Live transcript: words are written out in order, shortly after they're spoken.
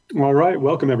All right,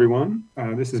 welcome everyone.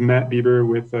 This is Matt Bieber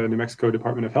with New Mexico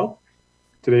Department of Health.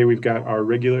 Today we've got our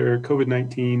regular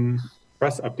COVID-19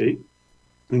 press update,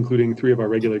 including three of our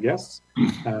regular guests,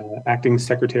 Acting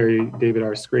Secretary David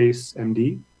R. Scrace,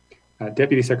 MD,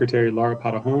 Deputy Secretary Laura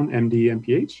Patahon, MD,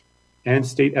 MPH, and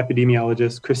State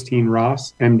Epidemiologist Christine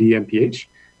Ross, MD, MPH.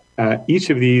 Each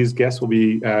of these guests will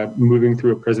be moving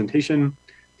through a presentation,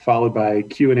 followed by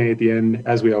Q&A at the end,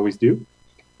 as we always do.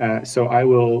 So I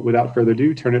will, without further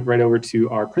ado, turn it right over to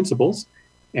our principals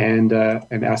and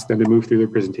ask them to move through their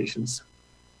presentations.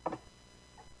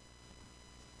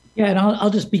 Yeah, and I'll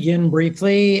just begin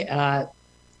briefly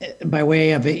by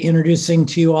way of introducing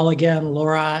to you all again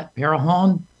Laura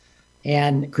Patahon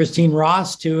and Christine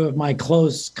Ross, two of my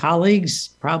close colleagues,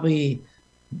 probably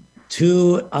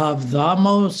two of the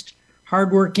most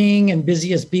hardworking and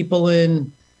busiest people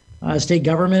in state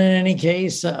government in any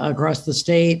case across the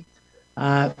state.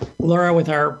 Laura with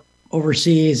our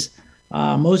oversees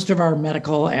most of our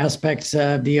medical aspects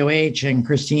of DOH, and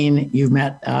Christine, you've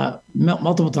met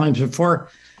multiple times before,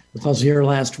 was also here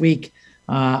last week,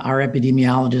 our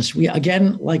epidemiologist. We,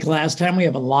 again, like last time, we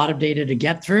have a lot of data to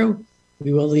get through.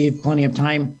 We will leave plenty of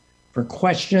time for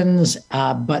questions,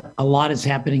 but a lot is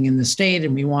happening in the state,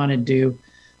 and we wanted to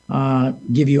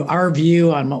give you our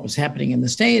view on what was happening in the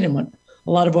state and a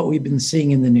lot of what we've been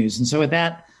seeing in the news. And so with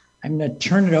that, I'm going to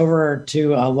turn it over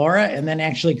to Laura and then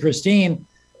actually Christine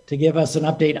to give us an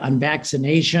update on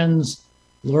vaccinations,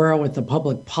 Laura with the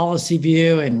public policy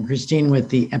view and Christine with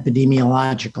the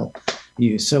epidemiological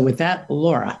view. So with that,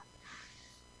 Laura.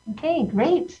 Okay,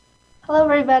 great. Hello,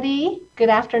 everybody. Good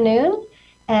afternoon.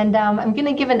 And I'm going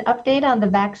to give an update on the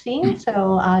vaccine.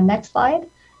 So next slide.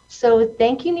 So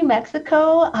thank you, New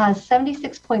Mexico.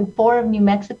 76.4% of New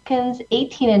Mexicans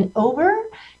 18 and over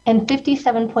and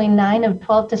 57.9% of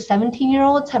 12 to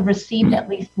 17-year-olds have received at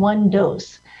least one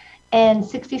dose. And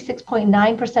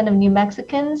 66.9% of New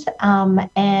Mexicans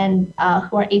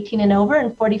who are 18 and over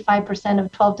and 45%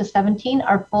 of 12 to 17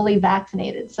 are fully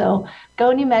vaccinated. So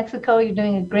go New Mexico, you're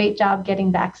doing a great job getting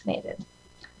vaccinated.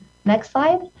 Next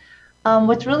slide.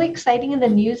 What's really exciting in the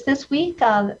news this week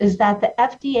is that the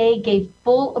FDA gave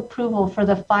full approval for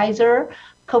the Pfizer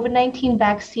COVID-19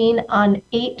 vaccine on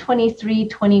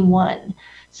 8/23/21.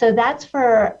 So that's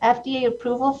for FDA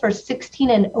approval for 16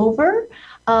 and over.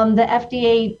 The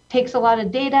FDA takes a lot of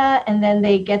data and then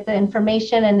they get the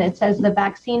information and it says the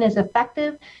vaccine is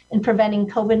effective in preventing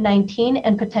COVID-19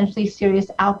 and potentially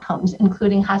serious outcomes,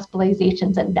 including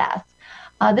hospitalizations and death.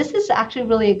 This is actually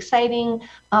really exciting.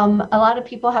 A lot of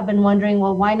people have been wondering,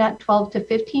 well, why not 12 to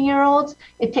 15-year-olds?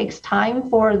 It takes time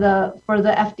for the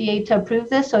FDA to approve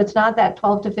this. So it's not that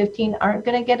 12 to 15 aren't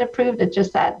going to get approved. It's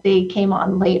just that they came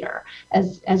on later,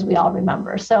 as we all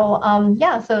remember. So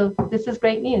so this is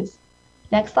great news.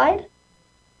 Next slide.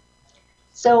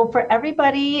 So for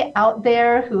everybody out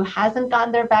there who hasn't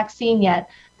gotten their vaccine yet,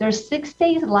 there's 6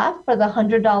 days left for the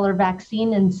 $100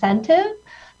 vaccine incentive.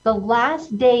 The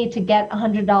last day to get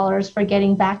 $100 for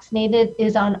getting vaccinated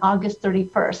is on August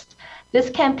 31st. This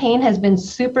campaign has been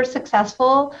super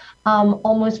successful.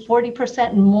 Almost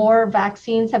 40% more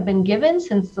vaccines have been given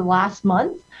since the last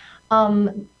month.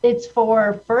 It's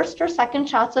for first or second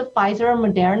shots of Pfizer or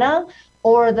Moderna,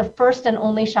 or the first and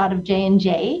only shot of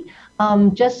J&J.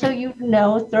 Just so you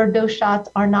know, third dose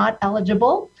shots are not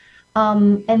eligible.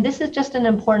 And this is just an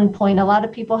important point. A lot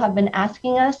of people have been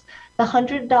asking us, the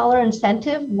 $100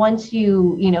 incentive, once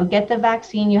you get the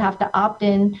vaccine, you have to opt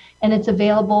in, and it's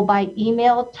available by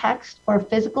email, text, or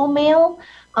physical mail.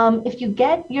 If you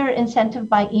get your incentive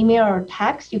by email or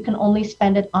text, you can only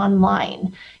spend it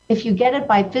online. If you get it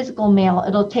by physical mail,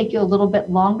 it'll take you a little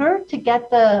bit longer to get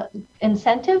the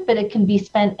incentive, but it can be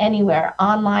spent anywhere,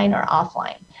 online or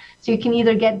offline. So you can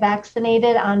either get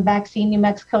vaccinated on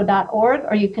vaccinenewmexico.org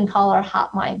or you can call our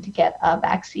hotline to get a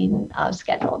vaccine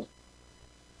scheduled.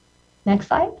 Next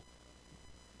slide.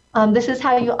 This is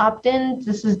how you opt in.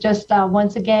 This is just,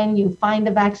 once again, you find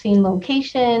the vaccine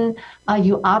location,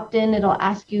 you opt in, it'll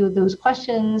ask you those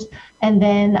questions, and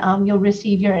then you'll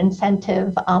receive your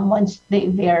incentive once they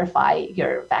verify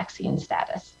your vaccine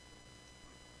status.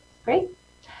 Great.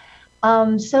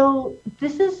 So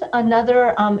this is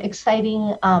another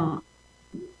exciting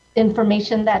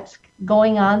information that's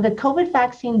going on. The COVID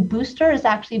vaccine booster is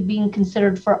actually being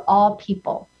considered for all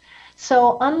people.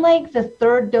 So unlike the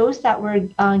third dose that we're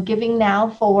giving now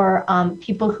for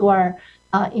people who are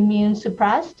immune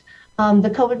suppressed, the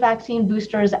COVID vaccine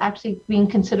booster is actually being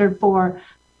considered for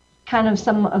kind of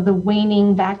some of the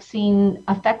waning vaccine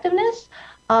effectiveness.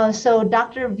 So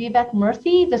Dr. Vivek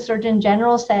Murthy, the Surgeon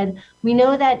General, said, we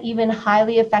know that even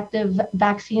highly effective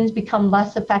vaccines become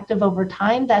less effective over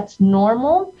time. That's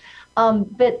normal.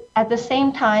 But at the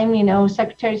same time,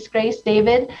 Secretary Grace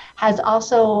David has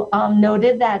also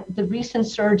noted that the recent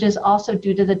surge is also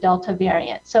due to the Delta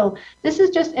variant. So this is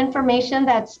just information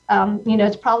that's,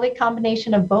 it's probably a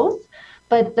combination of both.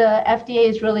 But the FDA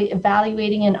is really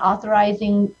evaluating and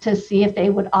authorizing to see if they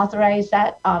would authorize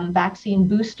that vaccine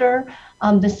booster.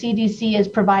 The CDC is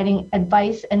providing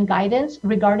advice and guidance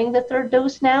regarding the third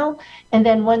dose now. And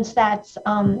then once that's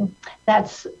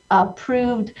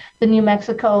approved, the New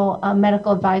Mexico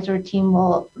Medical Advisory Team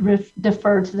will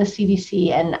defer to the CDC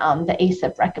and the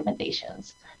ACIP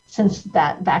recommendations, since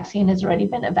that vaccine has already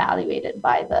been evaluated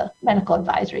by the Medical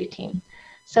Advisory Team.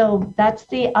 So that's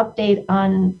the update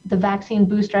on the vaccine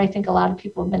booster. I think a lot of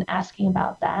people have been asking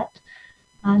about that.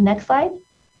 Next slide.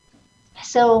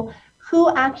 So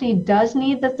who actually does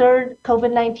need the third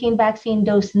COVID-19 vaccine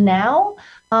dose now?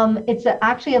 It's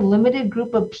actually a limited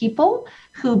group of people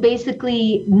who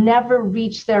basically never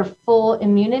reach their full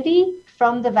immunity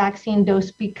from the vaccine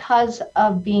dose because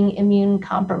of being immune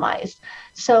compromised.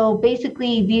 So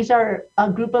basically, these are a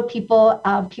group of people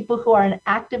who are in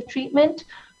active treatment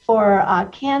for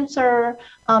cancer,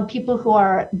 people who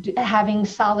are having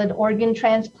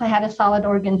had a solid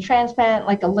organ transplant,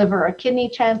 like a liver or kidney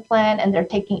transplant, and they're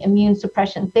taking immune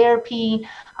suppression therapy,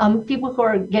 people who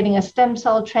are getting a stem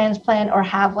cell transplant or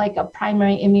have like a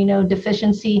primary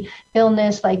immunodeficiency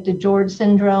illness like the George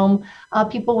syndrome,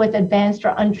 people with advanced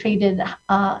or untreated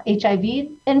HIV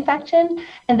infection,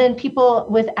 and then people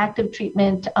with active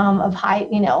treatment of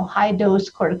high dose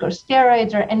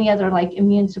corticosteroids or any other like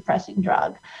immune suppressing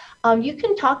drug. You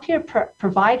can talk to your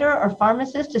provider or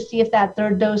pharmacist to see if that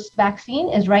third dose vaccine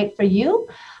is right for you.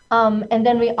 And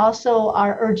then we also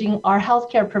are urging our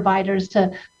healthcare providers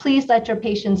to please let your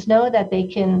patients know that they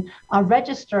can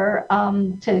register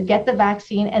to get the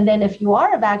vaccine. And then if you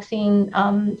are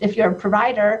if you're a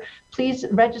provider, please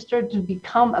register to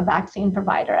become a vaccine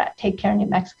provider at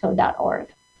takecarenewmexico.org.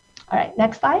 All right,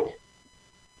 next slide.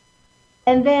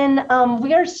 And then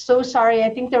we are so sorry.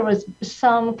 I think there was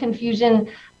some confusion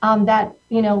that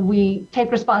we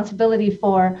take responsibility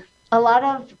for. A lot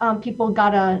of people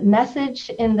got a message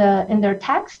in their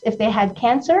text if they had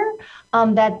cancer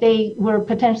that they were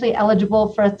potentially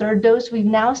eligible for a third dose. We've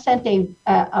now sent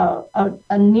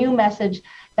a new message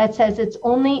that says it's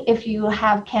only if you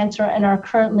have cancer and are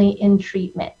currently in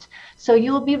treatment. So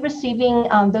you will be receiving,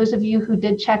 those of you who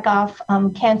did check off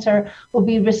cancer will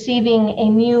be receiving a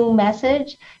new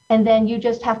message, and then you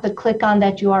just have to click on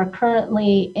that you are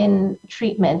currently in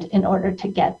treatment in order to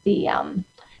get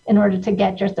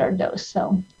your third dose.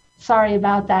 So sorry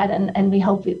about that, and we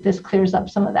hope this clears up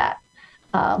some of that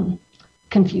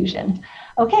confusion.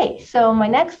 Okay, so my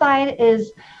next slide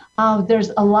is there's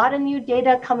a lot of new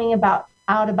data coming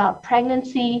out about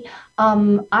pregnancy.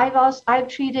 I've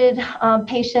treated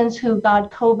patients who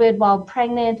got COVID while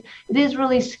pregnant. It is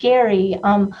really scary.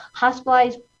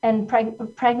 Hospitalized and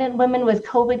pregnant women with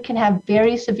COVID can have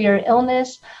very severe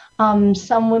illness.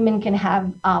 Some women can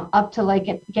have up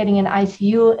to getting an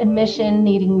ICU admission,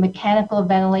 needing mechanical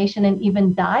ventilation, and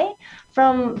even die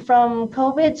from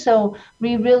COVID. So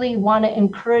we really want to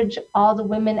encourage all the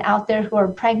women out there who are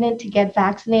pregnant to get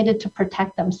vaccinated to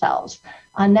protect themselves.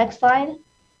 Next slide.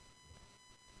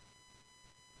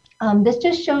 This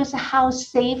just shows how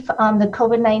safe the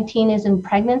COVID-19 is in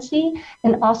pregnancy,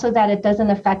 and also that it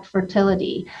doesn't affect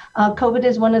fertility. COVID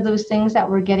is one of those things that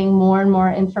we're getting more and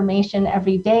more information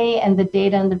every day, and the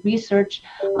data and the research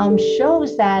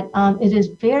shows that it is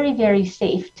very, very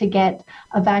safe to get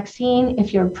a vaccine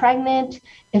if you're pregnant,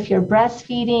 if you're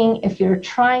breastfeeding, if you're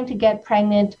trying to get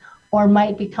pregnant, or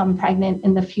might become pregnant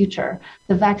in the future.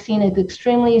 The vaccine is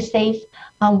extremely safe.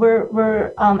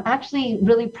 We're actually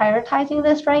really prioritizing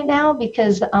this right now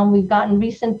because we've gotten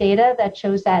recent data that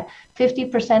shows that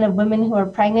 50% of women who are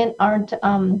pregnant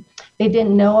they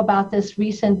didn't know about this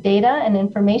recent data and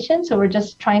information. So we're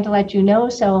just trying to let you know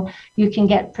so you can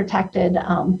get protected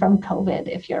from COVID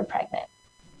if you're pregnant.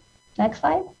 Next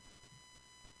slide.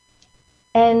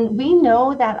 And we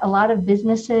know that a lot of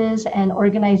businesses and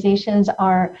organizations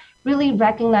are really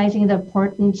recognizing the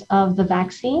importance of the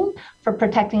vaccine for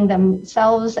protecting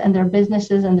themselves and their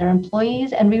businesses and their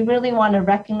employees. And we really want to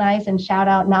recognize and shout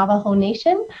out Navajo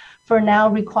Nation for now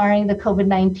requiring the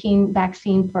COVID-19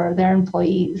 vaccine for their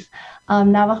employees.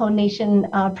 Navajo Nation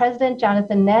President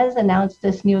Jonathan Nez announced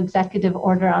this new executive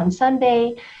order on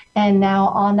Sunday. And now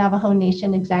all Navajo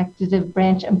Nation executive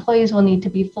branch employees will need to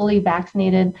be fully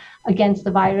vaccinated against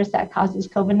the virus that causes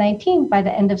COVID-19 by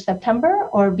the end of September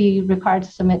or be required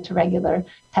to submit to regular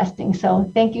testing.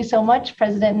 So thank you so much,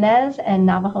 President Nez and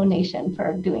Navajo Nation,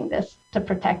 for doing this to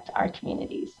protect our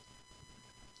communities.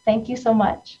 Thank you so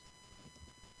much.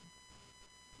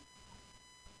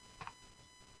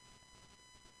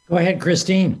 Go ahead,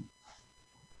 Christine.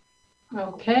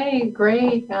 Okay,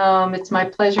 great. It's my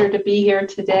pleasure to be here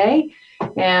today,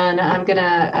 and I'm going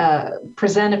to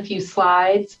present a few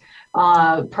slides,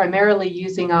 primarily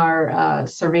using our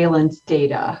surveillance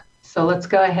data. So let's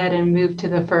go ahead and move to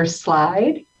the first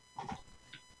slide.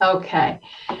 Okay,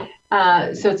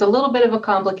 so it's a little bit of a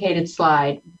complicated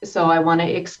slide, so I want to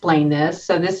explain this.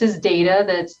 So this is data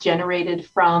that's generated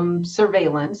from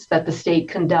surveillance that the state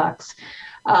conducts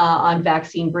on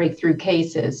vaccine breakthrough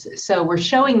cases. So we're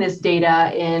showing this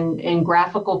data in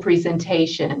graphical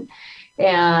presentation.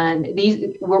 And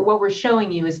what we're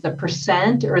showing you is the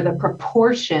percent or the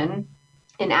proportion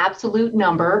in absolute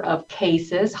number of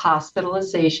cases,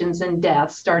 hospitalizations, and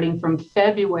deaths starting from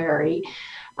February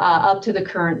up to the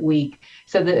current week.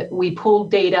 So that we pulled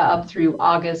data up through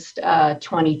August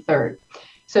 23rd.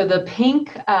 So the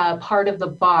pink part of the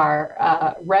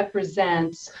bar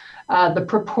represents the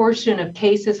proportion of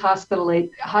cases,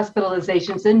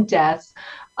 hospitalizations, and deaths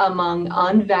among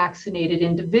unvaccinated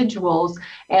individuals,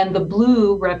 and the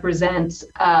blue represents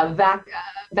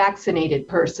vaccinated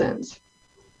persons.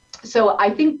 So I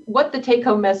think what the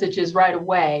take-home message is right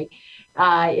away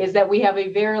is that we have a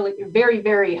very,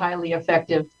 very highly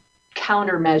effective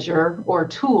countermeasure or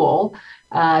tool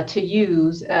to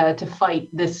use to fight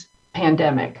this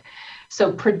pandemic.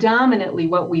 So predominantly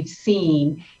what we've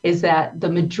seen is that the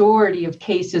majority of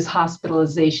cases,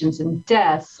 hospitalizations, and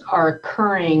deaths are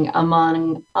occurring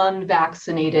among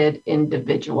unvaccinated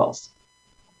individuals.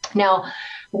 Now,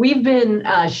 we've been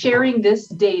sharing this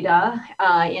data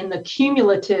in the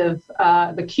cumulative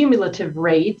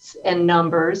rates and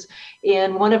numbers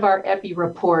in one of our EPI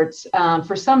reports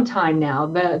for some time now.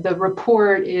 The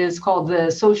report is called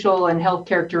the Social and Health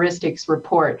Characteristics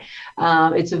Report.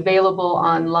 It's available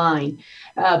online.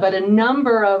 But a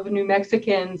number of New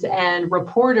Mexicans and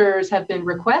reporters have been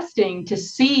requesting to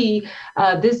see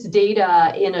this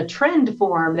data in a trend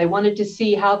form. They wanted to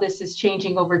see how this is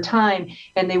changing over time,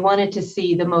 and they wanted to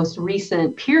see the most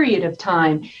recent period of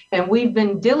time. And we've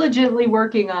been diligently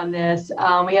working on this.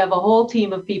 We have a whole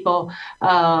team of people,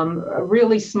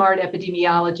 really smart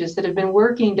epidemiologists that have been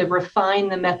working to refine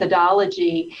the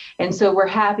methodology. And so we're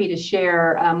happy to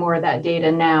share more of that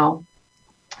data now.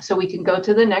 So we can go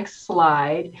to the next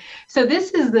slide. So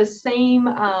this is the same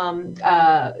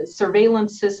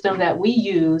surveillance system that we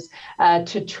use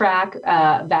to track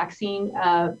vaccine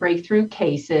breakthrough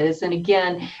cases. And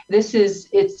again,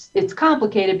 it's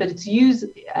complicated, but it's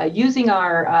using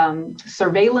our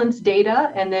surveillance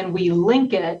data, and then we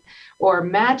link it or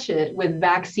match it with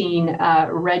vaccine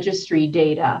registry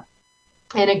data.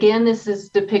 And again, this is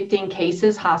depicting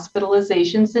cases,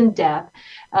 hospitalizations, and death.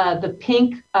 The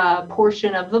pink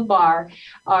portion of the bar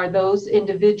are those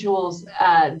individuals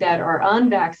that are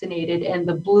unvaccinated, and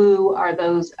the blue are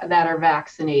those that are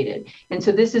vaccinated. And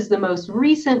so this is the most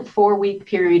recent 4-week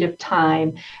period of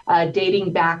time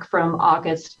dating back from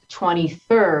August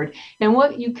 23rd. And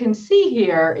what you can see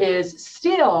here is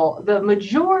still the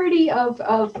majority of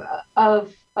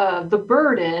the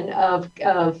burden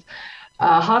of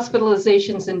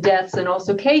hospitalizations and deaths and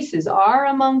also cases are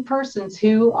among persons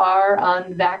who are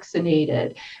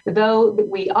unvaccinated. Though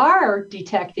we are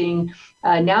detecting,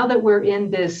 now that we're in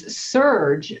this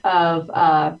surge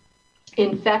of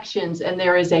infections and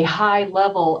there is a high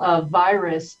level of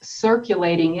virus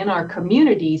circulating in our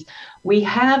communities, we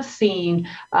have seen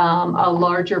a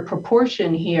larger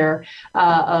proportion here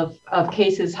of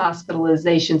cases,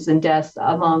 hospitalizations, and deaths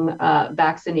among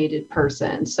vaccinated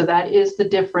persons. So that is the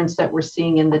difference that we're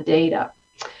seeing in the data.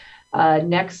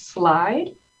 Next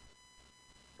slide.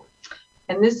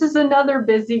 And this is another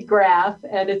busy graph,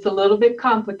 and it's a little bit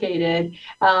complicated,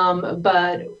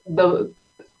 but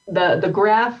the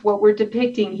graph, what we're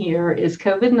depicting here is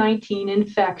COVID-19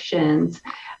 infections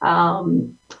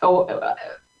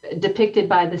depicted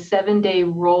by the 7-day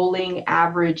rolling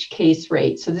average case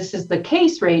rate. So this is the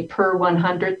case rate per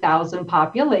 100,000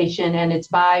 population, and it's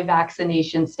by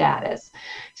vaccination status.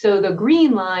 So the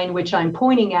green line, which I'm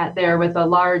pointing at there with a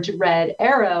large red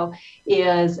arrow,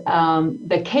 is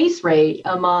the case rate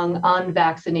among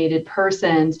unvaccinated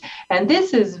persons. And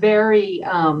this is very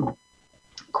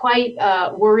quite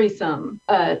worrisome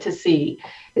to see.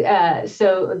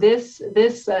 So this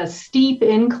steep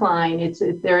incline,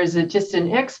 there is just an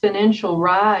exponential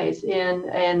rise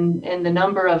in the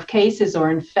number of cases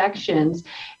or infections,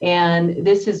 and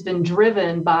this has been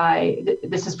driven by,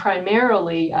 this is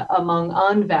primarily among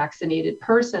unvaccinated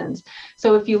persons.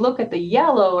 So if you look at the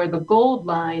yellow or the gold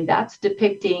line, that's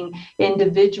depicting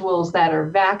individuals that are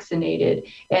vaccinated.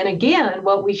 And again,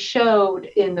 what we showed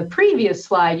in the previous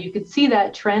slide, you could see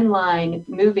that trend line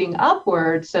moving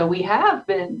upward. So we have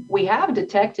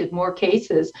detected more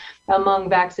cases among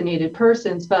vaccinated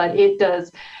persons, but it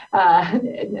does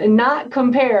not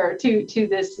compare to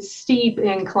this steep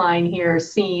incline here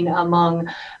seen among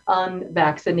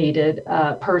unvaccinated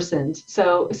persons.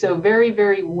 So very,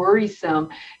 very worrisome.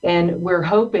 And we're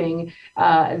hoping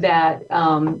that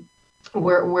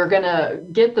we're going to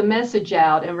get the message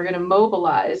out, and we're going to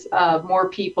mobilize more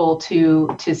people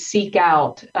to seek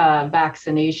out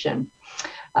vaccination.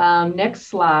 Next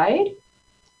slide.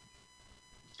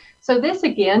 So this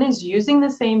again is using the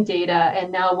same data,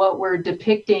 and now what we're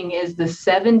depicting is the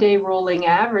 7-day rolling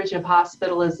average of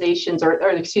hospitalizations, or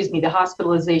excuse me, the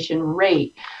hospitalization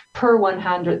rate per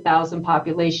 100,000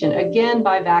 population, again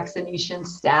by vaccination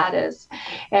status.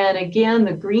 And again,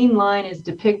 the green line is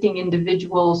depicting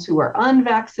individuals who are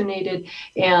unvaccinated,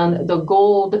 and the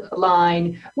gold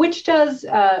line, which does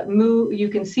move, you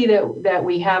can see that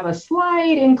we have a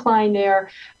slight incline there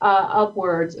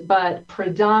upwards, but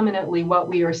predominantly what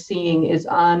we are seeing is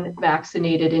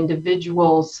unvaccinated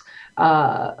individuals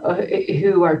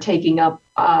who are taking up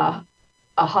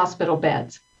hospital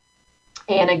beds.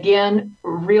 And again,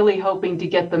 really hoping to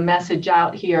get the message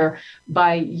out here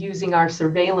by using our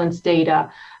surveillance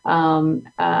data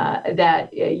that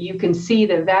you can see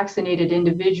that vaccinated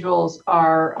individuals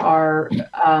are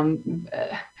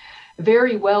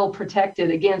very well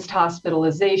protected against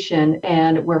hospitalization.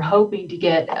 And we're hoping to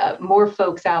get more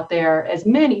folks out there, as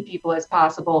many people as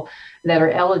possible that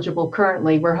are eligible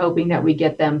currently. We're hoping that we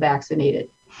get them vaccinated.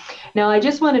 Now, I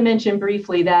just want to mention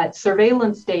briefly that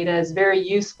surveillance data is very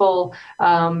useful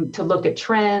to look at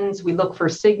trends. We look for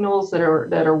signals that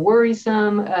are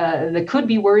worrisome, that could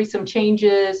be worrisome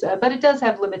changes, but it does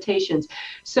have limitations.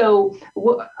 So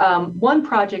one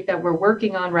project that we're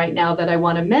working on right now that I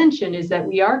want to mention is that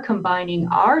we are combining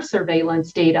our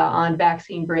surveillance data on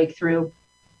vaccine breakthrough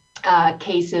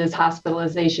cases,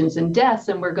 hospitalizations, and deaths,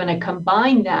 and we're going to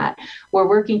combine that. We're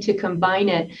working to combine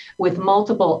it with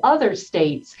multiple other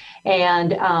states,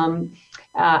 and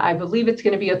I believe it's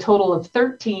going to be a total of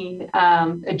 13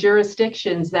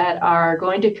 jurisdictions that are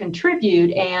going to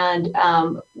contribute, and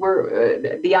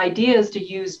the idea is to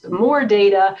use more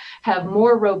data, have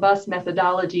more robust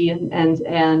methodology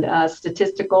and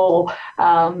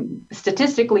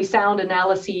statistically sound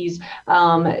analyses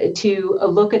to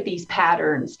look at these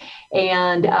patterns.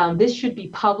 And this should be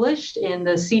published in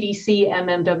the CDC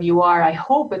MMWR, I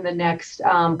hope, in the next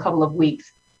couple of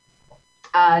weeks.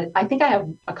 I think I have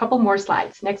a couple more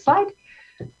slides. Next slide.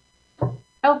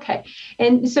 Okay,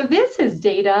 and so this is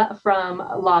data from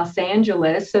Los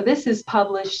Angeles. So this is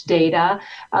published data,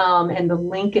 and the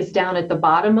link is down at the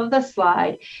bottom of the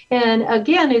slide. And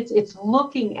again, it's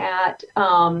looking at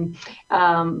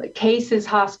cases,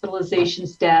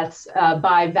 hospitalizations, deaths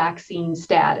by vaccine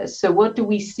status. So what do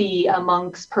we see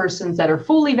amongst persons that are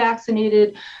fully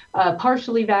vaccinated,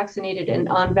 partially vaccinated, and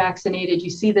unvaccinated?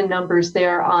 You see the numbers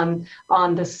there on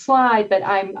the slide, but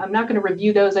I'm not going to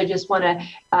review those. I just want to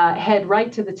head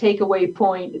right to the takeaway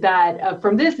point that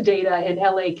from this data in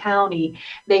LA County,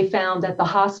 they found that the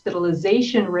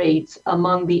hospitalization rates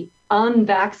among the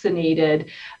unvaccinated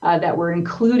that were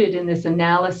included in this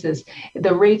analysis,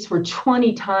 the rates were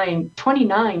 29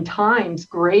 times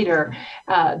greater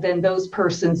than those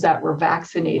persons that were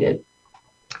vaccinated.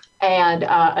 And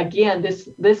again,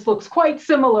 this looks quite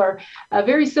similar,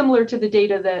 very similar to the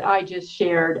data that I just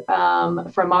shared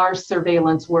from our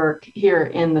surveillance work here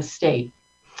in the state.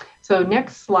 So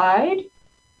next slide.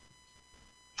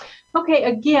 Okay,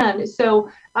 again, so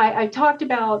I talked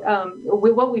about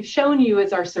what we've shown you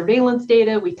is our surveillance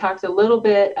data. We talked a little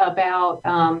bit about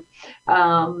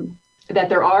that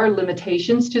there are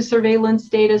limitations to surveillance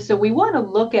data. So we want to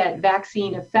look at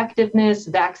vaccine effectiveness,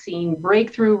 vaccine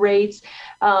breakthrough rates,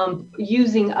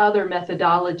 using other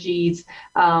methodologies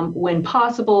when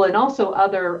possible, and also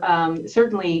other,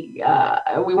 certainly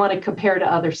we want to compare to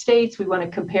other states, we want to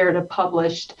compare to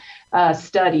published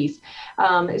studies.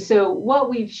 So what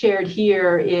we've shared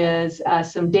here is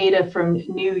some data from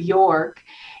New York,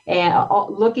 and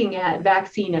looking at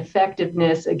vaccine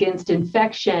effectiveness against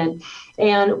infection.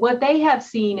 And what they have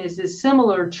seen is a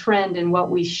similar trend in what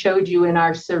we showed you in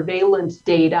our surveillance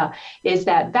data, is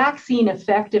that vaccine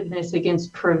effectiveness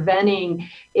against preventing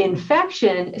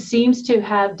infection seems to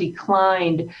have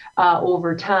declined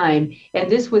over time.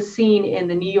 And this was seen in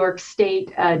the New York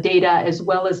State data, as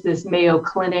well as this Mayo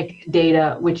Clinic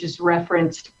data, which is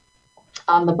referenced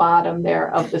on the bottom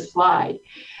there of the slide.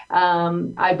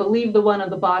 I believe the one on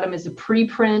the bottom is a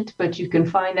preprint, but you can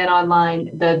find that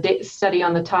online. The study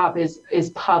on the top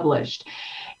is published.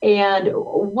 And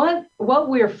what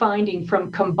we're finding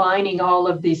from combining all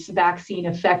of this vaccine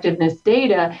effectiveness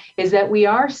data is that we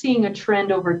are seeing a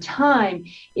trend over time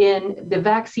in the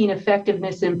vaccine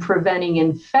effectiveness in preventing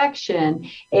infection.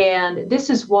 And this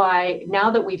is why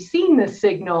now that we've seen this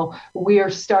signal, we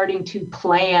are starting to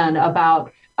plan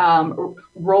about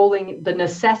rolling the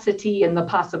necessity and the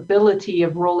possibility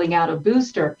of rolling out a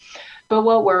booster. But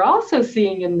what we're also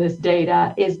seeing in this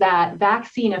data is that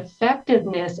vaccine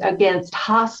effectiveness against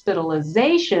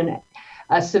hospitalization,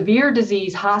 severe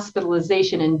disease,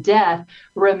 hospitalization, and death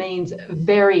remains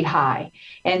very high.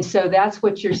 And so that's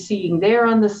what you're seeing there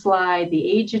on the slide.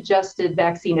 The age-adjusted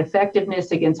vaccine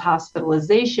effectiveness against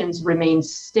hospitalizations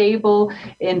remains stable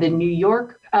in the New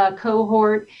York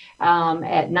cohort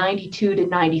at 92 to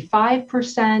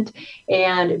 95%,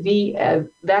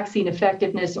 and vaccine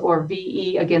effectiveness, or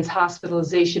VE, against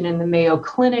hospitalization in the Mayo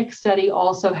Clinic study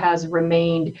also has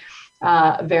remained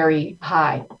very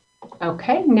high.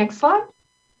 Okay, next slide.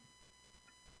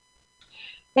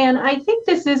 And I think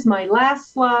this is my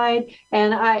last slide,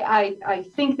 and I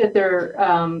think that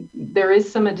there is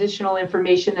some additional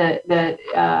information that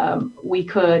we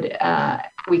could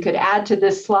add to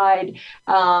this slide,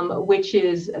 which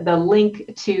is the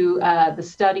link to the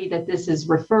study that this is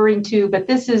referring to. But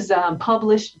this is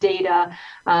published data.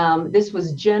 This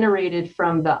was generated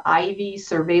from the Ivy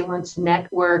Surveillance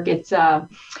Network. It's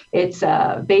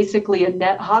basically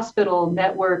a hospital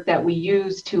network that we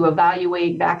use to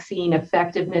evaluate vaccine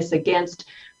effectiveness against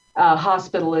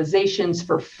hospitalizations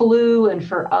for flu and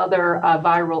for other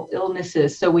viral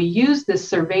illnesses. So we use this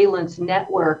surveillance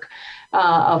network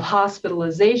of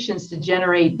hospitalizations to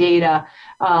generate data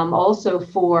also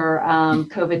for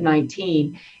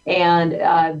COVID-19.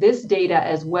 And this data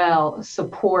as well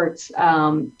supports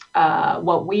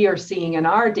what we are seeing in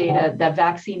our data, that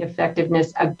vaccine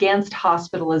effectiveness against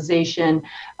hospitalization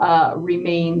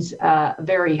remains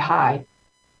very high.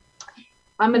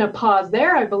 I'm going to pause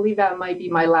there. I believe that might be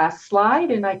my last slide,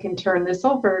 and I can turn this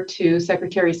over to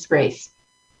Secretary Grace.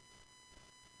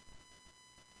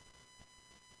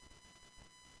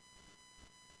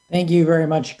 Thank you very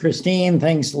much, Christine.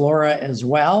 Thanks, Laura, as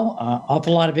well.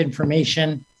 Awful lot of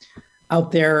information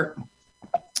out there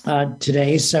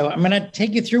today. So I'm going to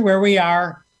take you through where we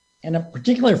are, and a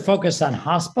particular focus on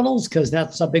hospitals, because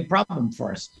that's a big problem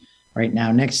for us right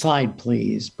now. Next slide,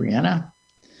 please, Brianna.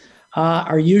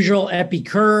 Our usual epi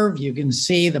curve, you can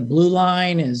see the blue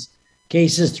line is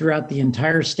cases throughout the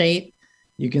entire state.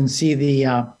 You can see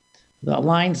the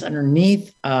lines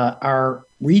underneath are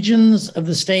regions of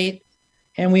the state.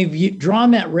 And we've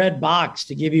drawn that red box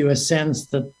to give you a sense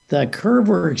that the curve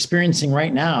we're experiencing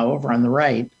right now over on the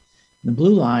right, the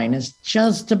blue line, is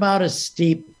just about as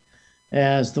steep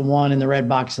as the one in the red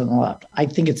box on the left. I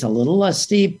think it's a little less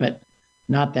steep, but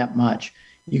not that much.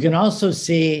 You can also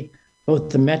see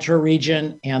both the metro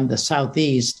region and the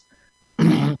southeast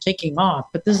taking off,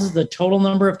 but this is the total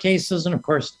number of cases. And of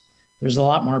course, there's a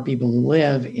lot more people who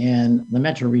live in the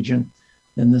metro region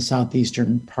than the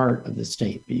southeastern part of the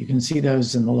state. But you can see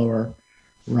those in the lower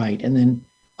right. And then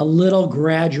a little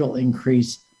gradual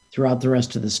increase throughout the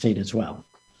rest of the state as well.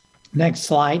 Next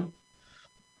slide.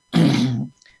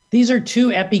 These are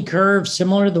two epi curves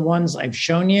similar to the ones I've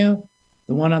shown you.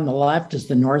 The one on the left is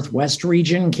the Northwest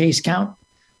region case count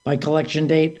by collection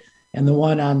date, and the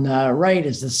one on the right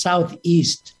is the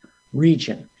Southeast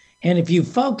region. And if you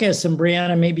focus, and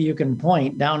Brianna, maybe you can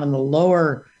point down in the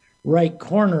lower right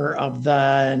corner of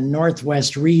the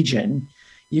Northwest region,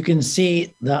 you can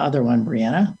see the other one,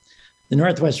 Brianna, the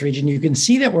Northwest region. You can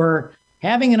see that we're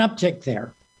having an uptick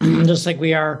there, just like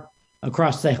we are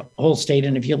across the whole state.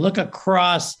 And if you look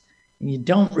across and you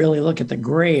don't really look at the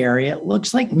gray area, it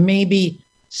looks like maybe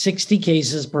 60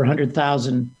 cases per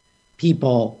 100,000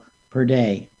 people per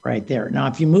day right there. Now,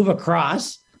 if you move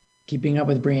across, keeping up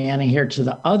with Brianna here, to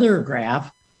the other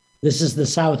graph, this is the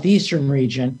Southeastern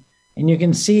region. And you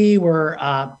can see we're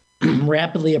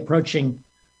rapidly approaching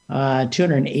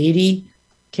 280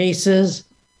 cases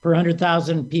per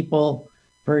 100,000 people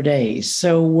per day.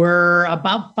 So we're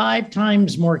about 5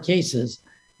 times more cases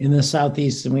in the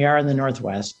Southeast than we are in the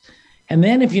Northwest. And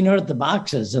then if you note the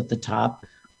boxes at the top,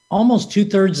 almost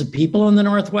 2/3 of people in the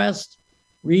Northwest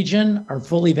region are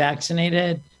fully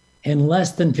vaccinated, and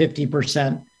less than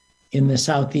 50% in the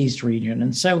Southeast region.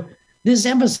 And so this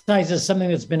emphasizes something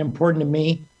that's been important to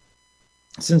me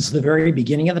since the very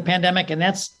beginning of the pandemic, and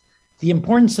that's the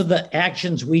importance of the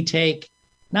actions we take,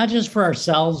 not just for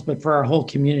ourselves, but for our whole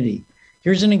community.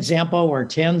 Here's an example where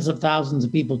tens of thousands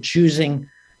of people choosing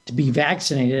to be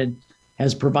vaccinated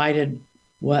has provided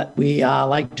what we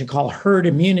like to call herd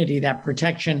immunity, that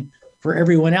protection for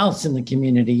everyone else in the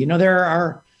community. You know, there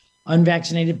are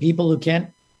unvaccinated people who can't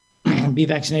be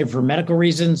vaccinated for medical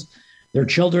reasons. There are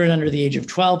children under the age of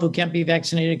 12 who can't be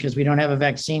vaccinated because we don't have a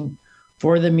vaccine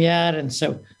for them yet. And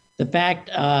so the fact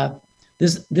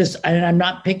this, and I'm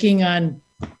not picking on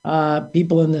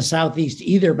people in the Southeast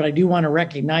either, but I do want to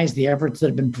recognize the efforts that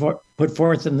have been put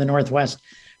forth in the Northwest,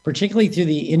 particularly through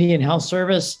the Indian Health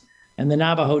Service and the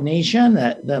Navajo Nation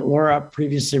that Laura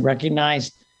previously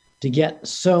recognized, to get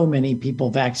so many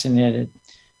people vaccinated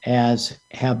as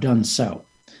have done so.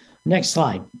 Next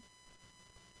slide.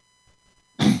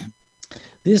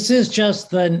 This is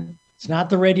just it's not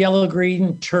the red, yellow,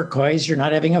 green, turquoise. You're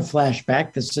not having a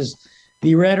flashback. This is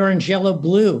the red, orange, yellow,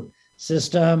 blue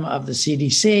system of the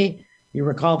CDC. You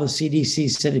recall the CDC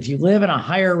said if you live in a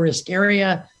higher risk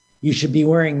area, you should be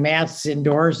wearing masks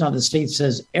indoors. Now the state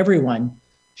says everyone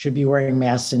should be wearing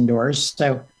masks indoors.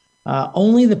 So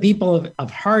only the people of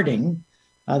Harding,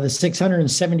 the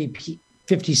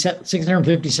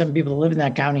 657 people that live in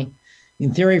that county,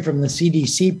 in theory, from the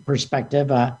CDC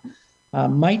perspective,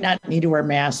 might not need to wear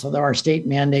masks, although our state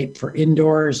mandate for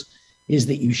indoors is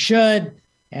that you should,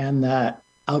 and the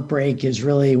outbreak is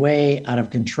really way out of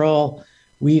control.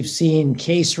 We've seen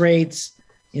case rates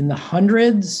in the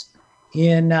hundreds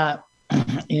in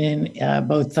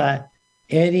both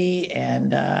Eddy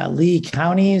and Lee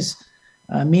counties,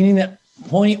 meaning that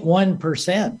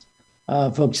 0.1%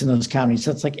 of folks in those counties.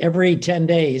 So it's like every 10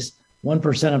 days,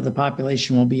 1% of the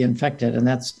population will be infected. And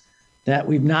that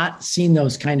we've not seen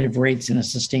those kind of rates in a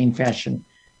sustained fashion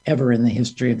ever in the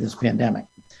history of this pandemic.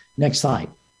 Next slide.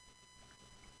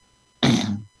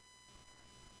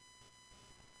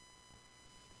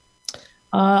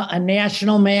 A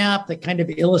national map that kind of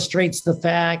illustrates the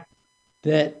fact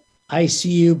that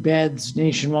ICU beds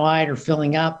nationwide are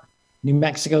filling up. New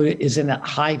Mexico is in that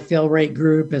high fill rate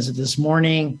group. As of this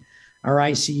morning, our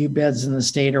ICU beds in the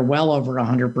state are well over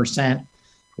 100%,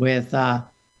 with the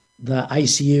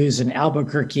ICUs in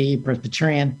Albuquerque,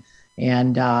 Presbyterian,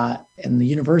 and the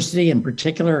university in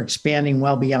particular expanding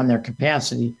well beyond their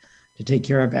capacity to take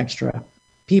care of extra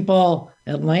people.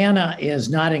 Atlanta is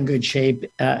not in good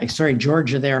shape.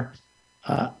 Georgia there.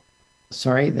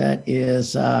 That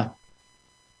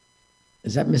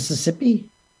is that Mississippi?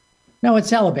 No,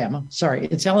 it's Alabama. Sorry,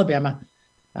 it's Alabama.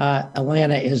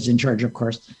 Atlanta is in charge, of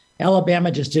course.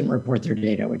 Alabama just didn't report their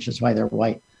data, which is why they're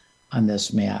white on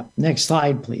this map. Next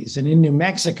slide, please. And in New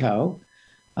Mexico,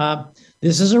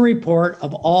 this is a report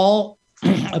of all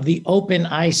of the open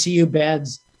ICU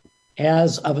beds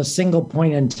as of a single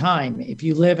point in time. If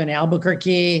you live in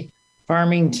Albuquerque,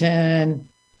 Farmington,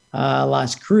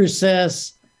 Las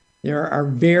Cruces, there are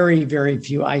very, very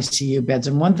few ICU beds.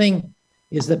 And one thing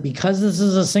is that because this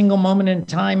is a single moment in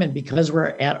time and because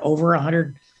we're at over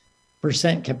 100%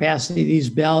 capacity, these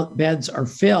beds are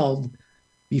filled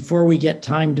before we get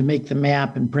time to make the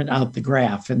map and print out the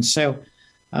graph. And so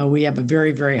we have a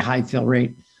very, very high fill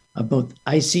rate of both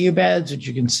ICU beds, which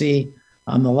you can see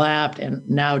on the left, and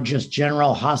now just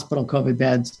general hospital COVID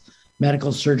beds,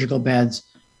 medical surgical beds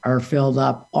are filled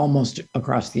up almost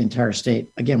across the entire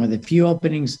state. Again, with a few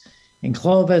openings in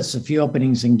Clovis, a few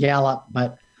openings in Gallup,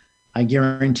 but I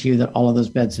guarantee you that all of those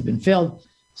beds have been filled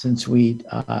since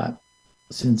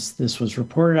this was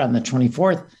reported on the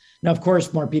 24th. Now, of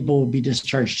course, more people will be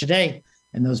discharged today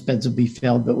and those beds will be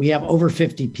filled, but we have over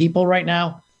 50 people right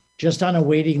now just on a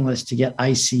waiting list to get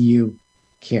ICU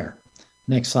care.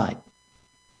 Next slide.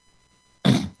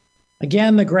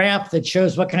 Again, the graph that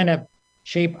shows what kind of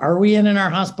shape are we in our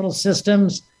hospital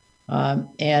systems,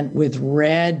 and with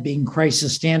red being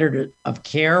crisis standard of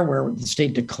care, where the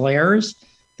state declares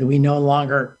that we no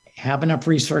longer have enough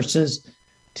resources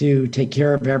to take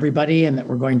care of everybody and that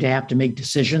we're going to have to make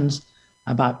decisions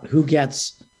about who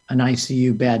gets an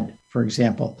ICU bed, for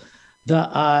example.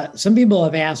 Some people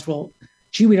have asked, well,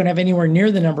 gee, we don't have anywhere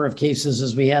near the number of cases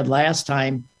as we had last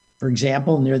time, for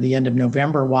example, near the end of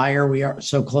November. Why are we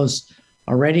so close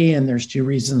already? And there's two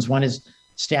reasons. One is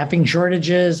staffing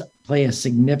shortages play a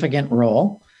significant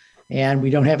role, and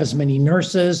we don't have as many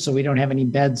nurses, so we don't have any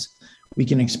beds we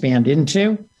can expand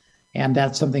into. And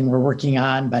that's something we're working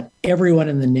on. But everyone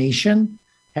in the nation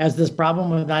has this problem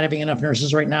with not having enough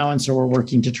nurses right now. And so we're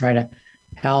working to try to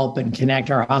help and connect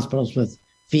our hospitals with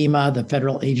FEMA, the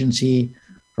Federal Agency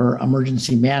for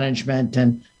Emergency Management.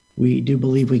 And we do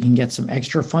believe we can get some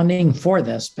extra funding for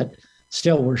this, but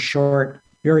still we're short,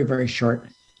 very, very short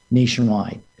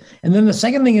nationwide. And then the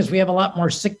second thing is we have a lot more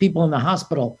sick people in the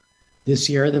hospital this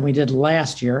year than we did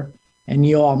last year. And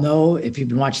you all know, if you've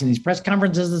been watching these press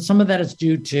conferences, that some of that is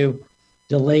due to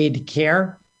delayed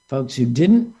care, folks who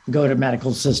didn't go to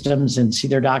medical systems and see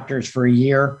their doctors for a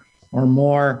year or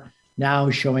more, now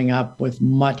showing up with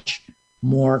much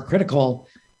more critical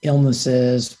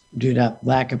illnesses due to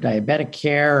lack of diabetic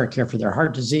care or care for their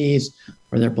heart disease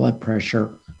or their blood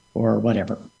pressure or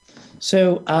whatever.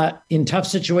 So in tough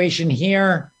situation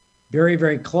here, very,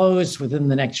 very close within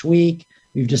the next week,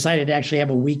 we've decided to actually have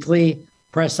a weekly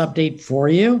press update for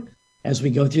you as we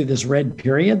go through this red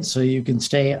period, so you can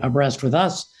stay abreast with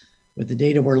us with the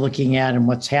data we're looking at and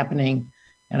what's happening.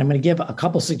 And I'm going to give a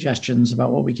couple suggestions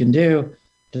about what we can do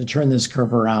to turn this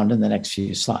curve around in the next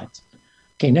few slides.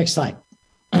 Okay, next slide.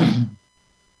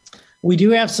 We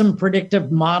do have some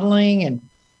predictive modeling, and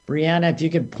Brianna, if you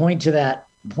could point to that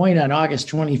point on August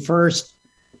 21st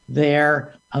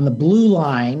there on the blue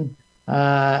line,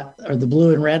 or the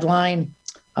blue and red line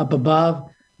up above.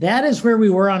 That is where we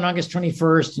were on August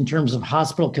 21st in terms of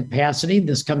hospital capacity.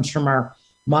 This comes from our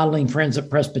modeling friends at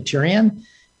Presbyterian.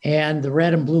 And the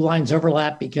red and blue lines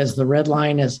overlap because the red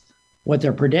line is what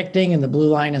they're predicting and the blue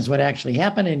line is what actually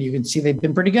happened. And you can see they've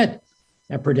been pretty good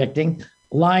at predicting.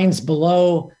 Lines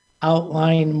below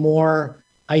outline more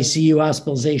ICU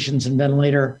hospitalizations and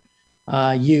ventilator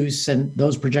use and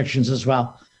those projections as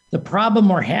well. The problem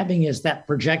we're having is that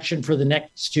projection for the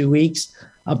next 2 weeks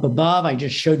up above. I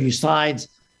just showed you slides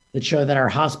that show that our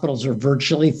hospitals are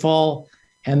virtually full.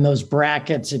 And those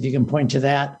brackets, if you can point to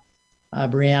that,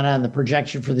 Brianna, the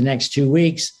projection for the next 2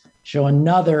 weeks show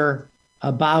another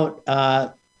about,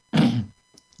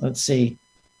 let's see,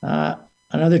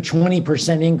 another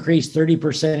 20% increase,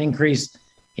 30% increase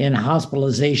in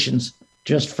hospitalizations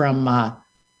just from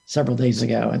several days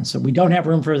ago. And so we don't have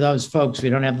room for those folks. We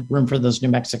don't have room for those New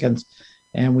Mexicans.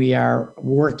 And we are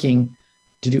working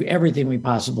to do everything we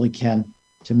possibly can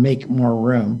to make more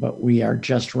room, but we are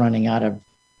just running out of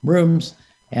rooms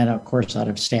and of course out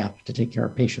of staff to take care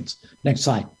of patients. Next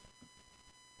slide.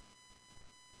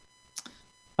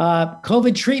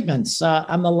 COVID treatments.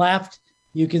 On the left,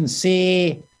 you can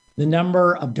see the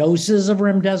number of doses of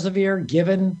remdesivir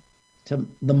given to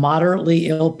the moderately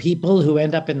ill people who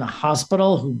end up in the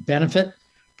hospital who benefit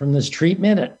from this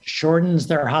treatment. It shortens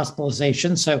their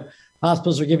hospitalization. So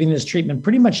hospitals are giving this treatment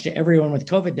pretty much to everyone with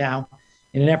COVID now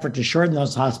in an effort to shorten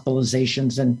those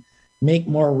hospitalizations and make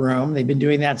more room. They've been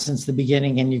doing that since the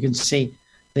beginning, and you can see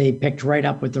they picked right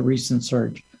up with the recent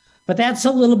surge. But that's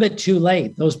a little bit too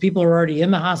late. Those people are already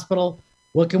in the hospital.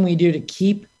 What can we do to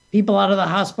keep people out of the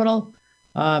hospital?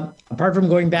 Apart from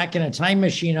going back in a time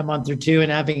machine a month or two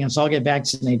and having us all get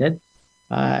vaccinated,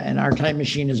 and our time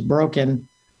machine is broken,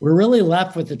 we're really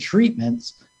left with the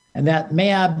treatments. And that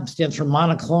MAB stands for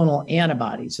monoclonal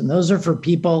antibodies. And those are for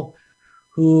people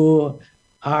who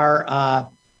are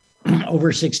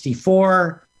over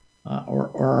 64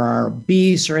 or are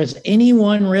obese or has any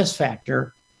one risk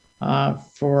factor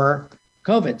for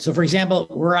COVID. So for example,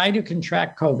 were I to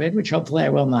contract COVID, which hopefully I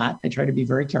will not, I try to be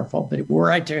very careful, but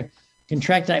were I to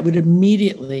contract it, I would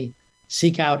immediately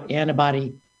seek out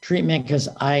antibody treatment because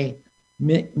I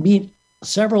meet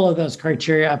several of those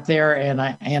criteria up there, and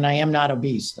I am not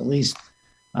obese, at least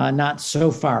not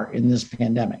so far in this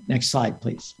pandemic. Next slide,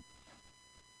 please.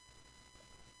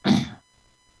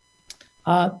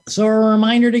 So a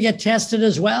reminder to get tested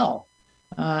as well.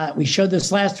 We showed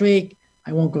this last week.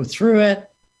 I won't go through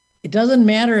it. It doesn't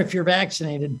matter if you're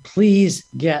vaccinated, please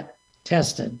get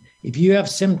tested. If you have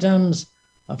symptoms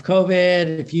of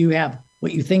COVID, if you have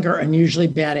what you think are unusually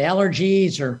bad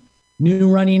allergies or new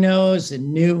runny nose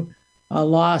and new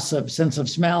loss of sense of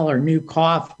smell or new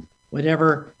cough,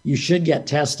 whatever, you should get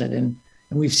tested. And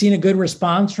we've seen a good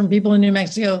response from people in New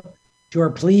Mexico who are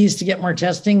pleased to get more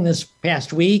testing this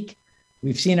past week.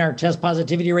 We've seen our test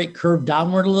positivity rate curve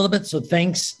downward a little bit. So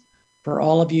thanks for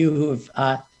all of you who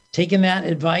have taken that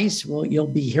advice. Well, you'll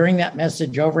be hearing that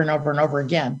message over and over and over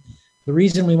again. The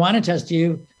reason we want to test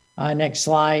you, next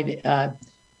slide,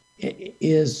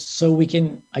 is so we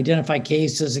can identify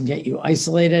cases and get you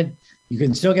isolated. You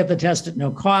can still get the test at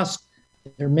no cost.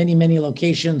 There are many, many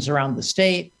locations around the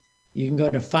state. You can go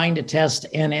to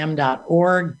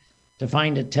findatestnm.org to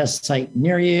find a test site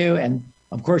near you. And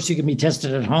of course, you can be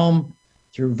tested at home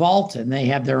through Vault, and they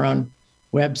have their own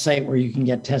website where you can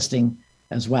get testing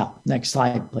as well. Next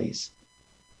slide, please.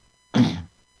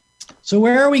 So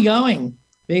where are we going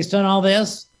based on all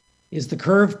this? Is the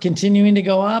curve continuing to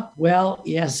go up? Well,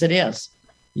 yes, it is.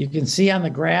 You can see on the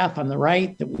graph on the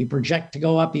right that we project to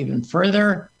go up even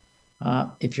further.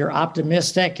 If you're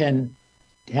optimistic and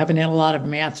haven't had a lot of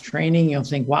math training, you'll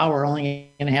think, wow, we're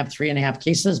only going to have 3.5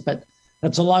 cases, but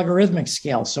that's a logarithmic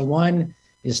scale. So 1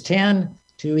 is 10,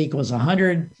 2 equals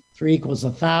 100, 3 equals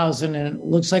 1,000, and it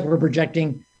looks like we're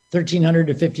projecting 1,300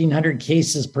 to 1,500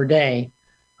 cases per day.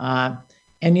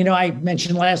 And, you know, I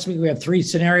mentioned last week we have 3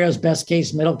 scenarios: best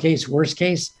case, middle case, worst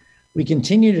case. We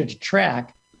continue to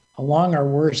track along our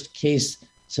worst case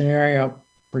scenario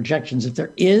projections. If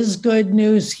there is good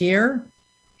news here,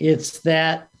 it's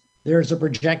that there's a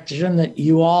projection that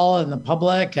you all and the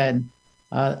public and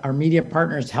our media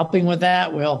partners helping with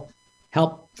that will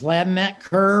help flatten that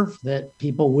curve, that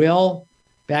people will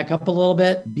back up a little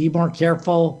bit, be more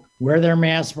careful, wear their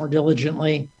masks more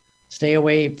diligently, stay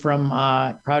away from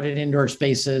crowded indoor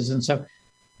spaces. And so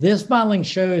this modeling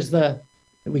shows that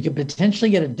we could potentially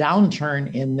get a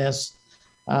downturn in this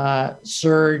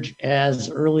surge as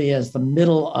early as the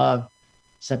middle of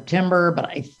September, but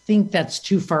I think that's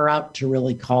too far out to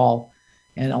really call.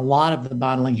 And a lot of the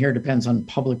modeling here depends on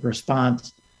public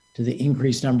response to the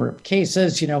increased number of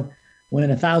cases. You know, when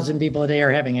 1,000 people a day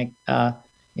are having a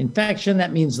infection,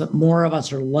 that means that more of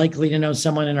us are likely to know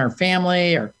someone in our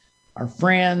family or our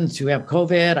friends who have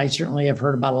COVID. I certainly have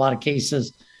heard about a lot of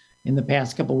cases in the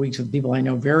past couple of weeks with people I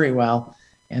know very well,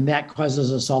 and that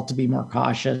causes us all to be more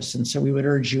cautious. And so we would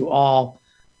urge you all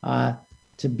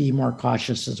to be more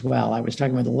cautious as well. I was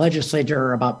talking with the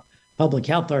legislature about public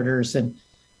health orders, and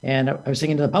I was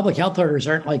thinking the public health orders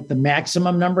aren't like the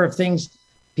maximum number of things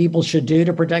people should do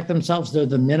to protect themselves. They're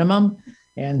the minimum.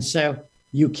 And so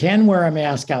you can wear a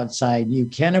mask outside. You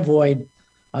can avoid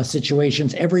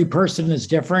situations. Every person is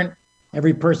different.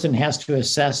 Every person has to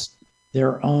assess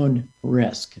their own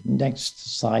risk.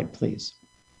 Next slide, please.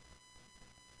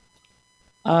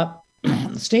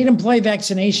 State employee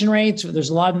vaccination rates. There's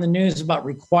a lot in the news about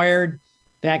required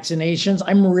vaccinations.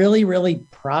 I'm really, really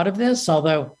proud of this,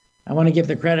 although I want to give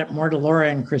the credit more to Laura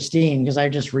and Christine because I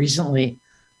just recently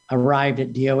arrived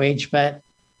at DOH. But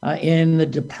in the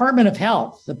Department of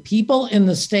Health, the people in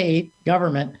the state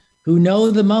government who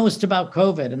know the most about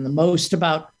COVID and the most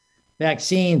about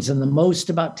vaccines and the most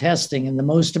about testing and the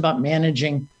most about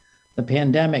managing the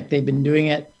pandemic, they've been doing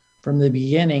it from the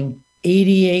beginning.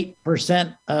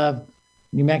 88% of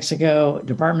New Mexico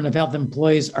Department of Health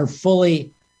employees are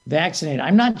fully vaccinated.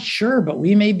 I'm not sure, but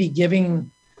we may be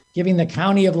giving the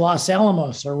county of Los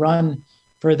Alamos a run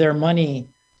for their money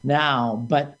now.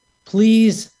 But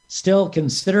please still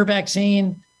consider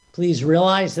vaccine. Please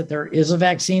realize that there is a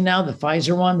vaccine now, the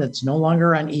Pfizer one, that's no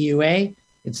longer on EUA.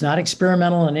 It's not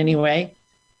experimental in any way.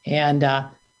 And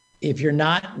if you're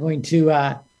not going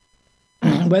to,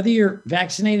 whether you're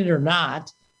vaccinated or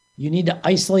not, you need to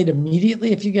isolate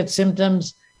immediately if you get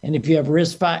symptoms. And if you have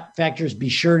risk factors, be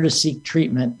sure to seek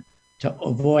treatment to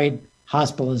avoid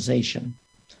hospitalization.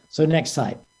 So next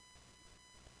slide.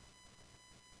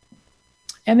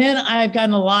 And then I've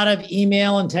gotten a lot of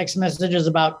email and text messages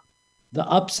about the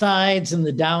upsides and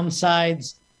the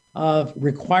downsides of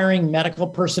requiring medical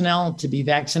personnel to be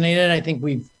vaccinated. I think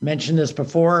we've mentioned this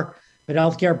before, but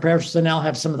healthcare personnel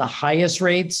have some of the highest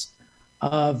rates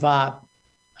of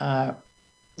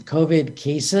COVID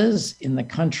cases in the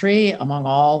country among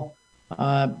all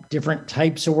different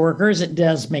types of workers. It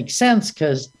does make sense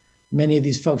because many of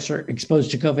these folks are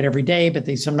exposed to COVID every day, but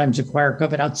they sometimes acquire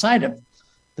COVID outside of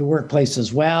the workplace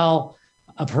as well.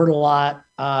 I've heard a lot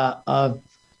of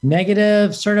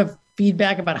negative sort of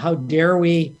feedback about how dare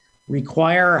we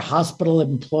require hospital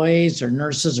employees or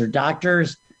nurses or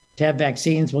doctors to have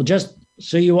vaccines. Well, just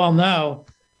so you all know,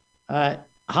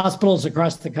 hospitals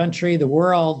across the country, the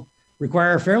world,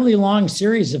 require a fairly long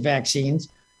series of vaccines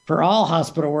for all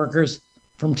hospital workers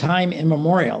from time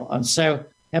immemorial. And so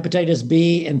hepatitis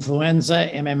B, influenza,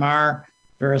 MMR,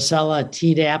 varicella,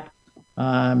 Tdap,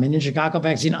 meningococcal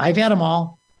vaccine, I've had them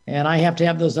all, and I have to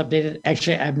have those updated.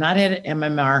 Actually, I've not had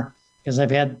MMR because I've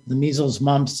had the measles,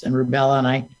 mumps, and rubella,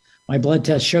 and my blood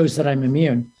test shows that I'm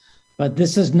immune. But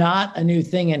this is not a new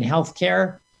thing in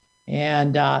healthcare.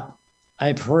 And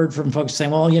I've heard from folks saying,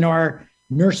 well, you know, our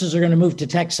nurses are going to move to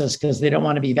Texas because they don't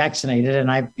want to be vaccinated. And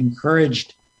I've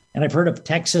encouraged, and I've heard of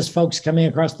Texas folks coming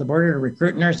across the border to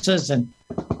recruit nurses. And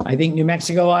I think New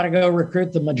Mexico ought to go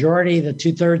recruit the majority, the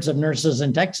 2/3 of nurses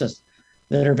in Texas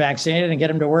that are vaccinated and get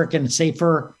them to work in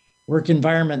safer work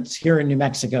environments here in New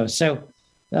Mexico. So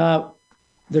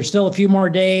there's still a few more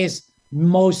days.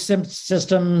 Most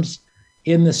systems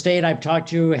in the state I've talked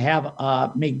to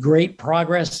have made great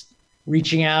progress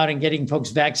reaching out and getting folks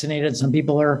vaccinated. Some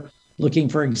people are looking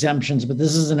for exemptions, but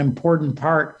this is an important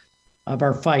part of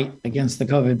our fight against the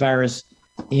COVID virus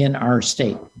in our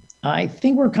state. I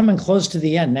think we're coming close to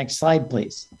the end. Next slide,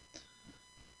 please.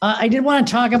 I did want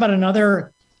to talk about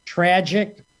another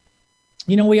tragic,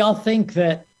 you know, we all think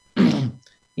that,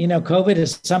 you know, COVID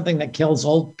is something that kills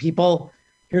old people.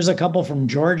 Here's a couple from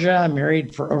Georgia,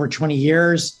 married for over 20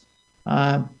 years.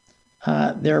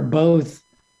 They're both,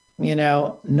 you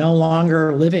know, no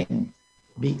longer living.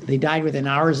 They died within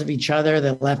hours of each other.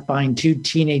 They left behind 2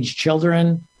 teenage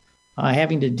children,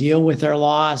 having to deal with their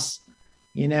loss,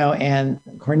 you know, and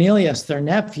Cornelius, their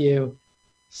nephew,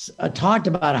 talked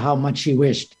about how much he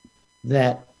wished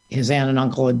that his aunt and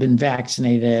uncle had been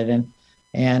vaccinated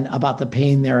and about the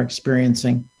pain they're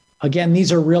experiencing. Again,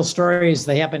 these are real stories.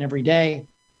 They happen every day.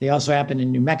 They also happen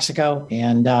in New Mexico.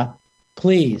 And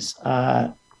please,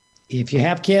 if you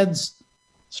have kids,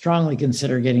 strongly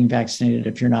consider getting vaccinated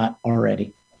if you're not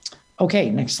already. Okay,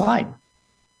 next slide.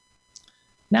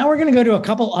 Now we're going to go to a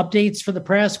couple updates for the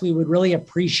press. We would really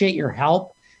appreciate your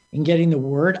help in getting the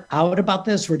word out about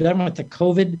this. We're done with the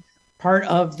COVID part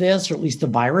of this, or at least the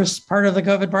virus part of the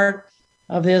COVID part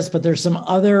of this, but there's some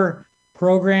other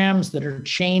programs that are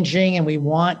changing, and we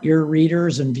want your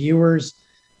readers and viewers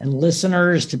and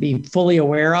listeners to be fully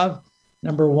aware of.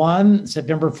 Number one,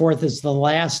 September 4th is the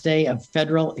last day of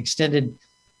federal extended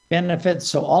benefits.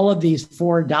 So all of these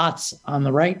 4 dots on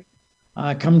the right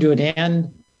come to an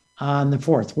end on the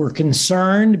 4th. We're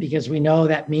concerned because we know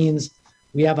that means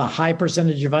we have a high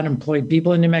percentage of unemployed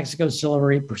people in New Mexico, still over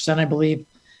 8%, I believe.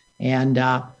 And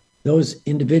those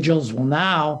individuals will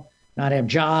now not have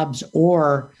jobs they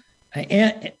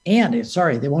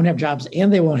won't have jobs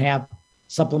and they won't have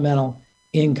supplemental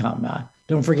income.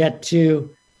 Don't forget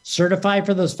to certify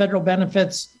for those federal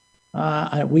benefits.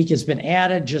 A week has been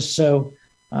added just so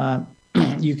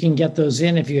you can get those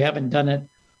in if you haven't done it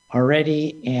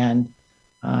already. And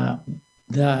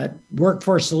the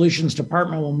Workforce Solutions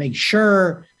Department will make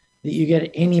sure that you get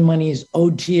any monies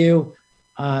owed to you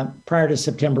prior to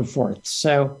September 4th.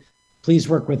 So please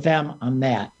work with them on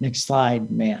that. Next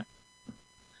slide, Matt.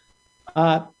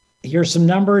 Here's some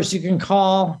numbers you can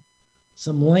call,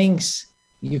 some links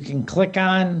you can click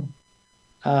on.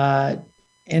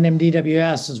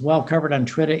 NMDWS is well covered on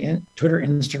Twitter,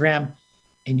 Instagram,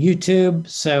 and YouTube.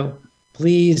 So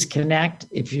please connect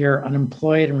if you're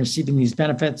unemployed and receiving these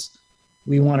benefits.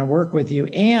 We want to work with you.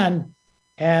 And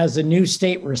as a new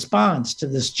state response to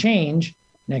this change,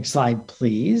 next slide,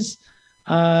 please.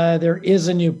 There is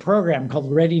a new program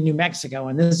called Ready New Mexico.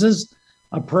 And this is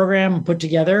a program put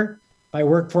together by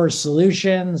Workforce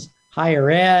Solutions, Higher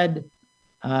Ed,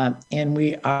 and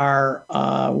we are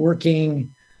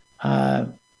working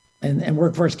and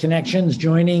Workforce Connections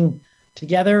joining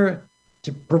together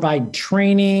to provide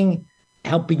training,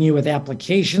 helping you with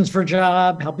applications for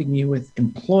job, helping you with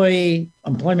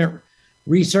employment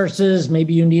resources.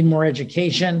 Maybe you need more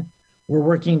education. We're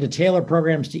working to tailor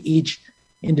programs to each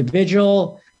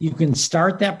individual. You can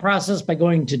start that process by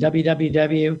going to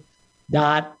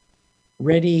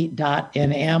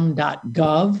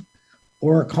www.ready.nm.gov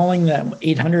or calling the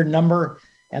 800 number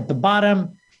at the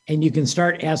bottom, and you can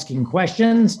start asking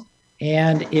questions.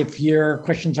 And if your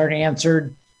questions aren't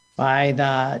answered by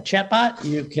the chatbot,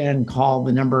 you can call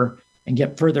the number and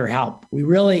get further help. We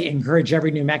really encourage every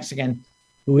New Mexican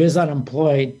who is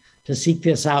unemployed to seek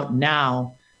this out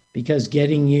now, because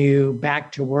getting you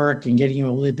back to work and getting you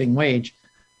a living wage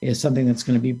is something that's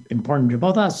going to be important to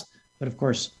both us, but of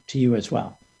course to you as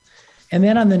well. And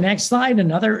then on the next slide,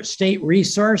 another state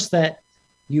resource that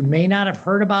you may not have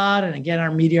heard about. And again,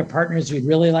 our media partners, we'd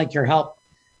really like your help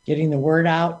getting the word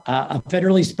out. A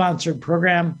federally sponsored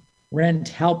program,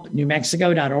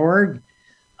 renthelpnewmexico.org.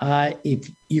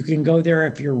 If you can go there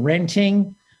if you're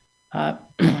renting.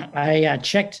 I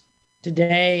checked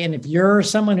today, and if you're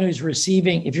someone who's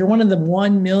receiving, if you're one of the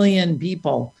 1 million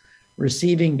people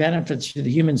receiving benefits through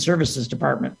the Human Services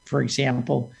Department, for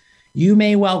example, you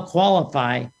may well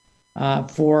qualify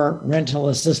for rental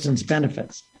assistance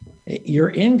benefits. Your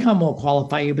income will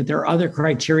qualify you, but there are other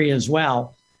criteria as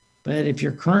well. But if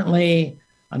you're currently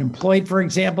unemployed, for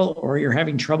example, or you're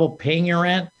having trouble paying your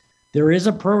rent, there is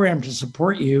a program to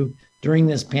support you during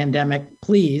this pandemic.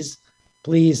 Please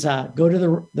go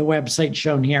to the website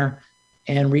shown here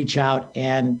and reach out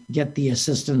and get the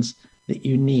assistance that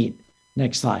you need.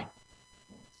 Next slide.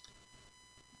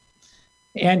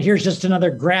 And here's just another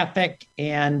graphic,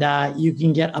 and you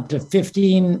can get up to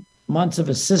 15 months of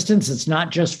assistance. It's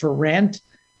not just for rent,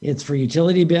 it's for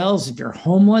utility bills. If you're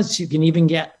homeless, you can even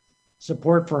get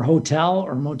support for hotel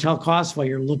or motel costs while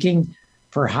you're looking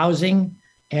for housing.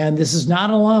 And this is not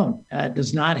a loan. It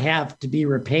does not have to be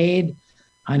repaid.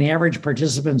 On average,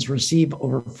 participants receive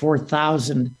over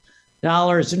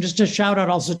 $4,000. And just a shout out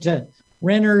also to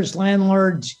renters,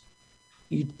 landlords,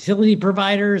 utility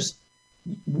providers.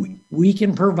 We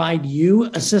can provide you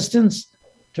assistance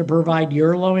to provide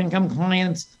your low-income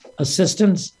clients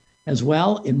assistance as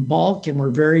well in bulk. And we're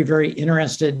very, very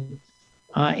interested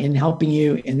in helping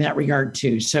you in that regard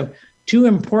too. So 2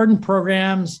 important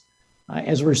programs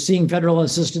as we're seeing federal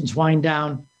assistance wind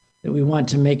down that we want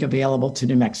to make available to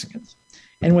New Mexicans.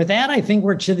 And with that, I think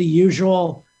we're to the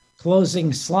usual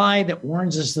closing slide that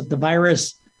warns us that the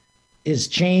virus is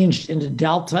changed into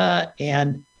Delta,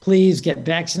 and please get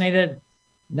vaccinated.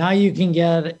 Now you can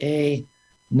get a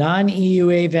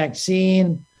non-EUA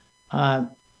vaccine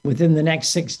within the next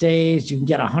 6 days. You can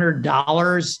get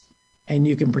 $100 and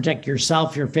you can protect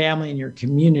yourself, your family, and your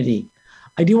community.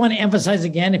 I do want to emphasize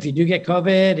again, if you do get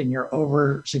COVID and you're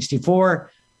over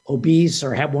 64, obese,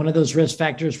 or have one of those risk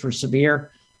factors for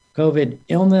severe COVID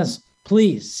illness,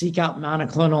 please seek out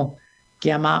monoclonal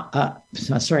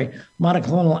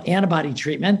antibody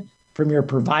treatment from your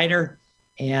provider.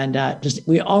 And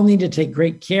we all need to take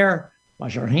great care,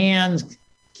 wash our hands,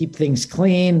 keep things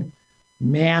clean,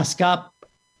 mask up,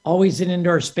 always in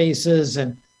indoor spaces,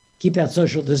 and keep that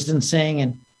social distancing.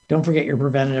 And don't forget your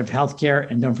preventative health care,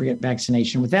 and don't forget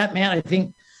vaccination. With that, Matt, I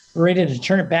think we're ready to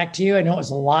turn it back to you. I know it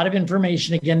was a lot of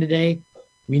information again today.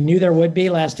 We knew there would be.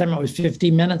 Last time it was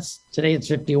 50 minutes. Today it's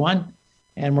 51.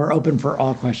 And we're open for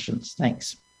all questions.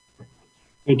 Thanks.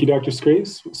 Thank you, Dr.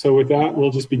 Scrace. So with that,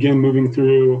 we'll just begin moving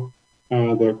through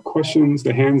the questions,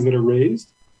 the hands that are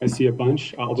raised. I see a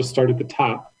bunch. I'll just start at the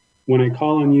top. When I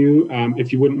call on you,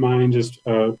 if you wouldn't mind just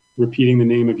repeating the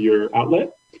name of your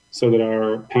outlet so that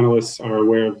our panelists are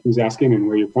aware of who's asking and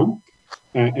where you're from.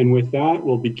 And with that,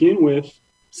 we'll begin with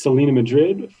Selena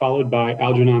Madrid, followed by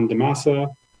Algernon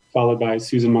Damasa, followed by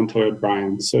Susan Montoya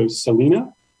Bryan. So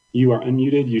Selena, you are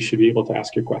unmuted. You should be able to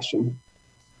ask your question.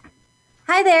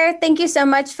 Hi there. Thank you so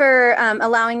much for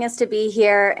allowing us to be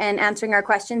here and answering our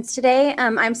questions today.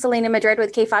 I'm Selena Madrid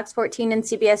with KFOX 14 and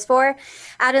CBS 4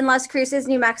 out in Las Cruces,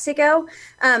 New Mexico.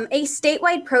 A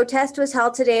statewide protest was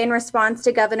held today in response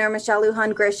to Governor Michelle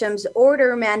Lujan Grisham's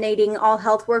order mandating all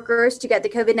health workers to get the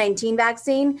COVID-19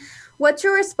 vaccine. What's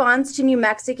your response to New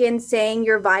Mexicans saying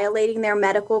you're violating their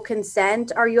medical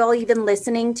consent? Are you all even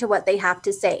listening to what they have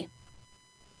to say?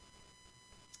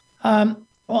 Well,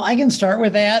 I can start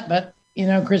with that, but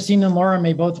Christine and Laura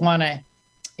may both want to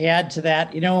add to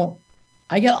that.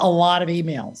 I get a lot of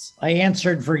emails. I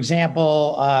answered, for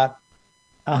example,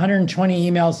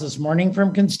 120 emails this morning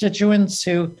from constituents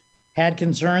who had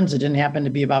concerns. It didn't happen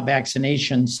to be about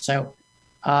vaccinations. So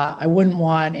I wouldn't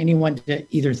want anyone to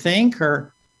either think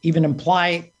or even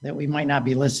imply that we might not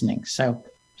be listening. So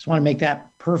just want to make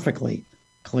that perfectly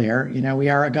clear. We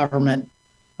are a government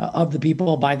of the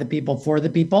people, by the people, for the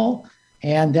people.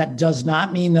 And that does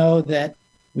not mean, though, that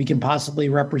we can possibly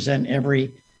represent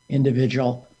every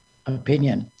individual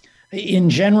opinion. In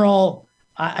general,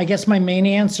 I guess my main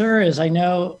answer is I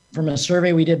know from a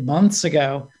survey we did months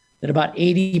ago that about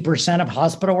 80% of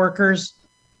hospital workers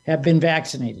have been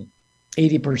vaccinated,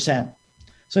 80%.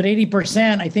 So at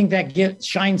 80%, I think that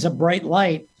shines a bright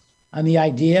light on the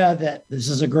idea that this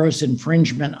is a gross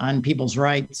infringement on people's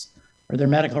rights or their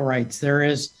medical rights. There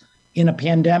is, in a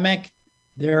pandemic,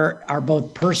 there are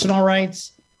both personal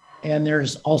rights and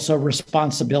there's also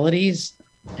responsibilities.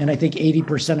 And I think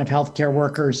 80% of healthcare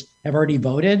workers have already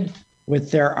voted with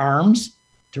their arms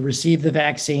to receive the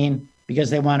vaccine because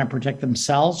they want to protect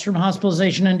themselves from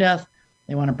hospitalization and death.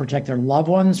 They want to protect their loved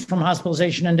ones from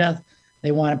hospitalization and death.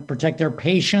 They want to protect their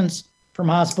patients from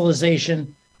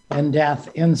hospitalization and death.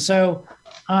 And so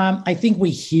I think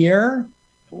we're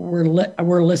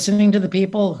listening to the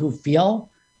people who feel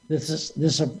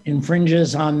this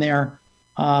infringes on their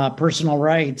personal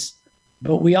rights,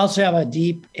 but we also have a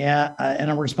deep and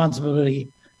a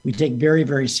responsibility we take very,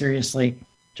 very seriously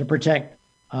to protect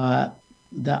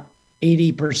the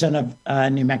 80%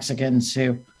 of New Mexicans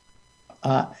who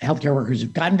healthcare workers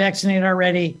who've gotten vaccinated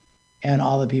already and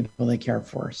all the people they care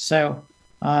for. So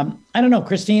I don't know,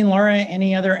 Christine, Laura,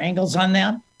 any other angles on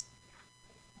that?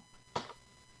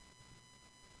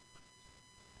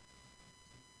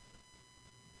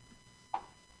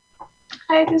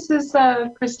 Hi, this is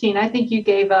Christine. I think you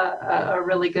gave a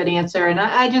really good answer. And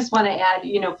I just want to add,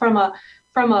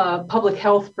 from a public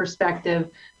health perspective,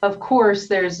 of course,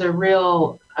 there's a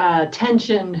real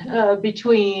tension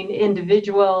between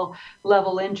individual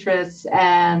level interests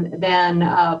and then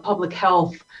public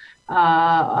health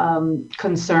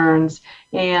concerns.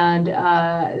 And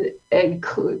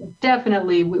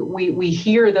definitely we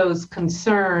hear those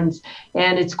concerns,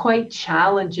 and it's quite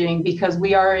challenging because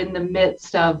we are in the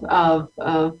midst of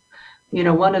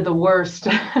one of the worst,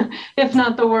 if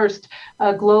not the worst,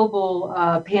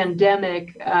 global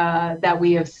pandemic that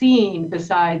we have seen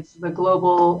besides the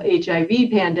global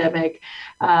HIV pandemic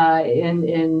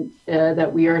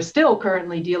that we are still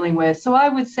currently dealing with. So I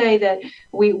would say that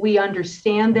we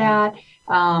understand that.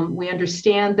 We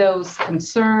understand those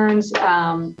concerns.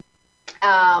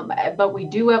 But we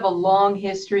do have a long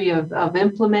history of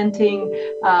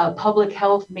implementing public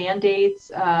health mandates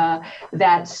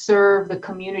that serve the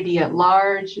community at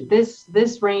large.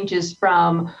 This ranges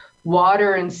from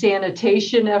water and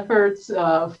sanitation efforts,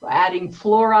 adding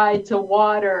fluoride to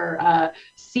water,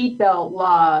 seatbelt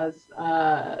laws,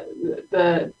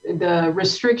 the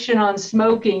restriction on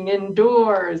smoking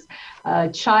indoors,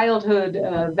 childhood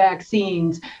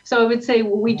vaccines. So I would say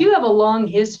we do have a long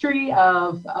history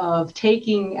of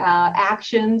taking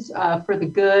actions for the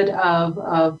good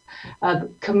of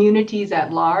communities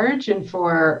at large and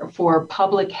for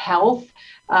public health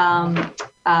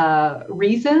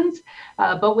reasons.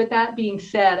 But with that being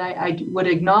said, I would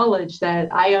acknowledge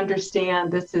that I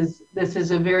understand this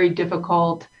is a very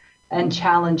difficult and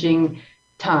challenging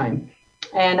time.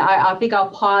 And I think I'll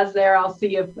pause there. I'll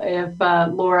see if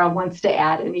Laura wants to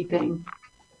add anything.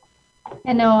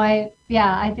 And no,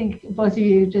 I think both of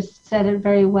you just said it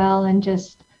very well. And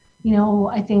just,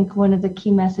 I think one of the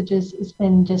key messages has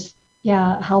been just,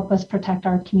 help us protect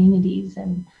our communities.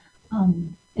 And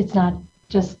it's not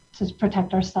just to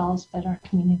protect ourselves, but our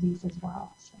communities as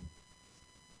well. So.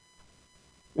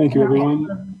 Thank you,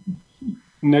 everyone.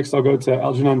 Next, I'll go to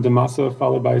Algernon Damasa,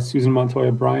 followed by Susan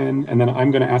Montoya Bryan, and then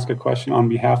I'm going to ask a question on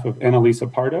behalf of Annalisa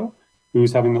Pardo,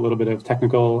 who's having a little bit of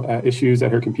technical issues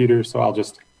at her computer, so I'll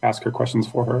just ask her questions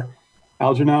for her.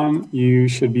 Algernon, you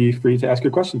should be free to ask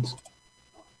your questions.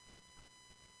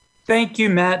 Thank you,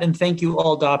 Matt, and thank you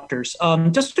all doctors.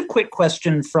 Just a quick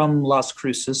question from Las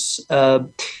Cruces.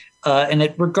 And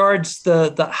it regards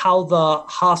how the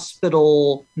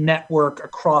hospital network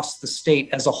across the state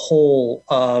as a whole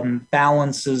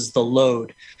balances the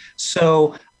load.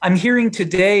 So I'm hearing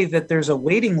today that there's a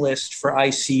waiting list for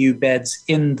ICU beds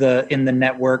in the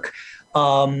network,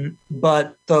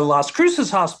 but the Las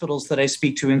Cruces hospitals that I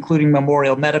speak to, including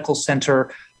Memorial Medical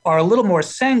Center, are a little more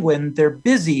sanguine. They're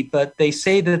busy, but they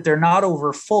say that they're not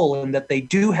over full and that they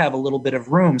do have a little bit of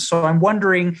room. So I'm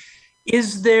wondering,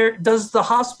 does the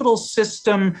hospital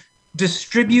system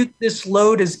distribute this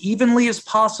load as evenly as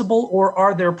possible, or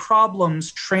are there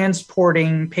problems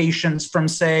transporting patients from,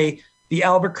 say, the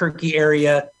Albuquerque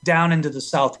area down into the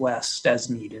Southwest as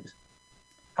needed?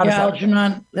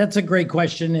 Algernon, that's a great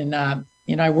question. And,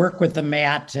 I work with the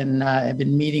MAT and I've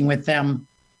been meeting with them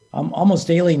almost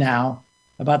daily now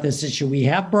about this issue. We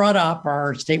have brought up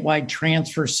our statewide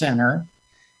transfer center.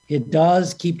 It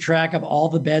does keep track of all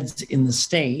the beds in the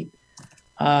state.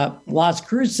 Las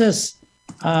Cruces,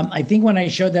 I think when I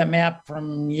showed that map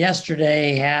from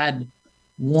yesterday, had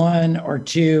 1 or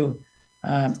 2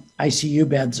 ICU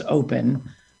beds open,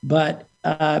 but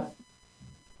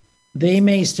they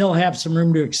may still have some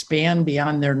room to expand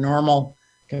beyond their normal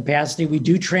capacity. We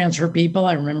do transfer people.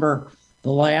 I remember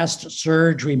the last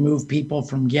surge, we moved people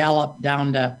from Gallup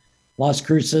down to Las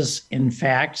Cruces. In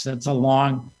fact, that's a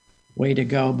long way to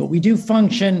go, but we do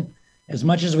function as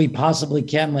much as we possibly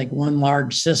can, like one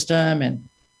large system. And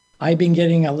I've been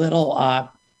getting a little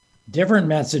different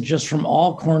message just from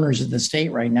all corners of the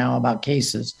state right now about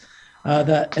cases.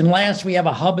 And last, we have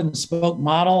a hub and spoke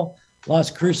model,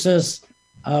 Las Cruces,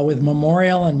 with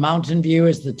Memorial and Mountain View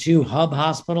as the 2 hub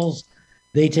hospitals.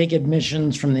 They take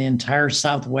admissions from the entire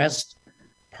Southwest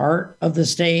part of the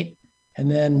state. And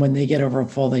then when they get over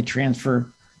full, they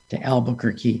transfer to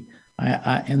Albuquerque.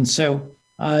 And so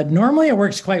normally it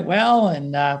works quite well,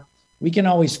 and we can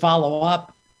always follow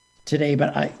up today.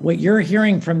 But what you're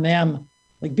hearing from them,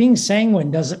 like being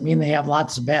sanguine doesn't mean they have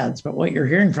lots of beds, but what you're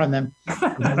hearing from them is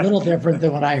a little different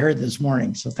than what I heard this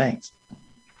morning. So thanks.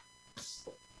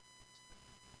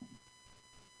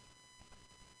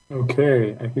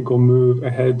 Okay, I think we'll move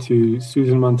ahead to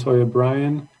Susan Montoya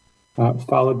Bryan,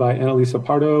 followed by Annalisa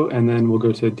Pardo, and then we'll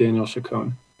go to Daniel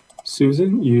Chacon.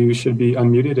 Susan, you should be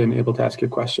unmuted and able to ask your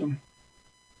question.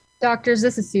 Doctors,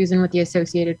 this is Susan with the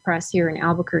Associated Press here in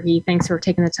Albuquerque. Thanks for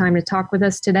taking the time to talk with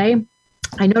us today.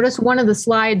 I noticed one of the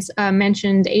slides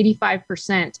mentioned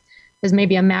 85% as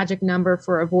maybe a magic number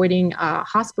for avoiding a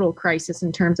hospital crisis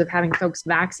in terms of having folks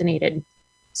vaccinated.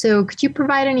 So could you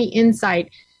provide any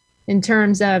insight in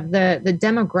terms of the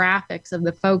demographics of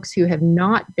the folks who have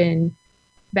not been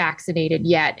vaccinated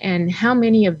yet, and how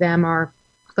many of them are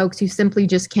folks who simply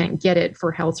just can't get it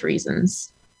for health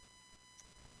reasons?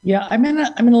 Yeah, I'm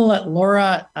gonna let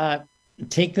Laura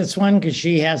take this one because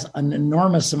she has an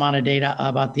enormous amount of data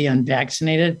about the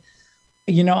unvaccinated.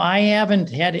 I haven't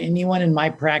had anyone in my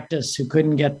practice who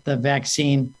couldn't get the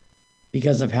vaccine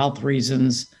because of health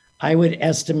reasons. I would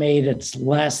estimate it's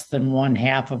less than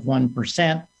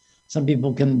 0.5%. Some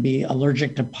people can be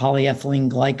allergic to polyethylene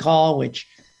glycol, which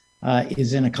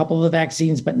is in a couple of the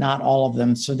vaccines, but not all of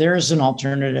them. So there is an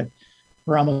alternative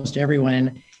for almost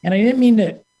everyone. And I didn't mean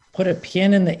to put a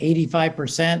pin in the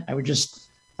 85%. I was just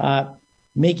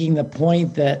making the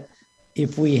point that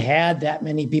if we had that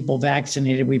many people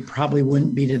vaccinated, we probably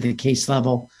wouldn't be to the case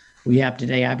level we have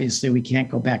today. Obviously, we can't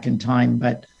go back in time,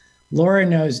 but Laura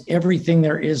knows everything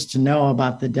there is to know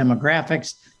about the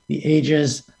demographics, the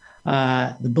ages,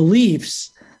 the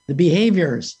beliefs, the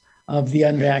behaviors of the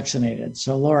unvaccinated.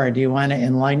 So, Laura, do you want to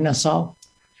enlighten us all?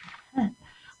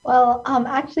 Well,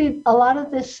 actually, a lot of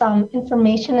this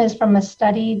information is from a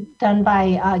study done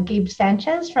by Gabe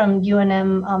Sanchez from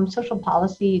UNM Social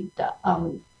Policy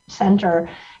Center.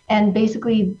 And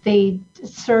basically, they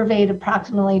surveyed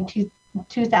approximately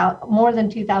more than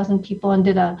 2,000 people and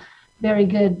did a very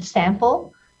good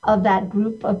sample of that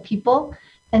group of people.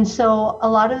 And so a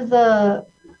lot of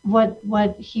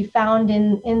what he found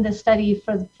in the study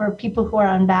for people who are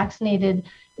unvaccinated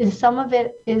is some of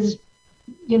it is,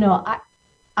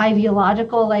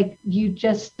 ideological, like you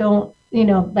just don't,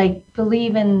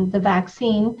 believe in the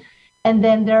vaccine. And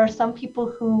then there are some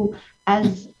people who,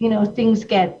 as things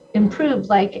get improved,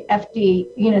 like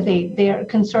FDA, they are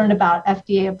concerned about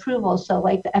FDA approval. So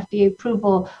like the FDA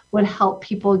approval would help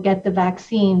people get the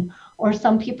vaccine, or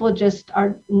some people just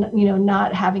are,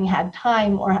 not having had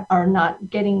time or are not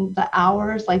getting the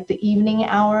hours, like the evening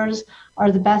hours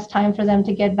are the best time for them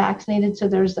to get vaccinated. So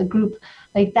there's a group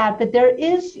like that. But there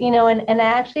is, and I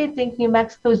actually think New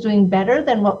Mexico is doing better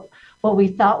than what we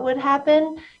thought would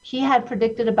happen. He had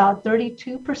predicted about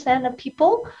 32% of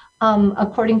people,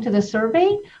 according to the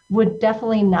survey, would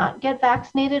definitely not get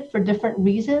vaccinated for different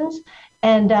reasons.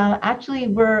 And actually,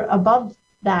 we're above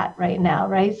that right now,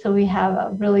 right? So we have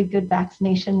a really good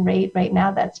vaccination rate right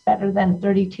now that's better than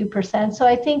 32%. So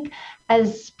I think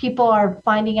as people are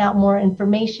finding out more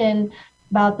information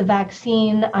about the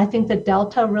vaccine, I think the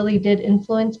Delta really did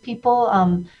influence people.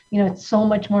 It's so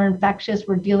much more infectious.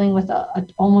 We're dealing with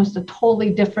almost a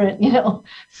totally different,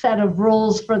 set of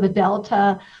rules for the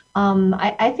Delta.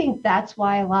 I think that's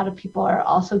why a lot of people are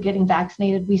also getting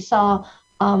vaccinated. We saw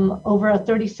over a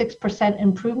 36%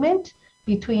 improvement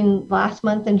between last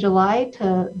month in July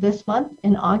to this month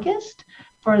in August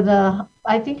for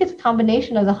I think it's a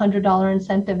combination of the $100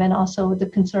 incentive and also the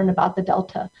concern about the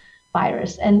Delta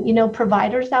virus. And,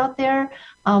 providers out there,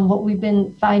 what we've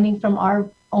been finding from our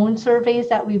own surveys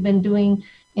that we've been doing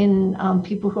in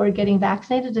people who are getting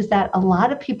vaccinated is that a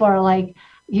lot of people are like,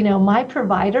 my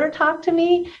provider talked to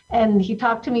me and he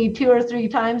talked to me 2 or 3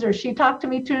 times, or she talked to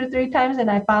me 2 or 3 times, and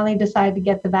I finally decided to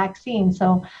get the vaccine.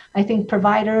 So I think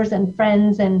providers and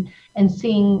friends and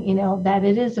seeing, that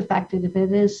it is effective, if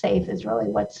it is safe, is really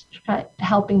what's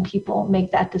helping people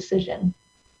make that decision.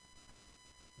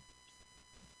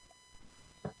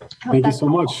 Thank you so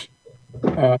much.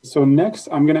 So next,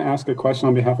 I'm going to ask a question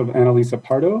on behalf of Annalisa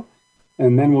Pardo,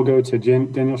 and then we'll go to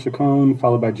Daniel Chacon,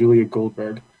 followed by Julia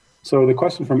Goldberg. So the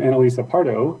question from Annalisa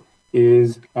Pardo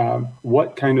is,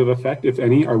 what kind of effect, if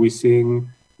any, are we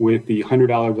seeing with the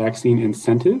 $100 vaccine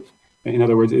incentive? In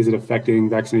other words, is it affecting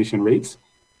vaccination rates?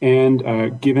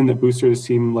 And given that boosters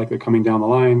seem like they're coming down the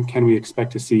line, can we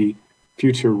expect to see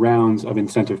future rounds of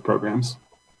incentive programs?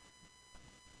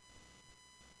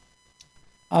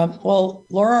 Well,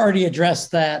 Laura already addressed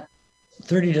that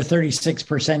 30 to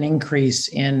 36% increase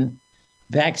in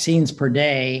vaccines per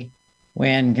day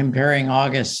when comparing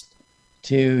August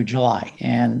to July.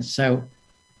 And so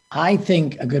I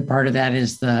think a good part of that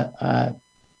is the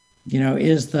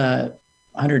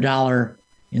 $100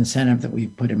 incentive that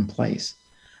we've put in place.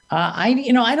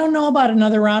 I don't know about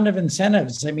another round of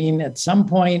incentives. I mean, at some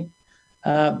point,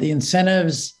 the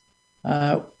incentives,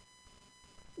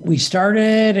 we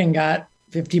started and got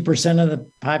 50% of the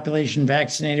population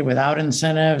vaccinated without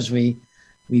incentives. We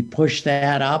pushed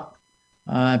that up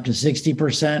to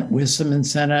 60% with some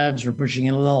incentives. We're pushing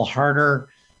it a little harder,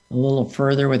 a little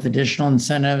further with additional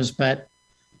incentives, but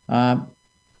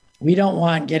we don't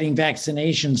want getting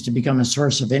vaccinations to become a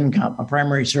source of income, a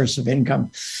primary source of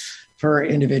income for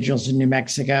individuals in New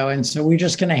Mexico. And so we're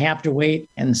just going to have to wait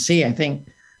and see. I think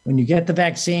when you get the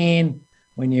vaccine,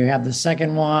 when you have the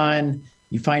second one,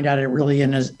 you find out it really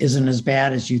isn't as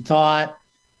bad as you thought.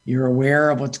 You're aware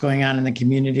of what's going on in the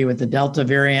community with the Delta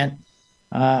variant.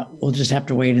 We'll just have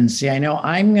to wait and see. I know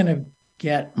I'm going to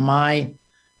get my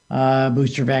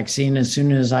booster vaccine as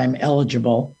soon as I'm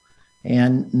eligible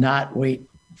and not wait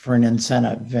for an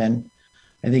incentive. And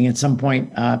I think at some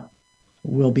point,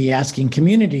 we'll be asking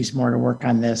communities more to work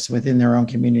on this within their own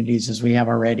communities as we have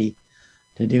already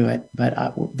to do it. But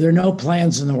there are no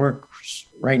plans in the works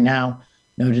right now,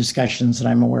 no discussions that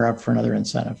I'm aware of for another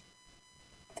incentive.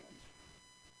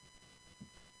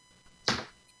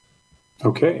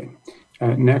 Okay.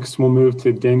 Next, we'll move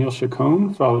to Daniel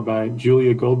Chacon, followed by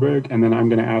Julia Goldberg, and then I'm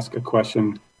going to ask a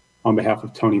question on behalf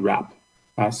of Tony Rapp.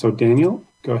 So Daniel,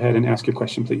 go ahead and ask your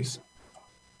question, please.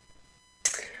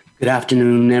 Good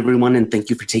afternoon, everyone, and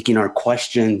thank you for taking our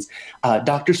questions.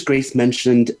 Dr. Grace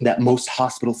mentioned that most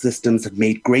hospital systems have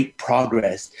made great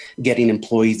progress getting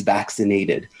employees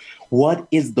vaccinated. What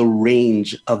is the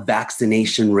range of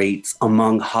vaccination rates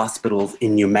among hospitals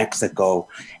in New Mexico?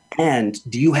 And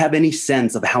do you have any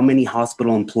sense of how many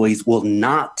hospital employees will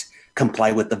not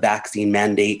comply with the vaccine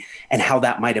mandate and how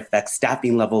that might affect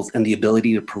staffing levels and the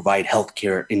ability to provide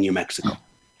healthcare in New Mexico?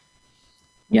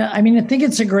 Yeah, I mean, I think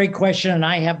it's a great question, and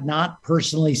I have not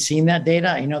personally seen that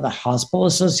data. I know the Hospital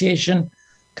Association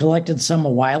collected some a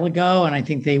while ago, and I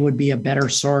think they would be a better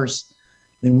source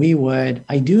than we would.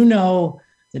 I do know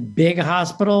that big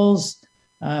hospitals,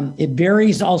 it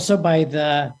varies also by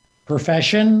the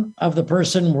profession of the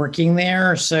person working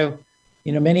there. So,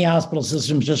 many hospital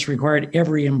systems just required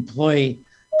every employee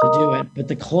to do it. But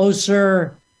the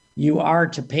closer you are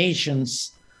to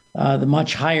patients, the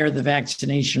much higher the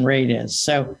vaccination rate is.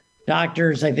 So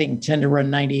doctors, I think, tend to run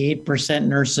 98%,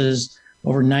 nurses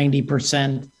over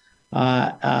 90%,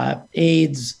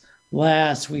 aides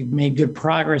less. We've made good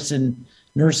progress in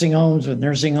nursing homes with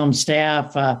nursing home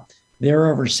staff.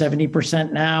 They're over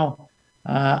 70% now.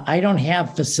 I don't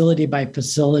have facility by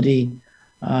facility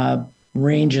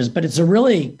ranges, but it's a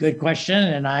really good question,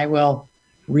 and I will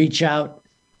reach out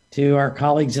to our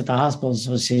colleagues at the Hospital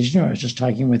Association, who I was just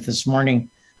talking with this morning,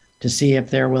 to see if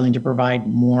they're willing to provide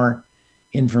more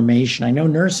information. I know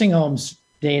nursing homes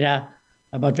data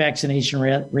about vaccination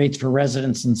rates for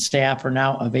residents and staff are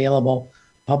now available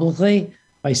publicly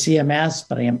by CMS,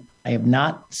 but I have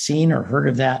not seen or heard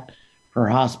of that for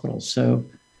hospitals. So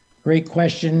great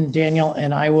question, Daniel,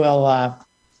 and I'll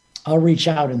reach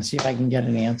out and see if I can get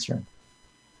an answer.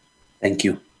 Thank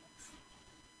you.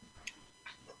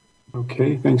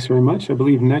 Okay, thanks very much. I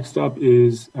believe next up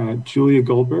is Julia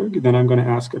Goldberg. Then I'm going to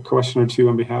ask a question or two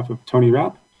on behalf of Tony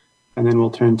Rapp, and then we'll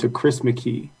turn to Chris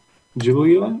McKee.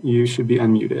 Julia, you should be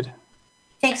unmuted.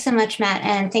 Thanks so much, Matt,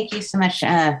 and thank you so much,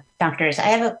 doctors. I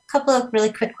have a couple of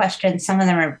really quick questions. Some of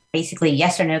them are basically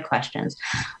yes or no questions.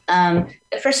 The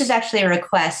first is actually a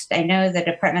request. I know the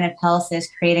Department of Health is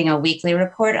creating a weekly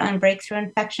report on breakthrough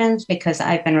infections because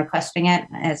I've been requesting it,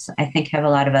 as I think have a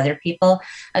lot of other people.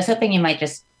 I was hoping you might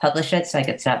just publish it so I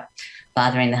could stop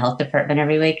bothering the health department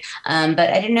every week. But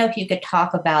I didn't know if you could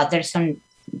talk about, there's some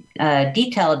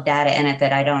detailed data in it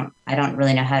that I don't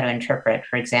really know how to interpret.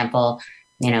 For example,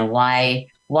 why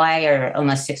are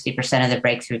almost 60% of the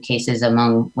breakthrough cases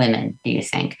among women, do you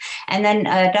think? And then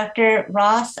Dr.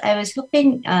 Ross, I was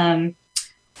hoping,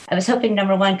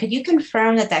 number one, could you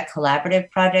confirm that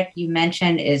collaborative project you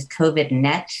mentioned is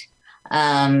COVID-Net?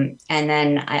 And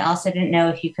then I also didn't know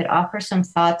if you could offer some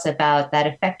thoughts about that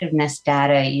effectiveness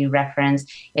data you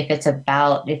referenced, if it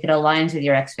aligns with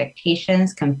your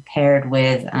expectations compared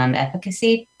with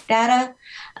efficacy data.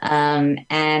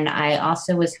 And I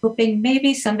also was hoping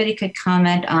maybe somebody could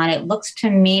comment on, it looks to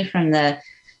me from the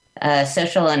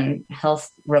social and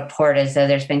health report as though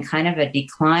there's been kind of a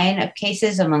decline of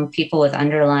cases among people with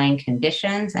underlying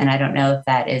conditions. And I don't know if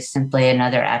that is simply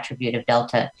another attribute of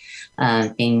Delta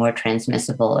being more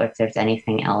transmissible, or if there's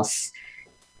anything else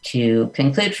to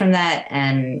conclude from that.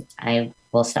 And I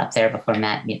will stop there before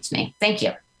Matt mutes me. Thank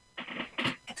you.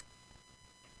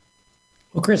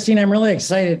 Well, Christine, I'm really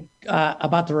excited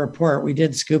about the report. We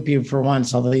did scoop you for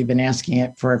once, although you've been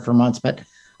asking for it for months. But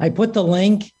I put the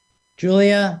link,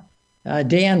 Julia.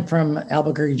 Dan from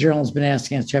Albuquerque Journal has been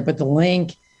asking us to. I put the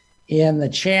link in the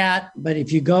chat. But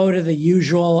if you go to the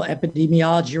usual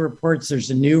epidemiology reports,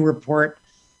 there's a new report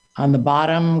on the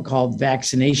bottom called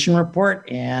Vaccination Report.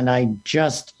 And I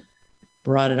just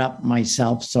brought it up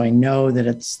myself, so I know that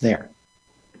it's there.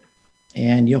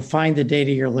 And you'll find the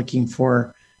data you're looking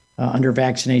for under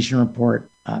Vaccination Report.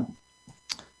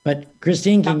 But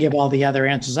Christine can give all the other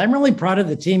answers. I'm really proud of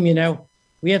the team.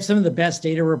 We have some of the best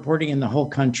data reporting in the whole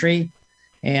country.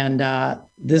 And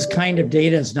this kind of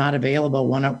data is not available.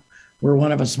 We're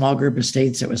one of a small group of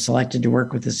states that was selected to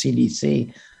work with the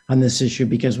CDC on this issue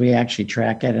because we actually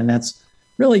track it. And that's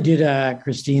really due to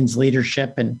Christine's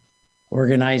leadership and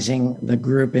organizing the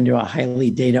group into a highly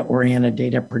data-oriented,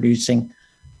 data-producing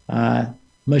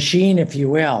machine, if you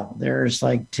will. There's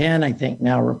like 10, I think,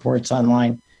 now reports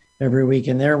online every week,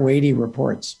 and they're weighty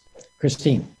reports.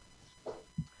 Christine.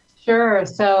 Sure.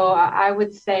 So I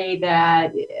would say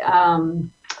that,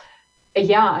 I'm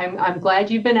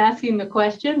glad you've been asking the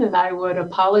question, and I would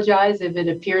apologize if it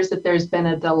appears that there's been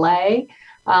a delay.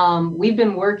 We've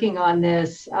been working on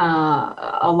this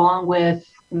along with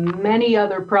many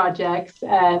other projects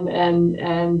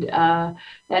and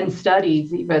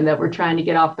studies even that we're trying to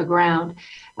get off the ground.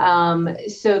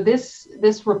 So this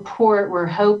report, we're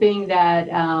hoping that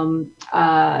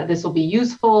this will be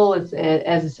useful.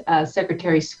 As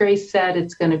Secretary Scrace said,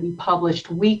 it's going to be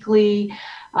published weekly.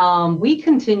 We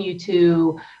continue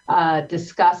to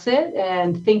discuss it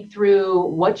and think through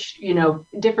what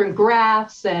different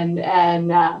graphs and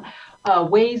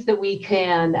ways that we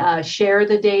can share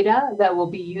the data that will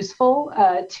be useful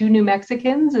to New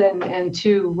Mexicans and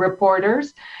to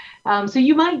reporters. So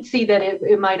you might see that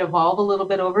it might evolve a little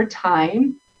bit over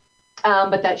time,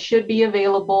 but that should be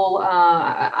available.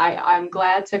 I'm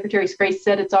glad Secretary Scrace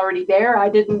said it's already there. I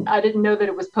didn't know that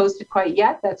it was posted quite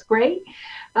yet. That's great.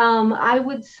 I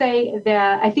would say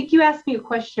that I think you asked me a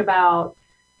question about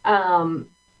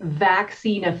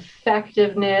vaccine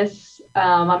effectiveness.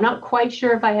 I'm not quite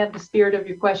sure if I have the spirit of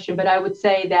your question, but I would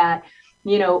say that,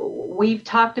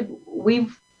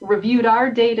 we've reviewed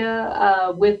our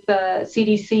data with the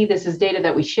CDC. This is data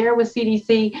that we share with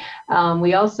CDC.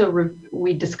 We also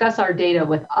we discuss our data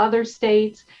with other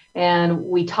states, and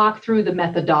we talk through the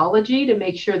methodology to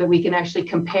make sure that we can actually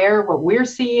compare what we're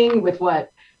seeing with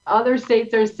what other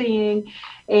states are seeing.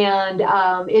 And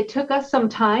it took us some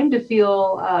time to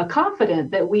feel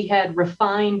confident that we had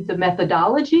refined the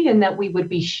methodology and that we would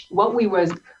be what we were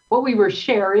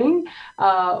sharing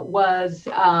was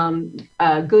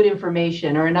good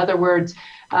information, or in other words,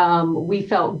 we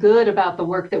felt good about the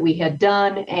work that we had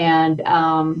done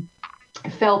and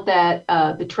felt that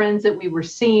the trends that we were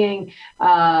seeing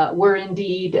were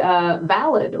indeed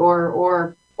valid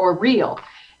or real.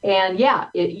 And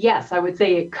yes, I would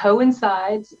say it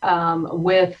coincides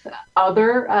with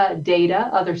other data,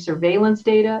 other surveillance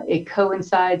data. It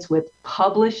coincides with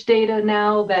published data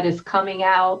now that is coming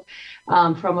out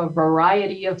from a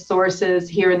variety of sources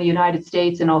here in the United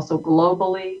States and also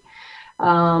globally.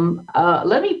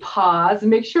 Let me pause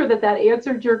and make sure that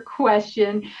answered your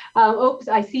question.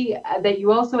 I see that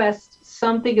you also asked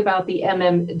something about the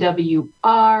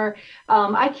MMWR.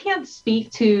 I can't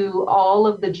speak to all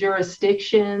of the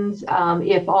jurisdictions,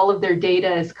 if all of their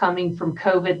data is coming from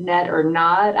COVIDNet or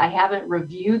not. I haven't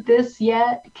reviewed this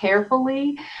yet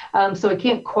carefully, so I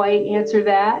can't quite answer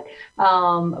that,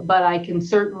 but I can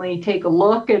certainly take a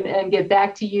look and get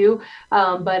back to you.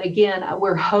 But again,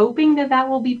 we're hoping that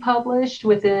will be published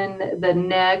within the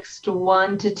next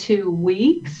 1 to 2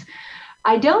 weeks.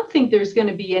 I don't think there's going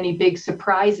to be any big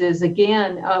surprises.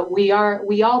 Again, we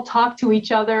all talk to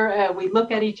each other. We look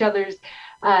at each other's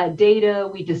data.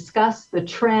 We discuss the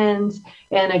trends.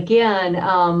 And again,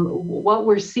 what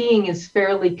we're seeing is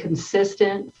fairly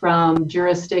consistent from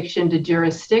jurisdiction to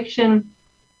jurisdiction,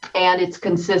 and it's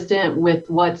consistent with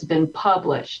what's been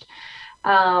published.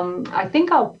 I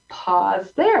think I'll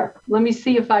pause there. Let me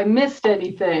see if I missed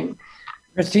anything.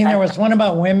 Christine, there was one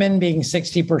about women being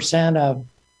 60% of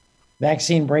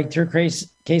vaccine breakthrough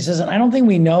cases. And I don't think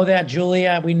we know that,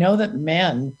 Julia. We know that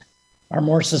men are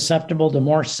more susceptible to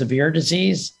more severe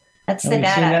disease. That's the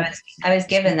data. I was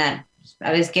given that.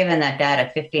 I was given that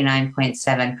data,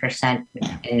 59.7%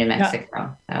 in New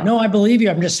Mexico. So. No, I believe you.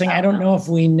 I'm just saying, I don't know if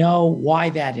we know why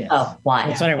that is. Oh, why?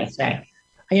 That's what I would say.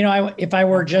 If I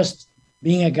were just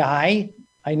being a guy,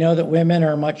 I know that women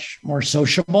are much more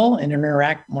sociable and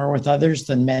interact more with others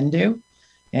than men do.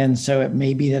 And so it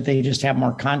may be that they just have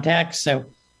more contacts. So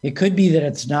it could be that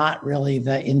it's not really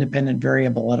the independent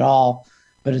variable at all,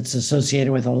 but it's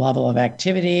associated with a level of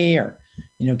activity or,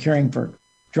 caring for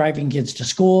driving kids to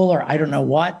school, or I don't know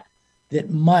what, that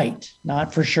might,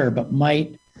 not for sure, but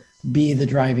might be the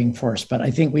driving force. But I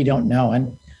think we don't know.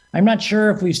 And I'm not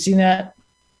sure if we've seen that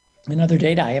in other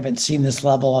data. I haven't seen this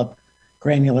level of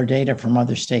granular data from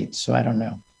other states, so I don't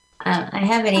know. I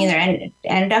haven't either.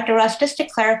 And Dr. Ross, just to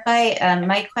clarify,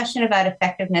 my question about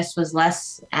effectiveness was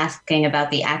less asking about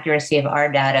the accuracy of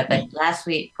our data, but last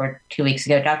week or 2 weeks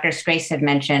ago, Dr. Scrace had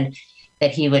mentioned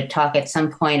that he would talk at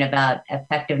some point about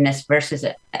effectiveness versus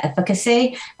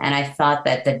efficacy. And I thought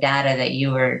that the data that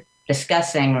you were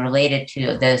discussing related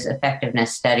to those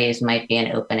effectiveness studies might be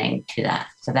an opening to that.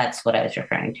 So that's what I was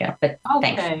referring to. But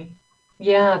thanks.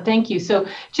 Yeah, thank you. So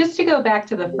just to go back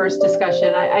to the first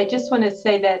discussion, I just want to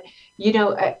say that,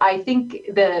 I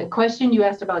think the question you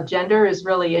asked about gender is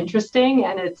really interesting,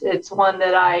 and it's one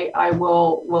that I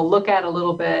will look at a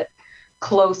little bit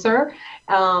closer.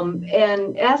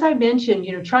 And as I mentioned,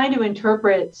 trying to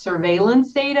interpret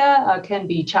surveillance data can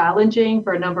be challenging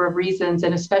for a number of reasons,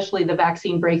 and especially the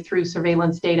vaccine breakthrough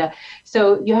surveillance data.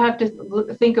 So you have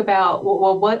to think about,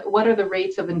 well, what are the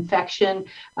rates of infection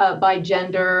by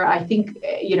gender? I think,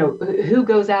 who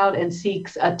goes out and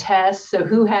seeks a test? So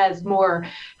who has more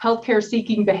healthcare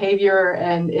seeking behavior,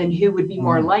 and who would be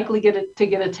more likely to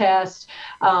get a test?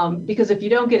 Because if you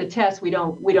don't get a test, we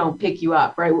don't pick you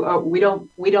up, right? We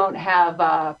don't have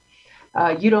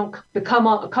you don't come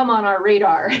on our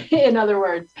radar, in other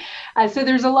words. So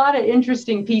there's a lot of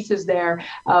interesting pieces there.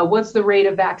 What's the rate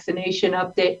of vaccination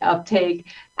uptake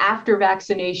after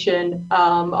vaccination?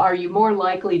 Are you more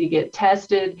likely to get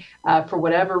tested for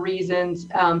whatever reasons?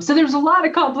 So there's a lot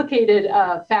of complicated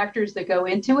factors that go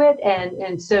into it,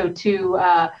 and so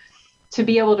to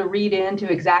be able to read into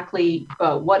exactly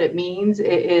what it means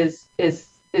is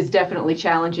definitely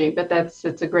challenging. But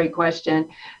it's a great question.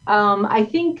 I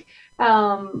think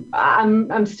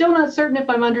I'm still not certain if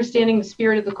I'm understanding the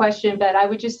spirit of the question, but I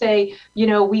would just say,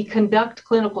 we conduct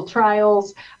clinical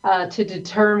trials to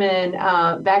determine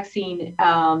vaccine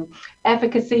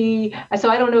efficacy. So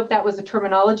I don't know if that was a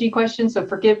terminology question, so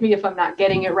forgive me if I'm not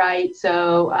getting it right.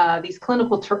 So these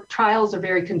clinical trials are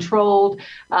very controlled,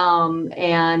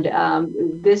 and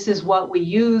this is what we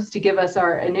use to give us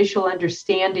our initial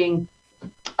understanding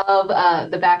of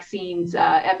the vaccine's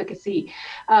efficacy.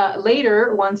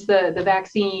 Later, once the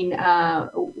vaccine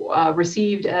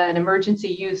received an emergency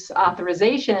use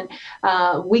authorization,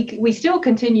 we still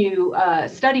continue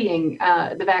studying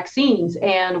the vaccines,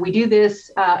 and we do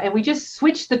this, and we just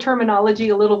switch the terminology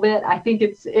a little bit. I think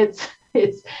it's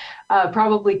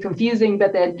probably confusing,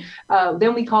 but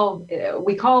then we call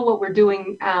what we're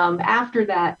doing after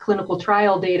that clinical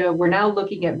trial data. We're now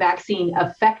looking at vaccine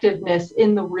effectiveness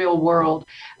in the real world.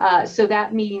 So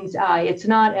that means it's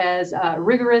not as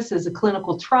rigorous as a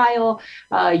clinical trial.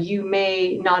 You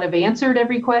may not have answered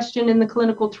every question in the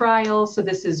clinical trial. So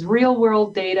this is real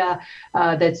world data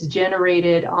that's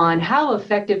generated on how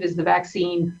effective is the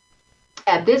vaccine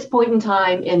at this point in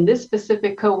time in this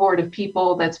specific cohort of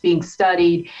people that's being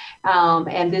studied.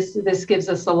 And this gives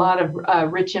us a lot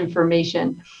of rich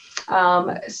information.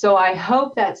 So I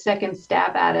hope that second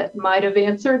stab at it might have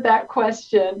answered that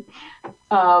question.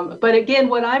 But again,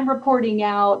 what I'm reporting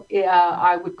out,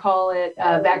 I would call it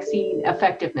vaccine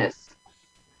effectiveness.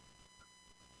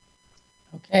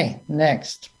 Okay,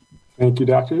 next. Thank you,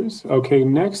 doctors. Okay,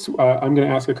 next, I'm going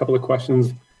to ask a couple of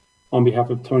questions on behalf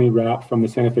of Tony Rapp from the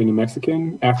Santa Fe New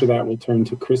Mexican. After that, we'll turn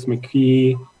to Chris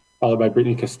McKee, followed by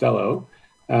Brittany Costello.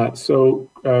 So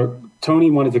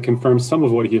Tony wanted to confirm some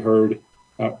of what he heard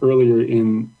earlier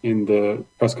in the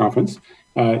press conference.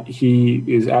 He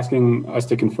is asking us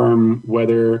to confirm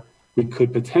whether we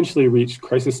could potentially reach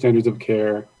crisis standards of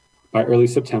care by early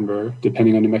September,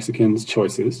 depending on New Mexicans'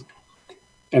 choices.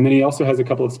 And then he also has a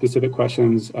couple of specific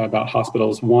questions about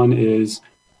hospitals. One is,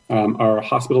 are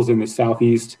hospitals in the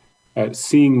Southeast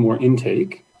seeing more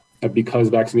intake because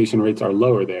vaccination rates are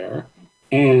lower there?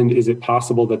 And is it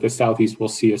possible that the Southeast will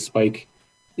see a spike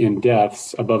in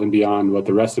deaths above and beyond what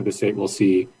the rest of the state will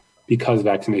see because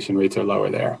vaccination rates are lower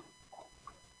there?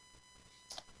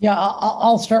 Yeah,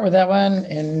 I'll start with that one,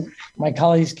 and my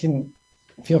colleagues can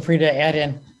feel free to add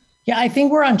in. Yeah, I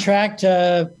think we're on track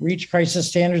to reach crisis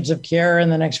standards of care in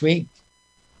the next week.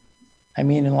 I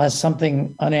mean, unless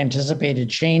something unanticipated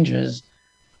changes.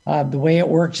 The way it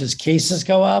works is cases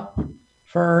go up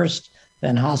first,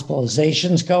 then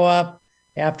hospitalizations go up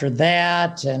after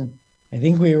that. And I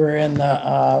think we were in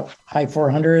the high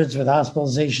 400s with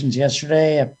hospitalizations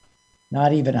yesterday, if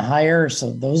not even higher.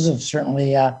 So those have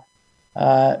certainly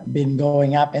been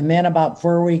going up. And then about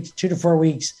 4 weeks, 2 to 4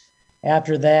 weeks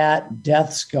after that,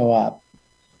 deaths go up.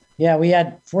 Yeah, we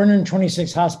had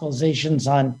 426 hospitalizations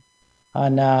on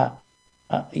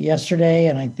yesterday,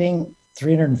 and I think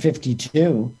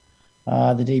 352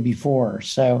 the day before.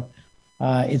 So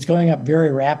it's going up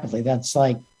very rapidly. That's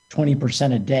like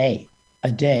 20%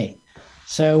 a day.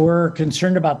 So we're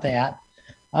concerned about that.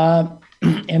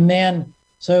 And then,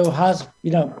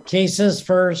 cases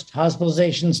first,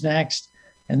 hospitalizations next,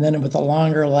 and then with a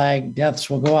longer lag, deaths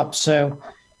will go up. So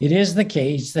it is the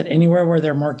case that anywhere where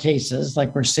there are more cases,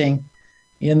 like we're seeing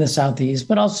in the Southeast,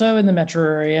 but also in the metro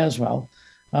area as well,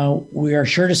 we are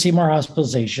sure to see more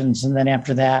hospitalizations. And then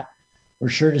after that, we're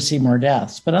sure to see more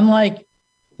deaths. But unlike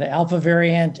the Alpha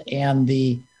variant and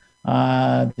the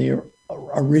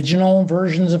original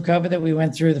versions of COVID that we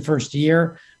went through the first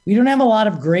year, we don't have a lot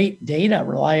of great data,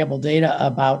 reliable data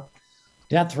about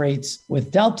death rates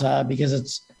with Delta because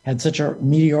it's had such a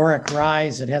meteoric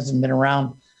rise. It hasn't been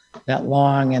around that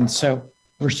long. And so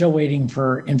we're still waiting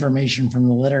for information from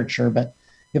the literature. But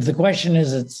if the question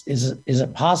is, is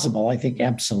it possible? I think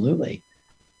absolutely.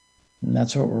 And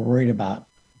that's what we're worried about.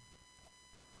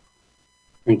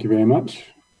 Thank you very much.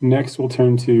 Next, we'll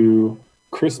turn to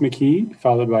Chris McKee,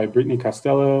 followed by Brittany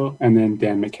Costello, and then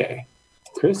Dan McKay.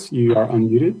 Chris, you are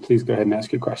unmuted. Please go ahead and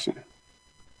ask your question.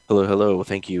 Hello.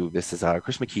 Thank you. This is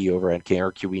Chris McKee over at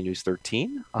KRQE News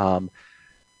 13. I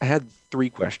had 3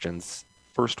 questions.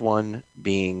 First one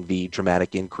being the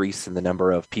dramatic increase in the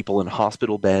number of people in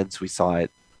hospital beds. We saw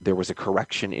it. There was a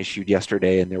correction issued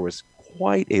yesterday, and there was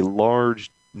quite a large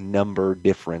number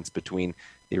difference between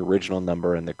the original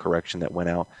number and the correction that went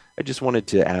out. I just wanted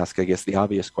to ask, I guess, the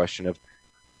obvious question of,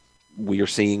 we are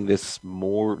seeing this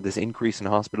increase in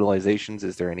hospitalizations.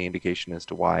 Is there any indication as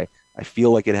to why? I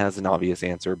feel like it has an obvious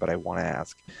answer, but I want to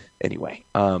ask anyway.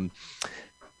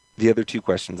 The other 2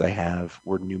 questions I have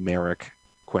were numeric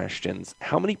questions.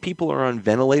 How many people are on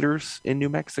ventilators in New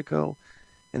Mexico?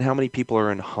 And how many people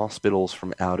are in hospitals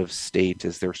from out of state?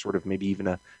 Is there sort of maybe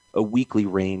even a weekly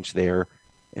range there?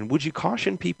 And would you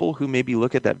caution people who maybe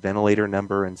look at that ventilator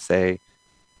number and say,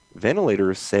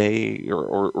 ventilators say,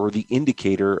 or the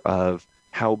indicator of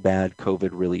how bad COVID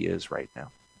really is right now?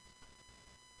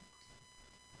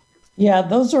 Yeah,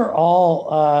 those are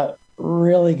all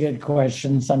really good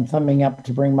questions. I'm thumbing up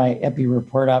to bring my EPI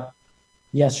report up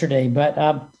yesterday,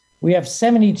 but we have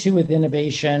 72 with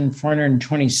intubation,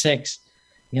 426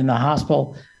 in the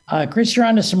hospital. Chris, you're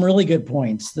on to some really good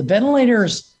points. The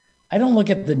ventilators, I don't look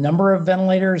at the number of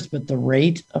ventilators, but the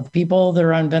rate of people that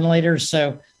are on ventilators.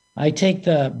 So I take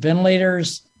the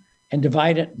ventilators and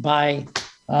divide it by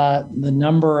the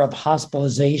number of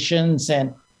hospitalizations.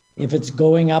 And if it's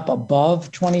going up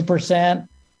above 20%,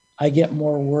 I get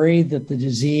more worried that the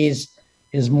disease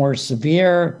is more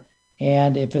severe.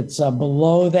 And if it's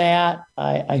below that,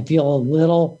 I feel a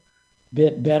little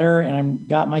bit better. And I've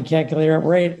got my calculator.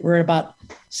 We're at about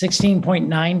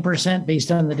 16.9%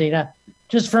 based on the data,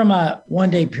 just from a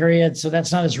one-day period. So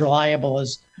that's not as reliable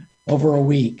as over a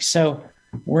week. So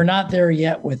we're not there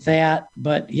yet with that.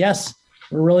 But yes,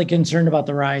 we're really concerned about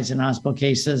the rise in hospital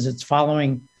cases. It's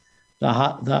following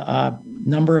the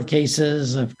number of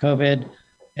cases of COVID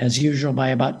as usual by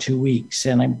about 2 weeks.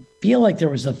 And I feel like there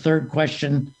was a third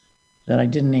question that I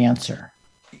didn't answer.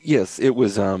 Yes, it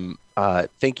was.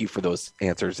 Thank you for those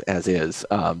answers as is.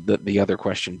 The other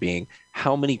question being,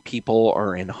 how many people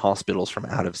are in hospitals from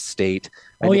out of state?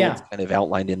 I know it's kind of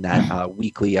outlined in that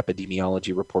weekly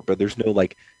epidemiology report, but there's no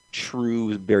like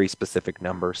true, very specific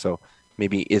number. So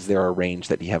maybe is there a range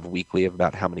that you have weekly of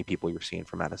about how many people you're seeing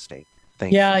from out of state?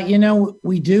 Thank you.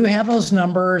 We do have those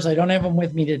numbers. I don't have them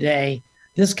with me today.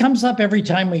 This comes up every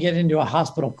time we get into a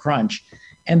hospital crunch.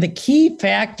 And the key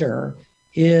factor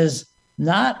is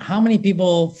not how many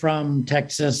people from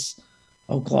Texas,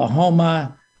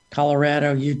 Oklahoma,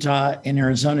 Colorado, Utah, and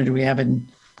Arizona do we have in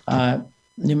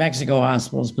New Mexico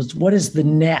hospitals, but what is the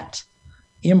net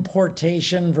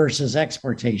importation versus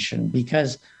exportation?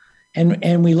 Because,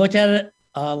 and we looked at it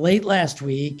late last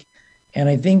week, and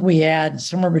I think we had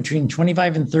somewhere between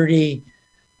 25 and 30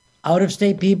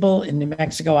 out-of-state people in New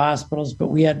Mexico hospitals, but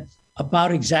we had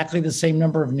about exactly the same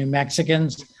number of New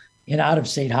Mexicans in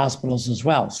out-of-state hospitals as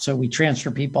well. So we transfer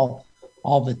people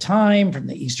all the time from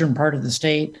the eastern part of the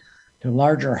state to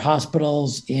larger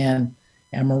hospitals in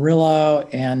Amarillo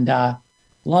and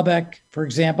Lubbock, for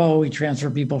example. We transfer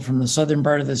people from the southern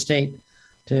part of the state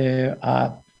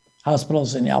to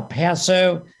hospitals in El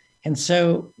Paso. And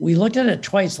so we looked at it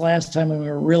twice last time when we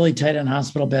were really tight on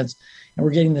hospital beds, and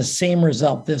we're getting the same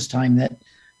result this time, that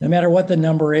no matter what the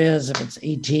number is, if it's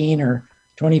 18 or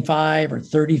 25 or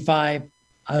 35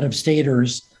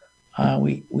 out-of-staters,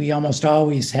 we almost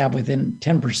always have within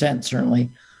 10%, certainly,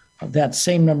 of that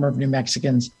same number of New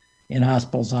Mexicans in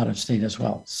hospitals out of state as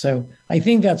well. So I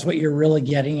think that's what you're really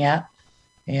getting at.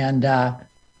 And,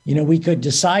 we could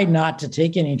decide not to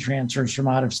take any transfers from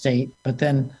out of state, but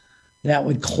then that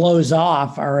would close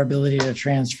off our ability to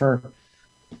transfer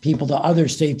people to other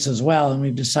states as well. And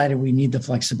we've decided we need the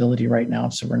flexibility right now,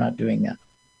 so we're not doing that.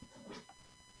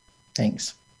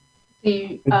 Thanks.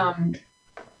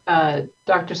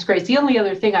 Dr. Scrace, the only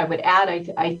other thing I would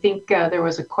add, I think there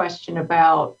was a question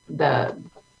about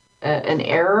an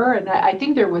error, and I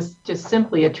think there was just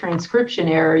simply a transcription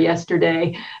error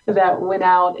yesterday that went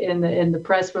out in the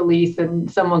press release,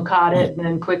 and someone caught it and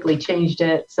then quickly changed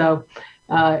it. So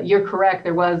you're correct.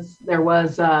 There was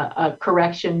a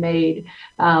correction made,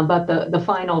 but the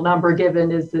final number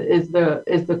given is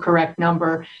the correct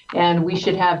number, and we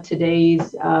should have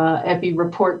today's EPI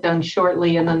report done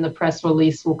shortly, and then the press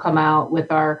release will come out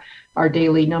with our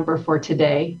daily number for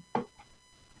today.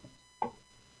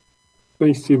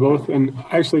 Thanks to you both. And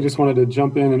I actually just wanted to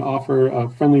jump in and offer a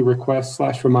friendly request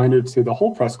 / reminder to the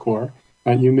whole press corps.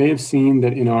 You may have seen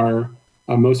that in our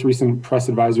most recent press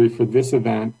advisory for this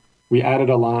event, we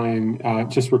added a line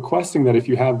just requesting that if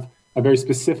you have a very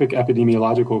specific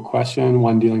epidemiological question,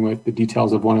 one dealing with the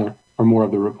details of one or more of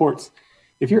the reports,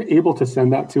 if you're able to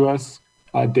send that to us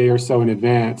a day or so in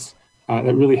advance,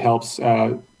 that really helps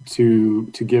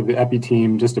to give the EPI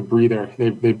team just a breather.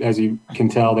 They, as you can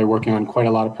tell, they're working on quite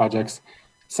a lot of projects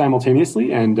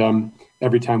simultaneously, and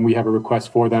every time we have a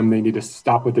request for them, they need to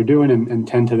stop what they're doing and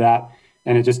tend to that,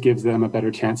 and it just gives them a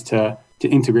better chance to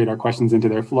integrate our questions into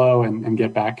their flow and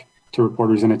get back to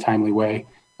reporters in a timely way.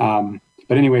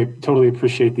 But anyway, totally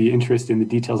appreciate the interest in the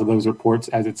details of those reports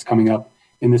as it's coming up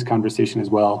in this conversation as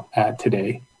well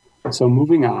today. So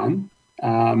moving on,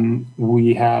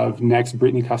 we have next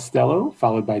Brittany Costello,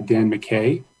 followed by Dan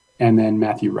McKay, and then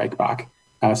Matthew Reichbach.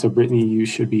 So Brittany, you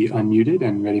should be unmuted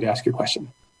and ready to ask your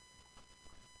question.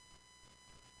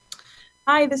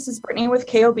 Hi, this is Brittany with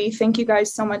KOB. Thank you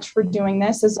guys so much for doing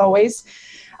this, as always.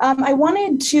 I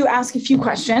wanted to ask a few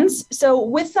questions. So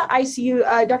with the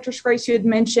ICU, Dr. Scrace, you had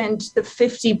mentioned the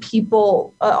 50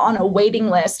 people on a waiting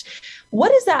list.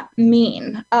 What does that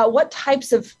mean? What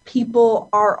types of people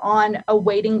are on a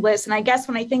waiting list? And I guess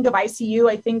when I think of ICU,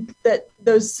 I think that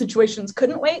those situations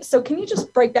couldn't wait. So can you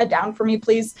just break that down for me,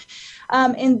 please?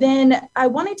 And then I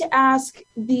wanted to ask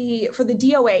for the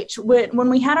DOH, when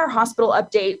we had our hospital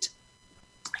update,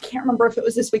 I can't remember if it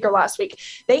was this week or last week,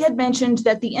 they had mentioned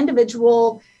that the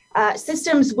individual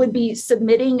systems would be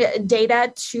submitting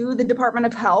data to the Department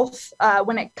of Health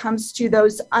when it comes to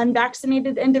those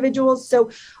unvaccinated individuals. So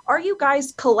are you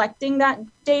guys collecting that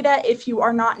data? If you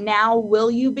are not now, will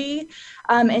you be?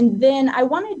 And then I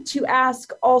wanted to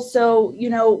ask also,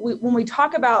 when we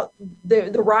talk about the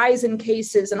rise in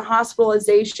cases and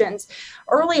hospitalizations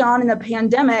early on in the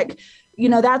pandemic,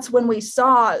 that's when we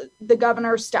saw the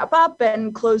governor step up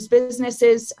and close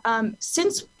businesses.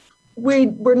 Since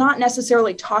we're not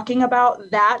necessarily talking about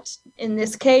that in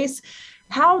this case,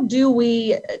 how do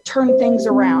we turn things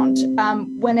around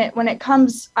when it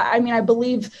comes? I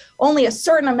believe only a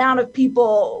certain amount of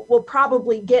people will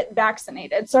probably get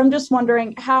vaccinated. So I'm just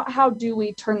wondering, how do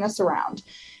we turn this around?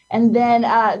 And then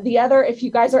the other, if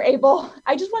you guys are able,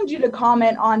 I just wanted you to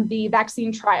comment on the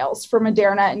vaccine trials for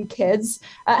Moderna and kids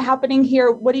happening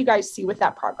here. What do you guys see with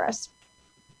that progress?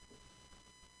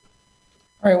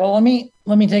 All right, well,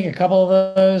 let me take a couple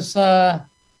of those.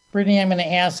 Brittany, I'm going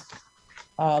to ask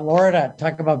Laura to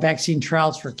talk about vaccine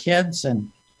trials for kids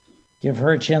and give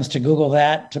her a chance to Google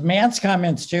that. To Matt's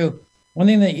comments too, one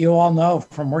thing that you all know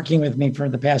from working with me for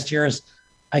the past year is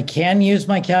I can use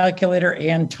my calculator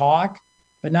and talk,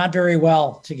 but not very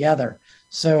well together.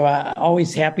 So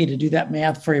always happy to do that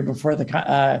math for you before the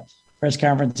press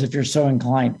conference if you're so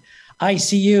inclined.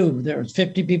 ICU, there's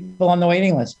 50 people on the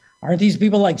waiting list. Aren't these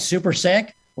people like super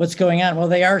sick? What's going on? Well,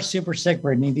 they are super sick,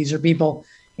 Brittany. These are people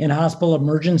in hospital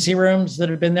emergency rooms that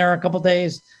have been there a couple of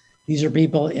days. These are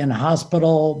people in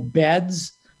hospital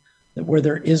beds where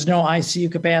there is no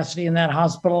ICU capacity in that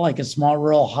hospital, like a small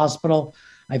rural hospital.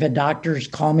 I've had doctors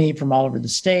call me from all over the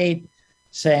state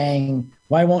saying,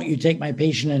 why won't you take my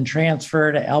patient and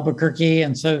transfer to Albuquerque?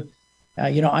 And so,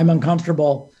 I'm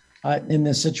uncomfortable in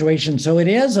this situation. So it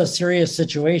is a serious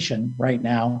situation right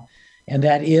now. And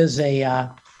that is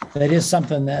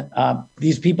something that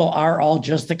these people are all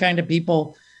just the kind of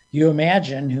people you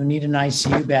imagine who need an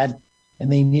ICU bed, and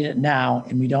they need it now,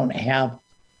 and we don't have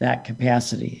that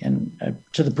capacity. And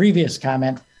to the previous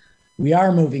comment, we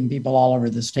are moving people all over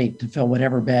the state to fill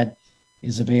whatever bed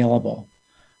is available.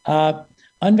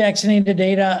 Unvaccinated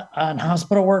data on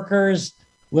hospital workers,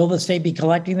 will the state be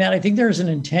collecting that? I think there's an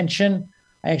intention.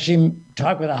 I actually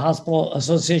talked with a hospital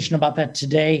association about that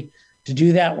today. To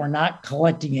do that, we're not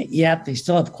collecting it yet. They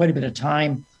still have quite a bit of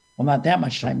time. Well, not that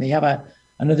much time. They have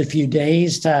another few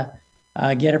days to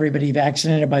get everybody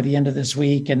vaccinated by the end of this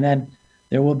week. And then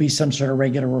there will be some sort of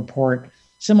regular report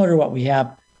similar to what we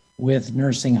have with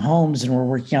nursing homes. And we're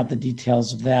working out the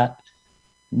details of that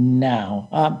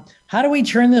now. How do we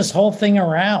turn this whole thing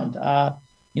around?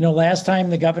 Last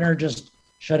time the governor just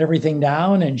shut everything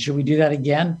down, and should we do that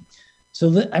again? So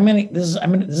this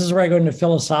is where I go into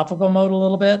philosophical mode a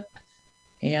little bit.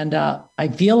 And I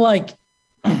feel like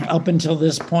up until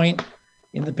this point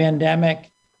in the pandemic,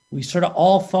 we sort of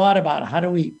all thought about how do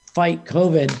we fight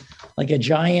COVID like a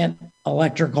giant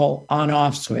electrical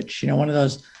on-off switch, one of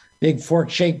those big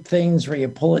fork-shaped things where you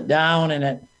pull it down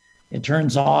and it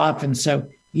turns off. And so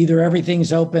either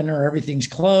everything's open or everything's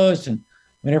closed. And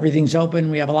when everything's open,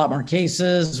 we have a lot more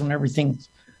cases. When everything's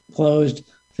closed,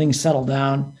 things settle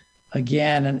down.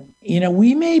 again. And,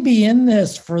 we may be in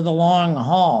this for the long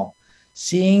haul.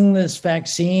 Seeing this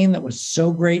vaccine that was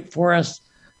so great for us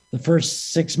the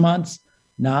first 6 months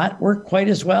not work quite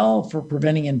as well for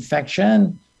preventing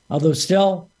infection, although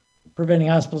still preventing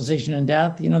hospitalization and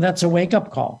death, that's a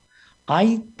wake-up call.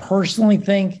 I personally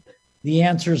think the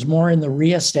answer is more in the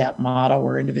rheostat model,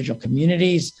 where individual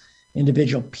communities,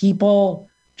 individual people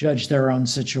judge their own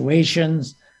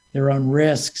situations, their own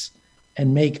risks,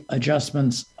 and make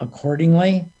adjustments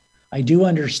accordingly. I do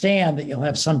understand that you'll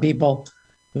have some people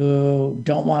who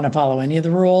don't want to follow any of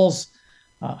the rules.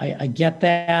 I get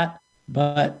that,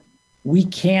 but we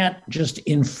can't just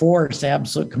enforce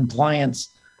absolute compliance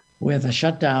with a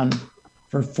shutdown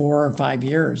for 4 or 5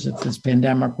 years if this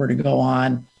pandemic were to go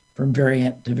on from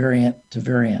variant to variant to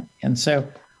variant. And so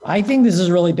I think this is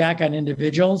really back on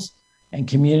individuals and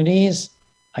communities.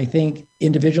 I think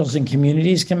individuals and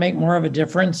communities can make more of a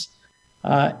difference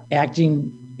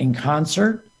acting in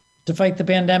concert to fight the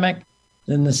pandemic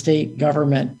than the state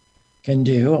government can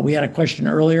do. We had a question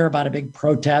earlier about a big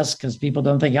protest because people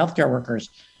don't think healthcare workers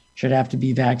should have to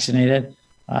be vaccinated.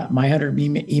 My 100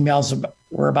 emails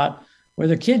were about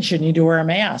whether kids should need to wear a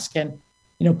mask, and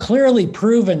clearly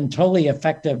proven totally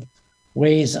effective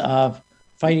ways of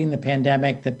fighting the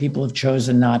pandemic that people have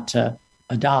chosen not to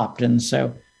adopt. And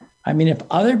so, if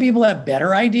other people have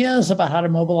better ideas about how to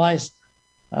mobilize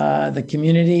the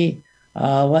community,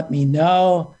 let me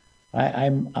know.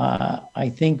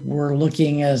 I think we're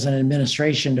looking as an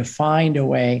administration to find a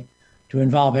way to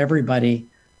involve everybody,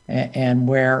 and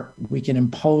where we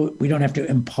don't have to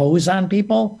impose on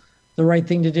people the right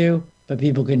thing to do, but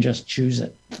people can just choose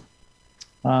it.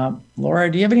 Laura,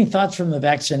 do you have any thoughts from the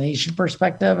vaccination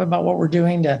perspective about what we're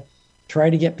doing to try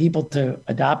to get people to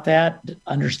adopt that,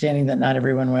 understanding that not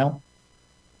everyone will?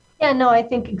 Yeah, no, I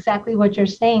think exactly what you're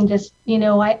saying. Just,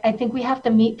 I think we have to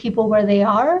meet people where they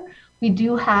are. We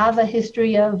do have a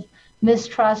history of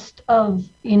mistrust, of,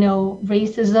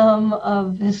 racism,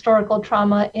 of historical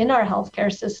trauma in our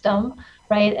healthcare system,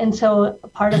 right? And so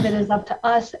part of it is up to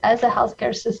us as a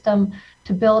healthcare system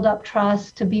to build up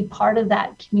trust, to be part of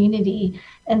that community.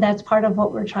 And that's part of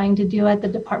what we're trying to do at the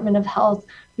Department of Health,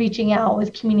 reaching out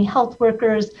with community health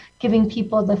workers, giving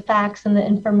people the facts and the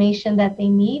information that they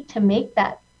need to make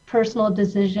that personal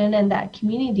decision and that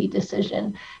community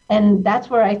decision. And that's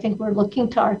where I think we're looking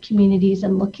to our communities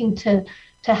and looking to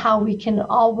how we can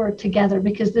all work together,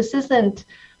 because this isn't,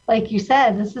 like you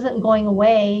said, this isn't going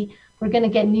away. We're going to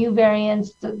get new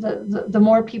variants. The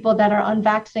more people that are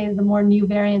unvaccinated, the more new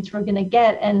variants we're going to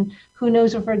get. And who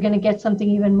knows if we're going to get something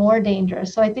even more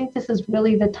dangerous. So I think this is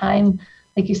really the time,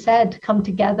 like you said, to come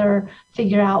together,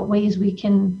 figure out ways we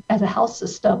can, as a health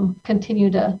system, continue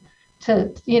to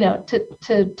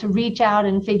reach out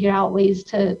and figure out ways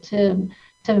to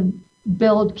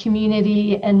build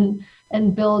community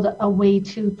and build a way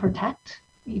to protect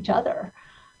each other.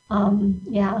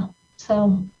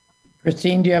 So.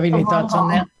 Christine, do you have any thoughts on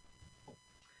that?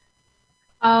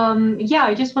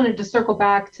 I just wanted to circle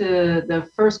back to the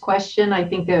first question. I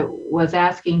think it was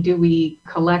asking, do we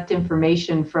collect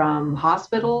information from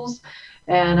hospitals?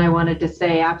 And I wanted to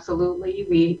say,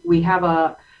 absolutely. We have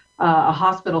a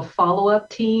hospital follow-up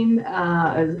team,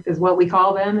 is what we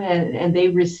call them, and they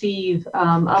receive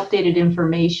updated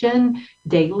information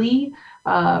daily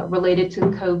related to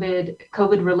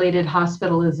COVID-related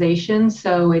hospitalization.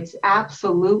 So it's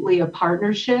absolutely a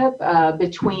partnership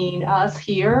between us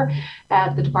here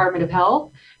at the Department of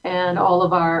Health and all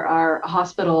of our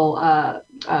hospital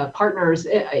partners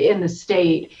in the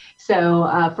state.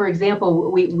 So, for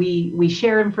example, we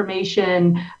share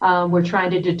information. We're trying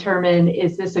to determine,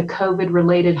 is this a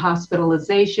COVID-related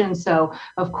hospitalization? So,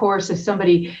 of course, if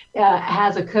somebody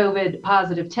has a COVID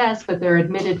positive test, but they're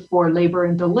admitted for labor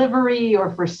and delivery or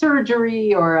for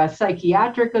surgery or a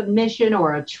psychiatric admission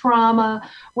or a trauma,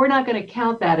 we're not going to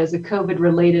count that as a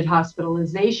COVID-related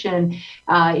hospitalization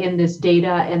in this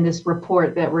data and this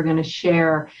report that we're going to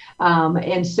share.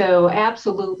 And so,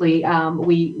 absolutely,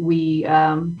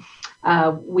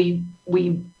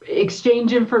 we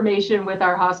exchange information with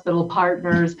our hospital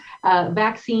partners.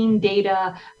 Vaccine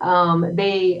data,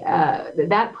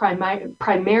 that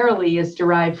primarily is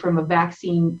derived from the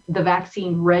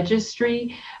vaccine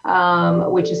registry,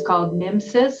 which is called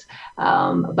NIMSIS.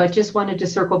 But just wanted to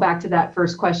circle back to that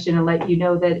first question and let you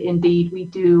know that indeed we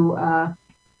do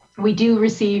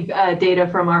receive data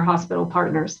from our hospital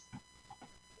partners.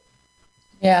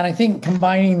 Yeah, and I think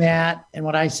combining that and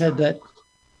what I said, that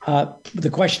the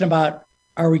question about,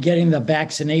 are we getting the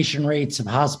vaccination rates of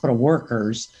hospital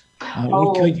workers?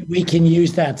 We can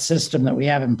use that system that we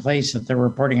have in place that they're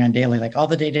reporting on daily. Like all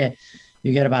the data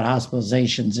you get about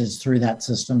hospitalizations is through that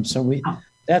system. So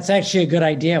That's actually a good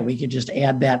idea. We could just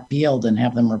add that field and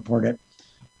have them report it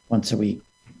once a week.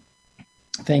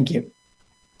 Thank you.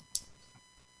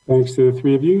 Thanks to the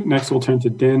three of you. Next, we'll turn to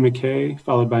Dan McKay,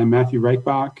 followed by Matthew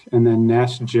Reichbach, and then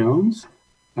Nash Jones.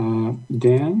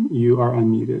 Dan, you are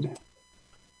unmuted.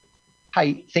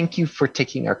 Hi, thank you for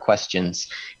taking our questions.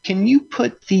 Can you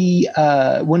put the,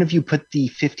 one of you put the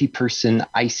 50-person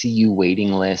ICU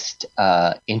waiting list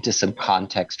into some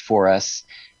context for us?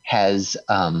 Has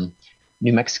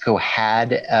New Mexico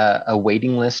had a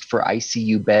waiting list for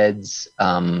ICU beds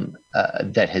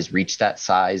that has reached that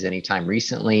size anytime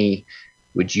recently?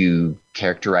 Would you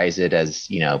characterize it as,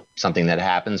 something that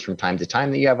happens from time to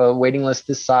time that you have a waiting list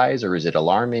this size, or is it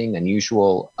alarming,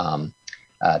 unusual?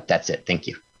 That's it. Thank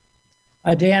you.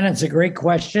 Dan, it's a great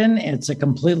question. It's a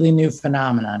completely new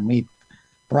phenomenon. We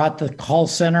brought the call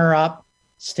center up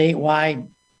statewide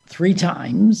 3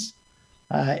 times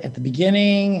at the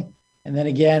beginning, and then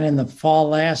again in the fall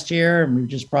last year, and we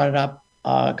just brought it up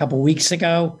a couple weeks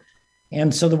ago.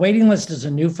 And so the waiting list is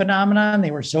a new phenomenon.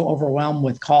 They were so overwhelmed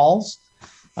with calls.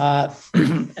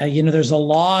 There's a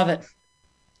law that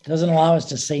doesn't allow us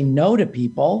to say no to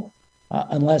people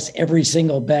unless every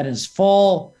single bed is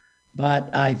full.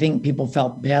 But I think people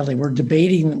felt badly. We're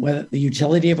debating whether the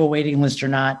utility of a waiting list or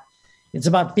not. It's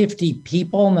about 50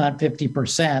 people, not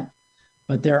 50%,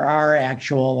 but there are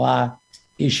actual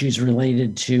issues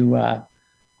related to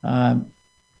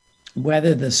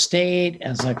whether the state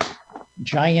as a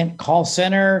giant call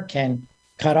center can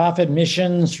cut off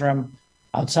admissions from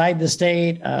outside the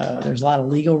state. There's a lot of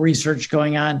legal research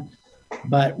going on,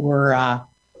 but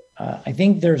I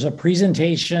think there's a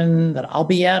presentation that I'll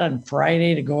be at on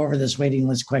Friday to go over this waiting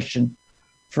list question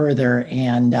further,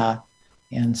 and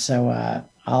so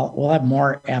we'll have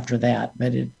more after that.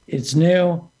 But it's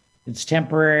new, it's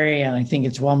temporary, and I think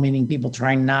it's well-meaning people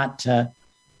trying not to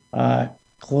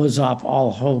close off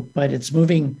all hope. But it's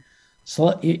moving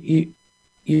slow.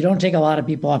 You don't take a lot of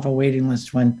people off a waiting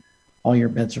list when all your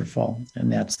beds are full,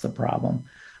 and that's the problem.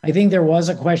 I think there was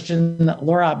a question,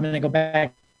 Laura. I'm going to go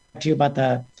back to you about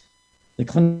the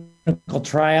clinical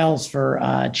trials for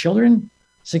children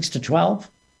 6 to 12.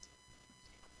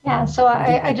 Yeah, so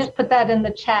I just put that in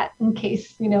the chat in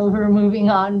case we're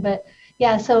moving on. But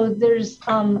yeah, so there's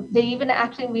they even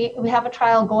actually we have a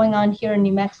trial going on here in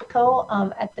New Mexico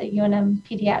at the UNM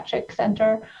Pediatric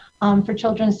Center for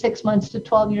children 6 months to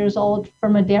 12 years old. For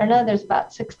Moderna, there's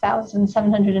about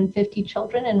 6,750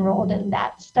 children enrolled in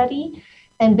that study.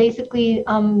 And basically,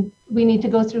 we need to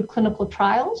go through clinical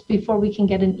trials before we can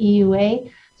get an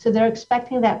EUA. So they're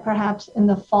expecting that perhaps in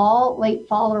the fall, late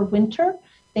fall or winter,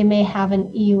 they may have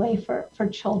an EUA for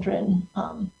children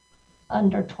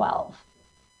under 12.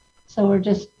 So we're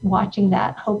just watching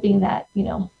that, hoping that,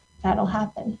 that'll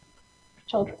happen for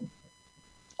children.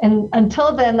 And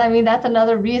until then, that's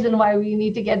another reason why we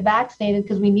need to get vaccinated,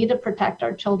 because we need to protect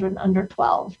our children under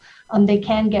 12. They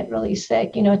can get really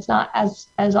sick. It's not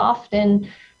as often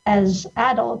as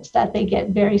adults that they get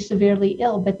very severely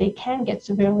ill, but they can get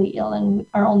severely ill. And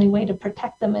our only way to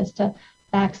protect them is to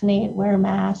vaccinate, wear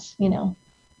masks,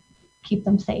 keep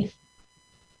them safe.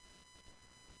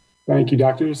 Thank you,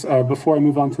 doctors. Before I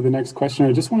move on to the next question,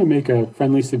 I just want to make a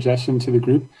friendly suggestion to the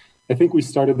group. I think we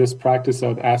started this practice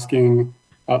of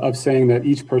saying that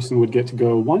each person would get to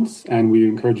go once, and we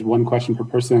encourage one question per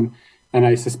person. And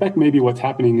I suspect maybe what's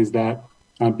happening is that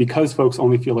because folks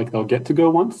only feel like they'll get to go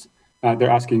once,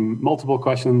 they're asking multiple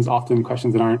questions, often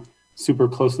questions that aren't super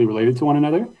closely related to one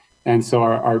another. And so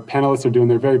our panelists are doing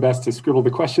their very best to scribble the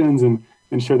questions and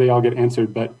ensure they all get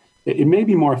answered. But it may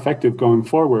be more effective going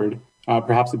forward,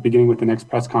 perhaps at beginning with the next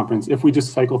press conference, if we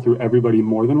just cycle through everybody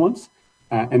more than once.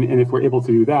 And if we're able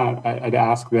to do that, I'd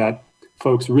ask that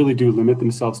folks really do limit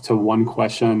themselves to one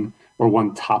question or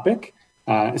one topic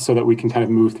so that we can kind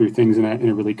of move through things in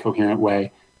a really coherent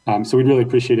way. So we'd really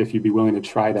appreciate if you'd be willing to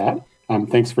try that.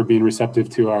 Thanks for being receptive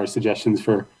to our suggestions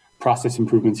for process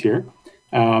improvements here.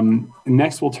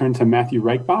 Next, we'll turn to Matthew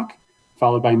Reichbach,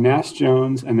 followed by Nash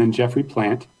Jones, and then Jeffrey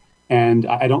Plant. And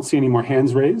I don't see any more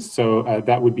hands raised, so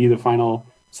that would be the final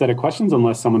set of questions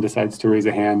unless someone decides to raise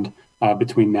a hand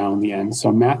between now and the end.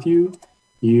 So Matthew,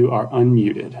 you are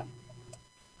unmuted.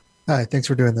 Hi, thanks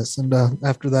for doing this. And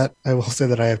after that, I will say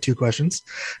that I have 2 questions.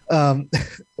 I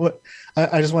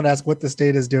just want to ask what the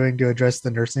state is doing to address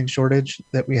the nursing shortage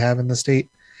that we have in the state.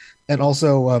 And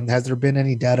also, has there been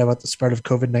any data about the spread of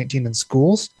COVID-19 in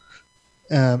schools?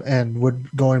 And would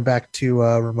going back to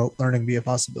remote learning be a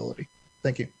possibility?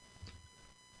 Thank you.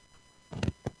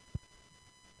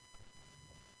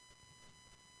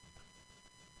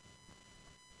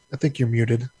 I think you're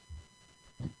muted.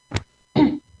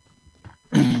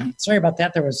 Sorry about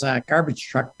that. There was a garbage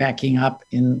truck backing up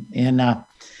in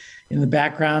the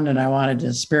background, and I wanted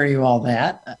to spare you all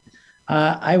that.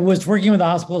 I was working with the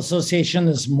Hospital Association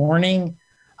this morning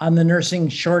on the nursing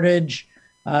shortage.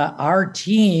 Our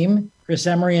team, Chris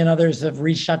Emery and others, have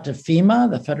reached out to FEMA,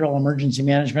 the Federal Emergency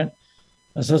Management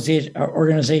Association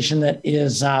organization that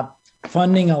is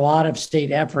funding a lot of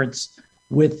state efforts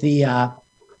with the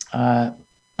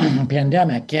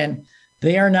pandemic. And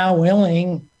they are now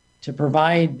willing to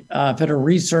provide federal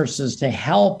resources to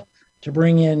help to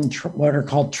bring in what are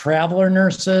called traveler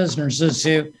nurses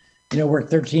who,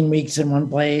 work 13 weeks in one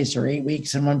place or 8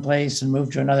 weeks in one place and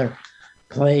move to another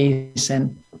place.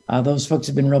 And those folks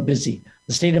have been real busy.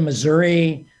 The state of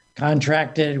Missouri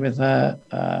contracted with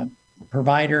a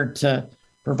provider to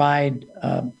provide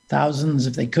thousands,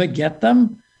 if they could get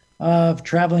them, of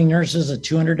traveling nurses at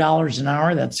 $200 an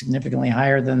hour. That's significantly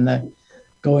higher than the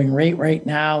going rate right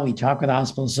now. We talked with the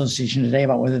Hospital Association today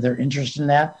about whether they're interested in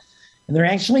that. And they're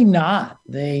actually not.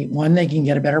 They can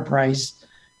get a better price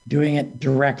doing it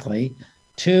directly.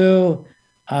 Two,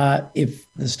 if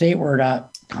the state were to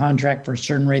contract for a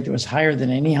certain rate that was higher than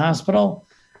any hospital,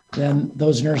 then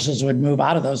those nurses would move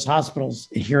out of those hospitals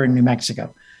here in New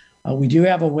Mexico. We do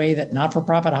have a way that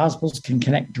not-for-profit hospitals can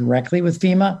connect directly with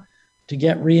FEMA to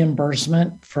get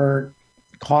reimbursement for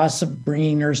costs of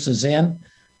bringing nurses in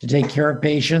to take care of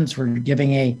patients. We're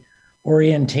giving a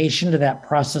orientation to that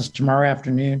process tomorrow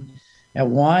afternoon at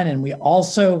 1. And we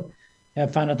also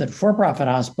have found out that for-profit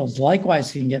hospitals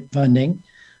likewise can get funding,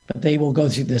 but they will go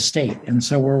through the state. And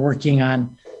so we're working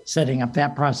on setting up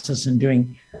that process and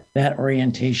doing that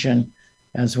orientation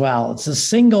as well. It's the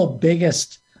single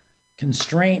biggest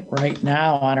constraint right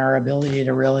now on our ability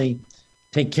to really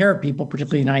take care of people,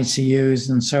 particularly in ICUs.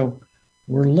 And so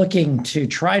we're looking to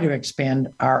try to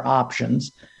expand our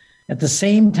options. At the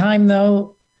same time,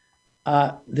 though,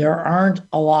 there aren't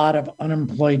a lot of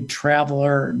unemployed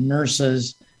traveler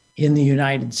nurses in the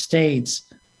United States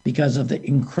because of the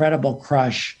incredible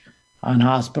crush on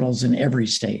hospitals in every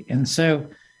state. And so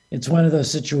it's one of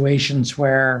those situations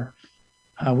where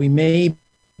we may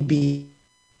be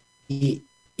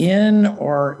in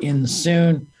or in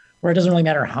soon, where it doesn't really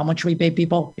matter how much we pay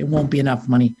people, it won't be enough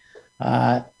money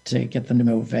to get them to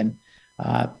move in.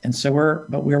 And so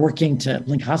we're working to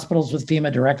link hospitals with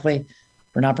FEMA directly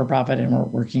for not-for-profit, and we're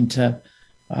working to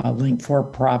link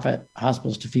for-profit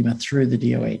hospitals to FEMA through the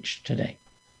DOH today.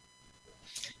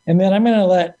 And then I'm going to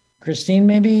let Christine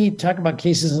maybe talk about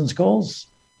cases in schools.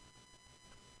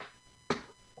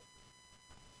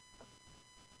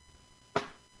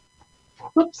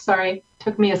 Oops, sorry.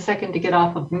 Took me a second to get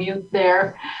off of mute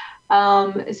there.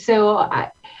 So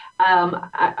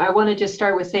I want to just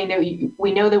start with saying that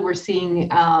we know that we're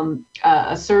seeing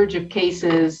a surge of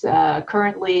cases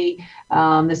currently.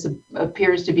 This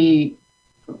appears to be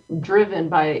driven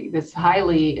by this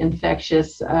highly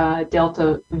infectious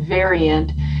Delta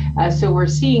variant. So we're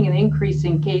seeing an increase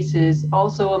in cases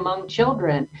also among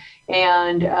children.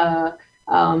 And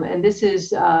this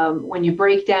is when you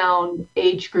break down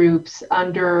age groups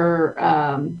under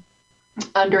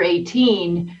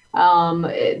 18,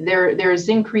 there's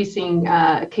increasing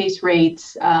case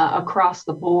rates across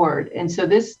the board. And so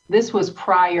this was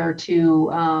prior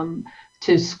to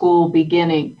school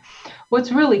beginning.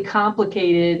 What's really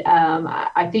complicated,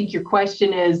 I think your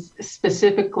question is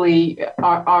specifically,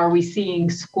 are we seeing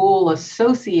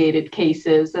school-associated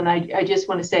cases? And I just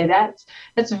want to say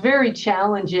that's very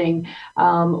challenging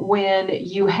when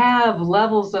you have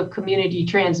levels of community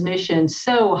transmission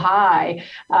so high,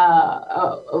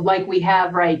 like we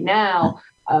have right now.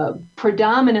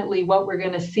 Predominantly what we're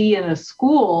going to see in a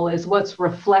school is what's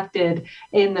reflected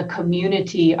in the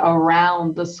community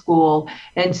around the school.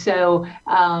 And so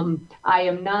I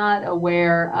am not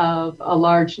aware of a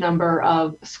large number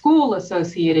of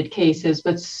school-associated cases,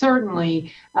 but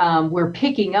certainly we're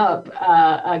picking up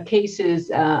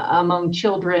cases among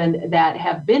children that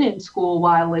have been in school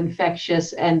while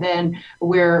infectious, and then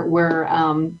we're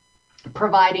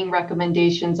providing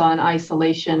recommendations on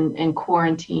isolation and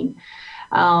quarantine.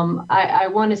 I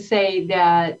want to say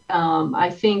that I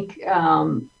think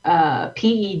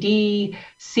PED,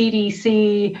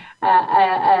 CDC,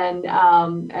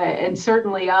 and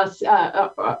certainly us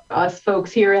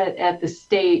folks here at the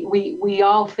state, we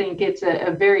all think it's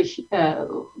a very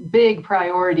big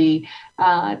priority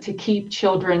to keep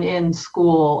children in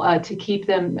school, to keep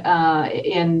them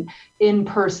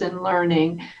in-person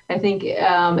learning. I think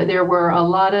there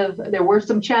were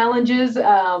some challenges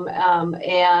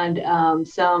and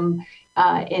some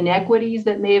inequities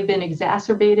that may have been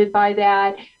exacerbated by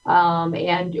that.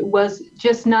 and was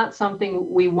just not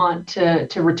something we want to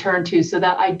return to. So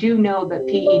that I do know that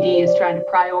PED is trying to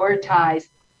prioritize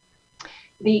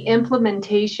the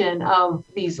implementation of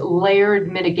these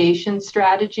layered mitigation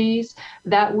strategies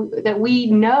that we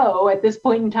know at this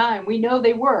point in time, we know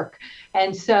they work.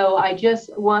 And so I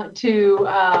just want to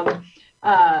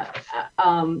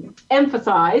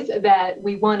emphasize that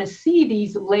we want to see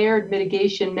these layered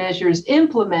mitigation measures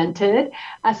implemented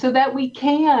so that we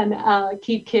can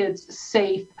keep kids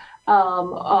safe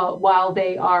while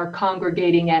they are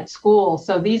congregating at school.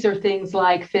 So these are things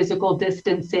like physical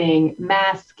distancing,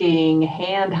 masking,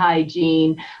 hand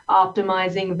hygiene,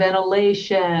 optimizing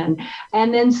ventilation,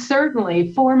 and then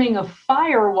certainly forming a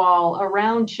firewall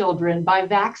around children by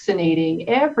vaccinating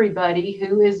everybody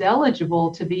who is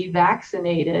eligible to be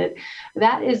vaccinated.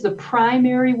 That is the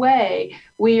primary way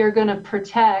we are going to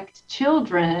protect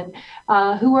children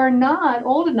who are not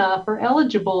old enough or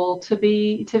eligible to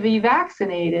be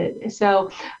vaccinated. So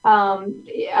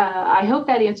I hope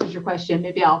that answers your question.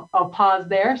 Maybe I'll pause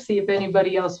there, see if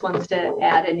anybody else wants to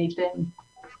add anything.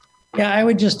 Yeah, I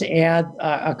would just add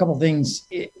a couple things.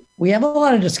 We have a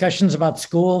lot of discussions about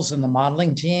schools and the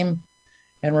modeling team.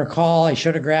 And recall, I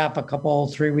showed a graph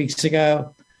 3 weeks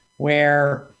ago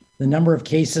where the number of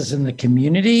cases in the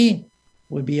community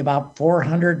would be about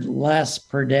 400 less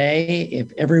per day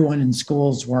if everyone in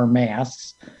schools wore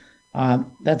masks.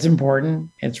 That's important.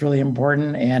 It's really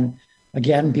important. And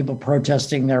again, people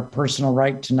protesting their personal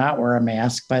right to not wear a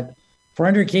mask, but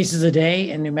 400 cases a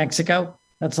day in New Mexico,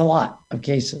 that's a lot of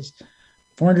cases.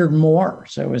 400 more.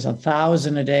 So it was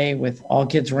 1,000 a day with all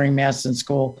kids wearing masks in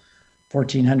school,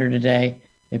 1,400 a day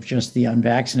if just the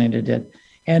unvaccinated did.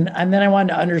 And then I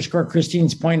wanted to underscore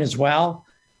Christine's point as well.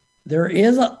 There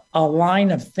is a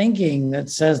line of thinking that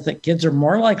says that kids are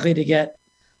more likely to get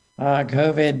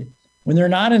COVID when they're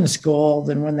not in school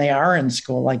than when they are in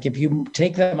school. Like if you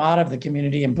take them out of the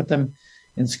community and put them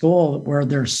in school where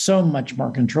there's so much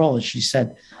more control, as she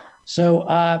said. So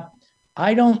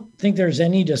I don't think there's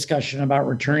any discussion about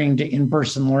returning to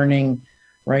in-person learning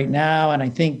right now. And I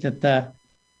think that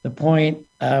the point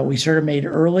we sort of made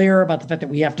earlier about the fact that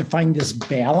we have to find this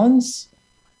balance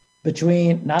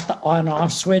between not the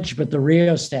on-off switch, but the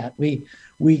rheostat. We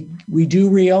do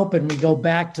reopen, we go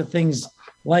back to things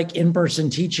like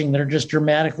in-person teaching that are just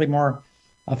dramatically more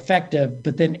effective,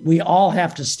 but then we all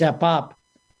have to step up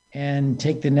and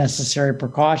take the necessary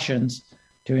precautions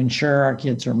to ensure our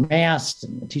kids are masked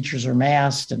and the teachers are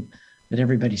masked and that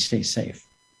everybody stays safe.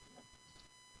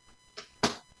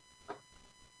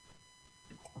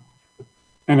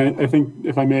 And I think,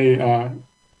 if I may,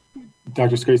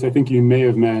 Dr. Scrace, I think you may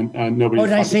have meant nobody. Oh,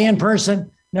 did I say in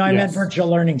person? No, I meant virtual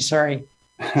learning. Sorry.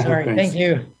 Thank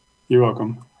you. You're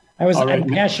welcome. I'm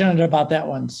passionate about that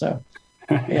one. So,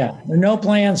 yeah, there are no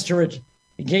plans in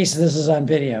case this is on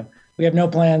video, we have no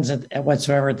plans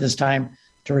whatsoever at this time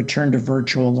to return to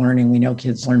virtual learning. We know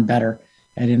kids learn better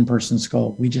at in-person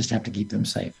school. We just have to keep them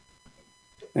safe.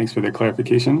 Thanks for the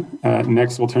clarification.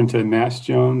 Next, we'll turn to Nash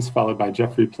Jones, followed by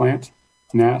Jeffrey Plant.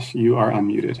 Nash, you are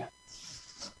unmuted.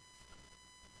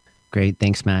 Great.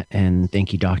 Thanks, Matt. And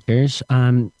thank you, doctors.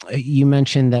 You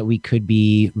mentioned that we could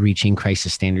be reaching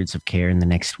crisis standards of care in the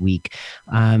next week.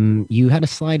 You had a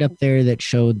slide up there that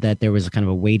showed that there was a kind of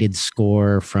a weighted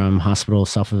score from hospital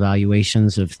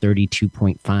self-evaluations of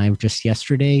 32.5 just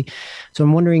yesterday. So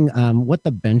I'm wondering what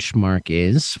the benchmark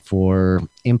is for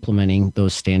implementing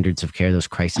those standards of care, those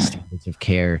crisis standards of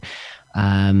care.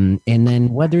 And then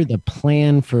whether the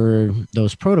plan for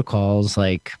those protocols,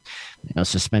 like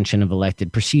suspension of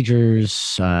elected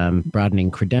procedures, broadening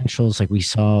credentials like we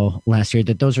saw last year,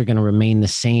 that those are going to remain the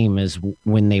same as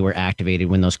when they were activated,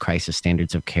 when those crisis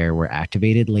standards of care were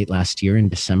activated late last year in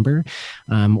December,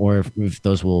 or if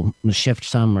those will shift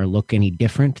some or look any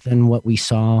different than what we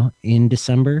saw in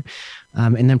December.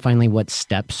 And then finally, what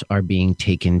steps are being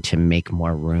taken to make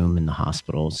more room in the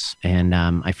hospitals? And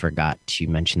I forgot to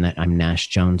mention that I'm Nash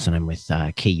Jones and I'm with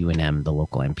KUNM, the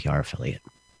local NPR affiliate.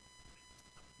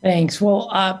 Thanks.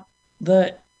 Well,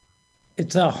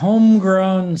 it's a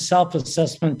homegrown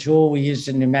self-assessment tool we used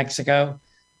in New Mexico.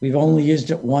 We've only used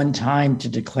it one time to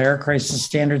declare crisis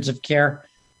standards of care.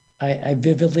 I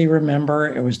vividly remember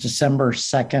it was December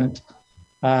 2nd.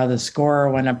 The score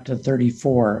went up to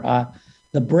 34.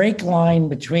 The break line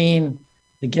between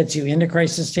that gets you into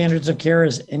crisis standards of care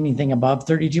is anything above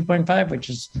 32.5, which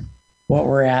is what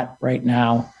we're at right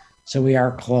now. So we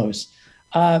are close.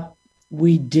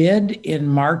 We did in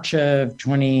March of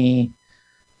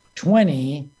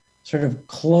 2020 sort of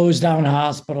close down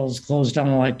hospitals, close down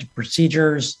elective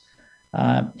procedures,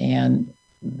 and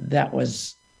that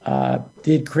was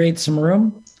did create some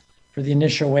room for the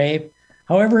initial wave.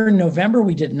 However, in November,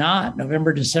 we did not.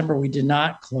 November, December, we did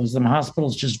not close them.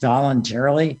 Hospitals just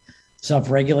voluntarily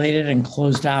self-regulated and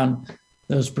closed down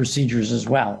those procedures as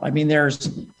well. I mean, there's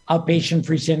outpatient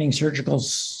freestanding surgical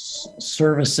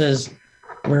services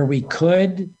where we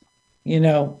could,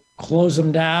 close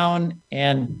them down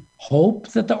and hope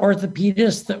that the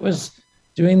orthopedist that was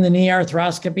doing the knee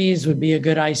arthroscopies would be a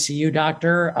good ICU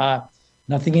doctor.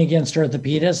 Nothing against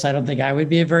orthopedists. I don't think I would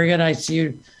be a very good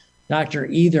ICU doctor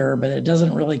either, but it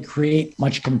doesn't really create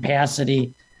much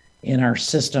capacity in our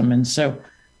system. And so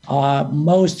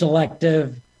most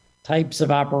elective types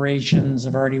of operations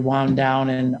have already wound down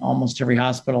in almost every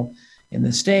hospital in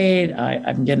the state.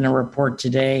 I'm getting a report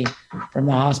today from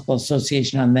the Hospital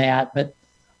Association on that. But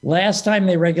last time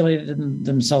they regulated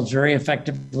themselves very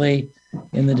effectively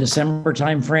in the December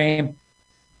timeframe.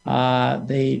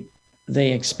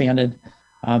 They expanded.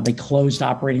 They closed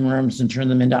operating rooms and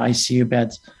turned them into ICU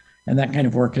beds. And that kind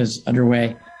of work is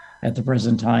underway at the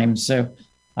present time. So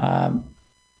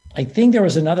I think there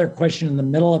was another question in the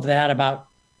middle of that about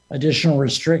additional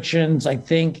restrictions. I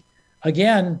think,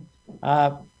 again,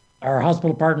 our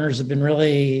hospital partners have been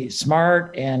really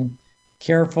smart and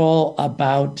careful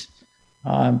about,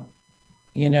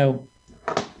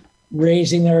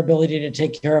 raising their ability to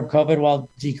take care of COVID while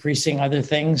decreasing other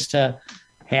things to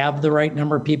have the right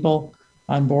number of people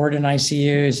on board in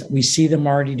ICUs. We see them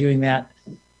already doing that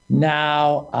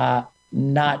now.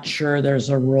 Not sure there's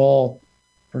a role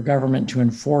for government to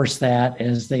enforce that,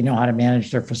 as they know how to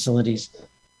manage their facilities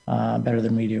better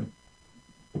than we do.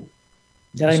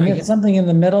 Did I miss something in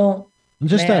the middle?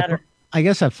 Just I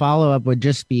guess a follow-up would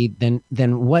just be then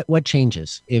what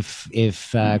changes if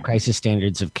crisis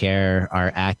standards of care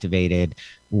are activated?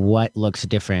 What looks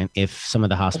different if some of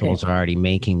the hospitals are already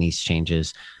making these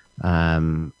changes?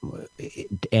 And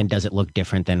does it look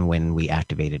different than when we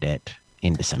activated it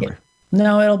in December?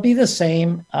 No, it'll be the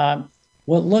same.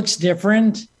 What looks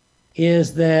different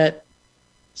is that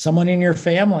someone in your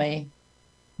family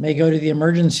may go to the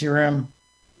emergency room,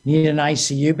 need an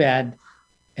ICU bed,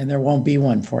 and there won't be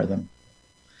one for them.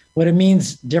 What it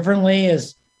means differently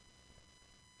is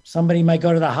somebody might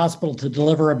go to the hospital to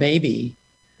deliver a baby,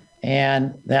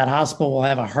 and that hospital will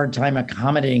have a hard time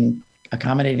accommodating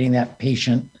that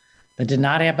patient. That did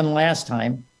not happen last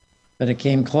time, but it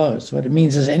came close. What it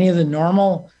means is any of the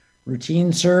normal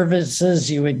routine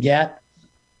services you would get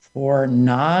for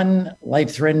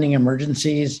non-life-threatening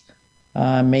emergencies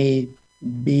may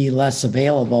be less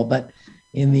available. But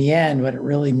in the end, what it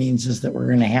really means is that we're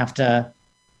going to have to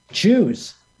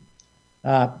choose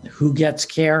who gets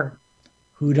care,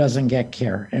 who doesn't get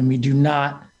care. And we do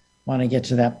not want to get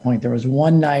to that point. There was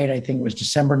one night, I think it was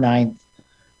December 9th,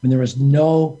 when there was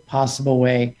no possible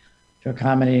way to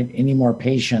accommodate any more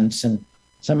patients. And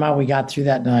somehow we got through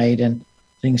that night and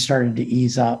things started to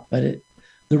ease up. But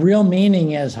the real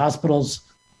meaning is hospitals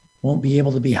won't be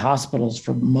able to be hospitals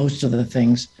for most of the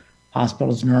things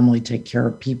hospitals normally take care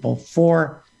of people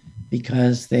for,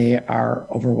 because they are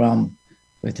overwhelmed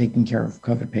with taking care of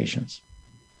COVID patients.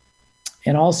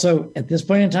 And also at this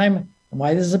point in time,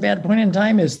 why this is a bad point in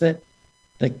time is that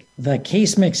the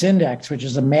case mix index, which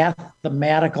is a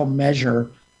mathematical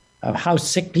measure of how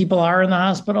sick people are in the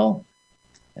hospital,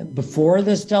 before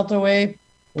this Delta wave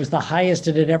was the highest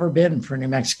it had ever been for New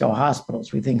Mexico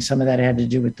hospitals. We think some of that had to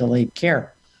do with delayed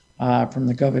care from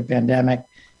the COVID pandemic.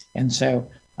 And so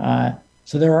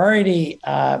they're already,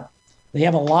 they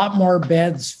have a lot more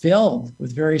beds filled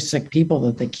with very sick people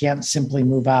that they can't simply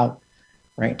move out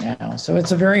right now. So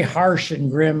it's a very harsh and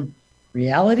grim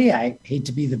reality. I hate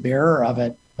to be the bearer of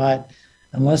it, but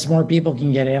unless more people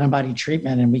can get antibody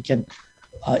treatment and we can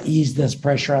ease this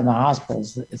pressure on the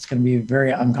hospitals, it's going to be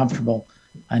very uncomfortable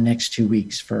next 2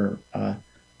 weeks for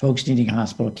folks needing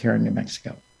hospital care in New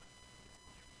Mexico.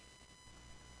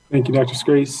 Thank you, Dr.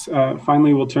 Scrace.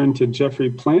 Finally, we'll turn to Jeffrey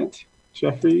Plant.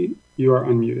 Jeffrey, you are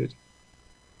unmuted.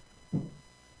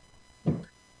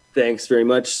 Thanks very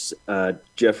much,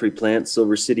 Jeffrey Plant,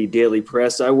 Silver City Daily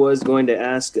Press. I was going to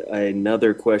ask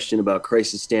another question about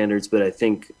crisis standards, but I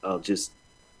think I'll just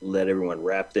let everyone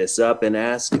wrap this up and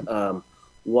ask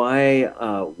why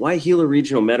Gila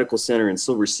Regional Medical Center in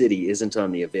Silver City isn't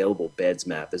on the available beds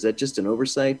map. Is that just an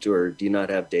oversight, or do you not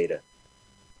have data?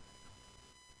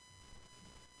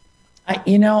 I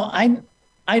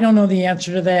don't know the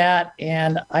answer to that,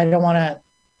 and I don't want to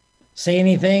say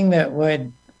anything that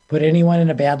would put anyone in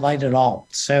a bad light at all.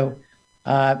 So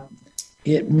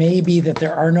it may be that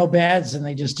there are no beds and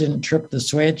they just didn't trip the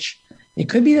switch. It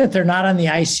could be that they're not on the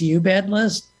ICU bed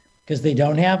list because they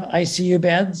don't have ICU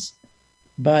beds,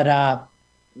 but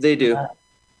they do.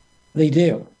 They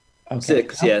do. Okay.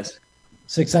 6, yes.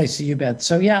 6 ICU beds.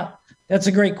 So yeah, that's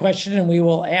a great question, and we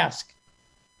will ask.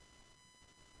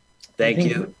 Thank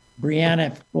you.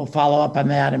 Brianna will follow up on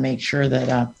that and make sure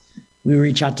that we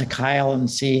reach out to Kyle and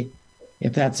see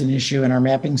if that's an issue in our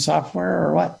mapping software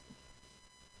or what.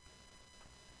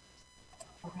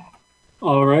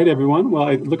 All right, everyone. Well,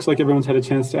 it looks like everyone's had a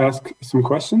chance to ask some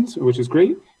questions, which is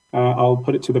great. I'll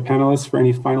put it to the panelists for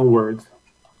any final words.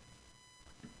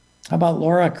 How about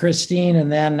Laura, Christine,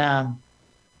 and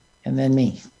then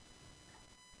me?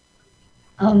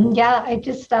 Yeah, I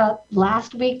just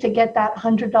last week to get that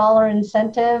 $100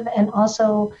 incentive and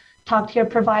also talk to your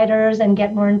providers and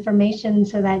get more information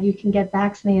so that you can get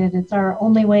vaccinated. It's our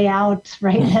only way out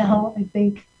right now, I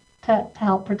think, to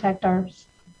help protect our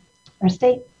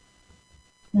state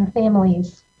and our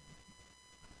families.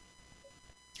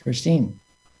 Christine.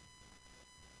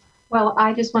 Well,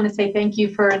 I just want to say thank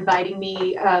you for inviting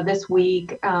me this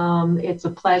week. It's a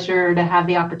pleasure to have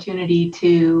the opportunity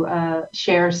to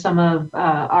share some of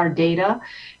our data.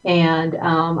 And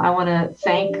I want to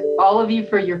thank all of you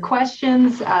for your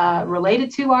questions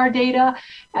related to our data.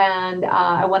 And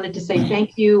I wanted to say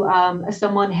thank you.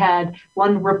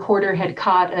 One reporter had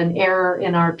caught an error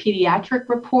in our pediatric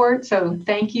report. So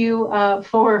thank you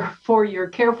for your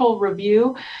careful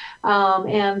review.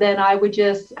 And then I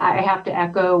have to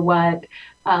echo what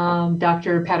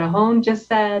Dr. Petahone just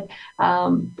said.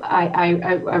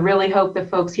 I really hope that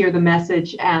folks hear the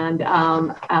message and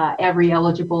every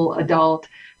eligible adult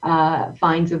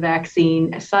finds a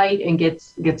vaccine site and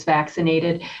gets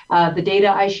vaccinated. The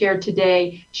data I shared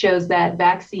today shows that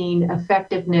vaccine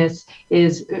effectiveness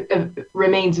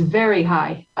remains very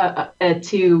high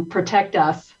to protect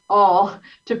us all,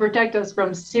 to protect us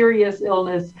from serious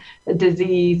illness,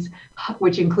 disease,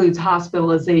 which includes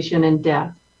hospitalization and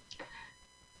death.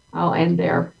 I'll end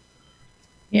there.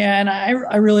 Yeah, and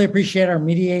I really appreciate our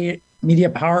media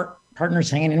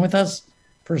partners hanging in with us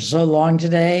for so long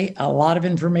today. A lot of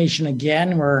information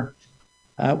again, where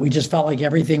we just felt like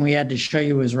everything we had to show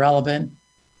you was relevant.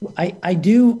 I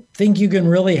do think you can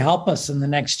really help us in the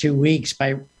next 2 weeks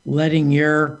by letting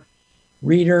your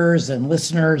readers and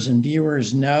listeners and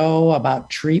viewers know about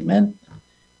treatment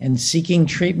and seeking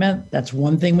treatment. That's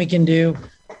one thing we can do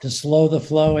to slow the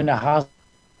flow into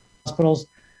hospitals.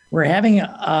 We're having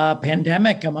a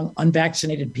pandemic among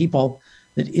unvaccinated people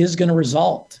that is going to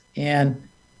result in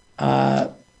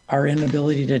our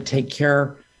inability to take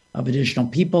care of additional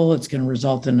people. It's going to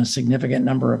result in a significant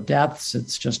number of deaths.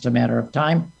 It's just a matter of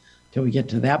time till we get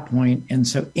to that point. And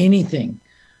so anything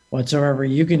whatsoever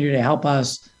you can do to help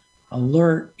us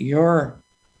alert your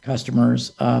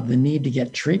customers of the need to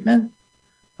get treatment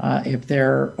if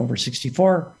they're over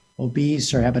 64,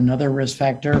 obese, or have another risk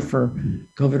factor for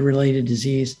COVID-related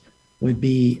disease would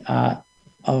be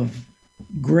of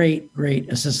great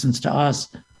assistance to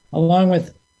us, along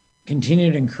with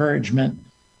continued encouragement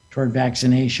toward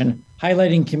vaccination,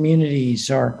 highlighting communities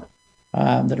or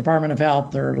the Department of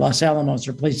Health or Los Alamos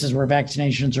or places where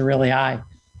vaccinations are really high,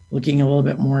 looking a little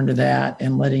bit more into that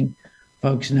and letting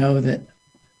folks know that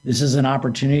this is an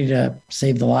opportunity to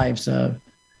save the lives of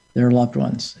their loved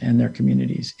ones and their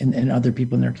communities and other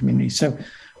people in their communities. So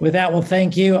with that, well,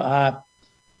 thank you.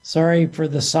 Sorry for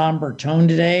the somber tone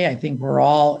today. I think we're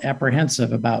all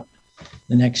apprehensive about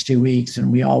the next 2 weeks,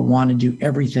 and we all want to do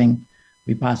everything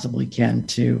we possibly can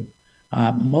to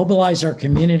mobilize our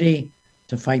community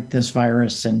to fight this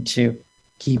virus and to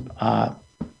keep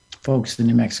folks in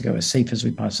New Mexico as safe as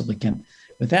we possibly can.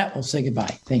 With that, we'll say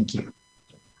goodbye. Thank you.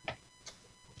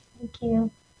 Thank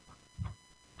you.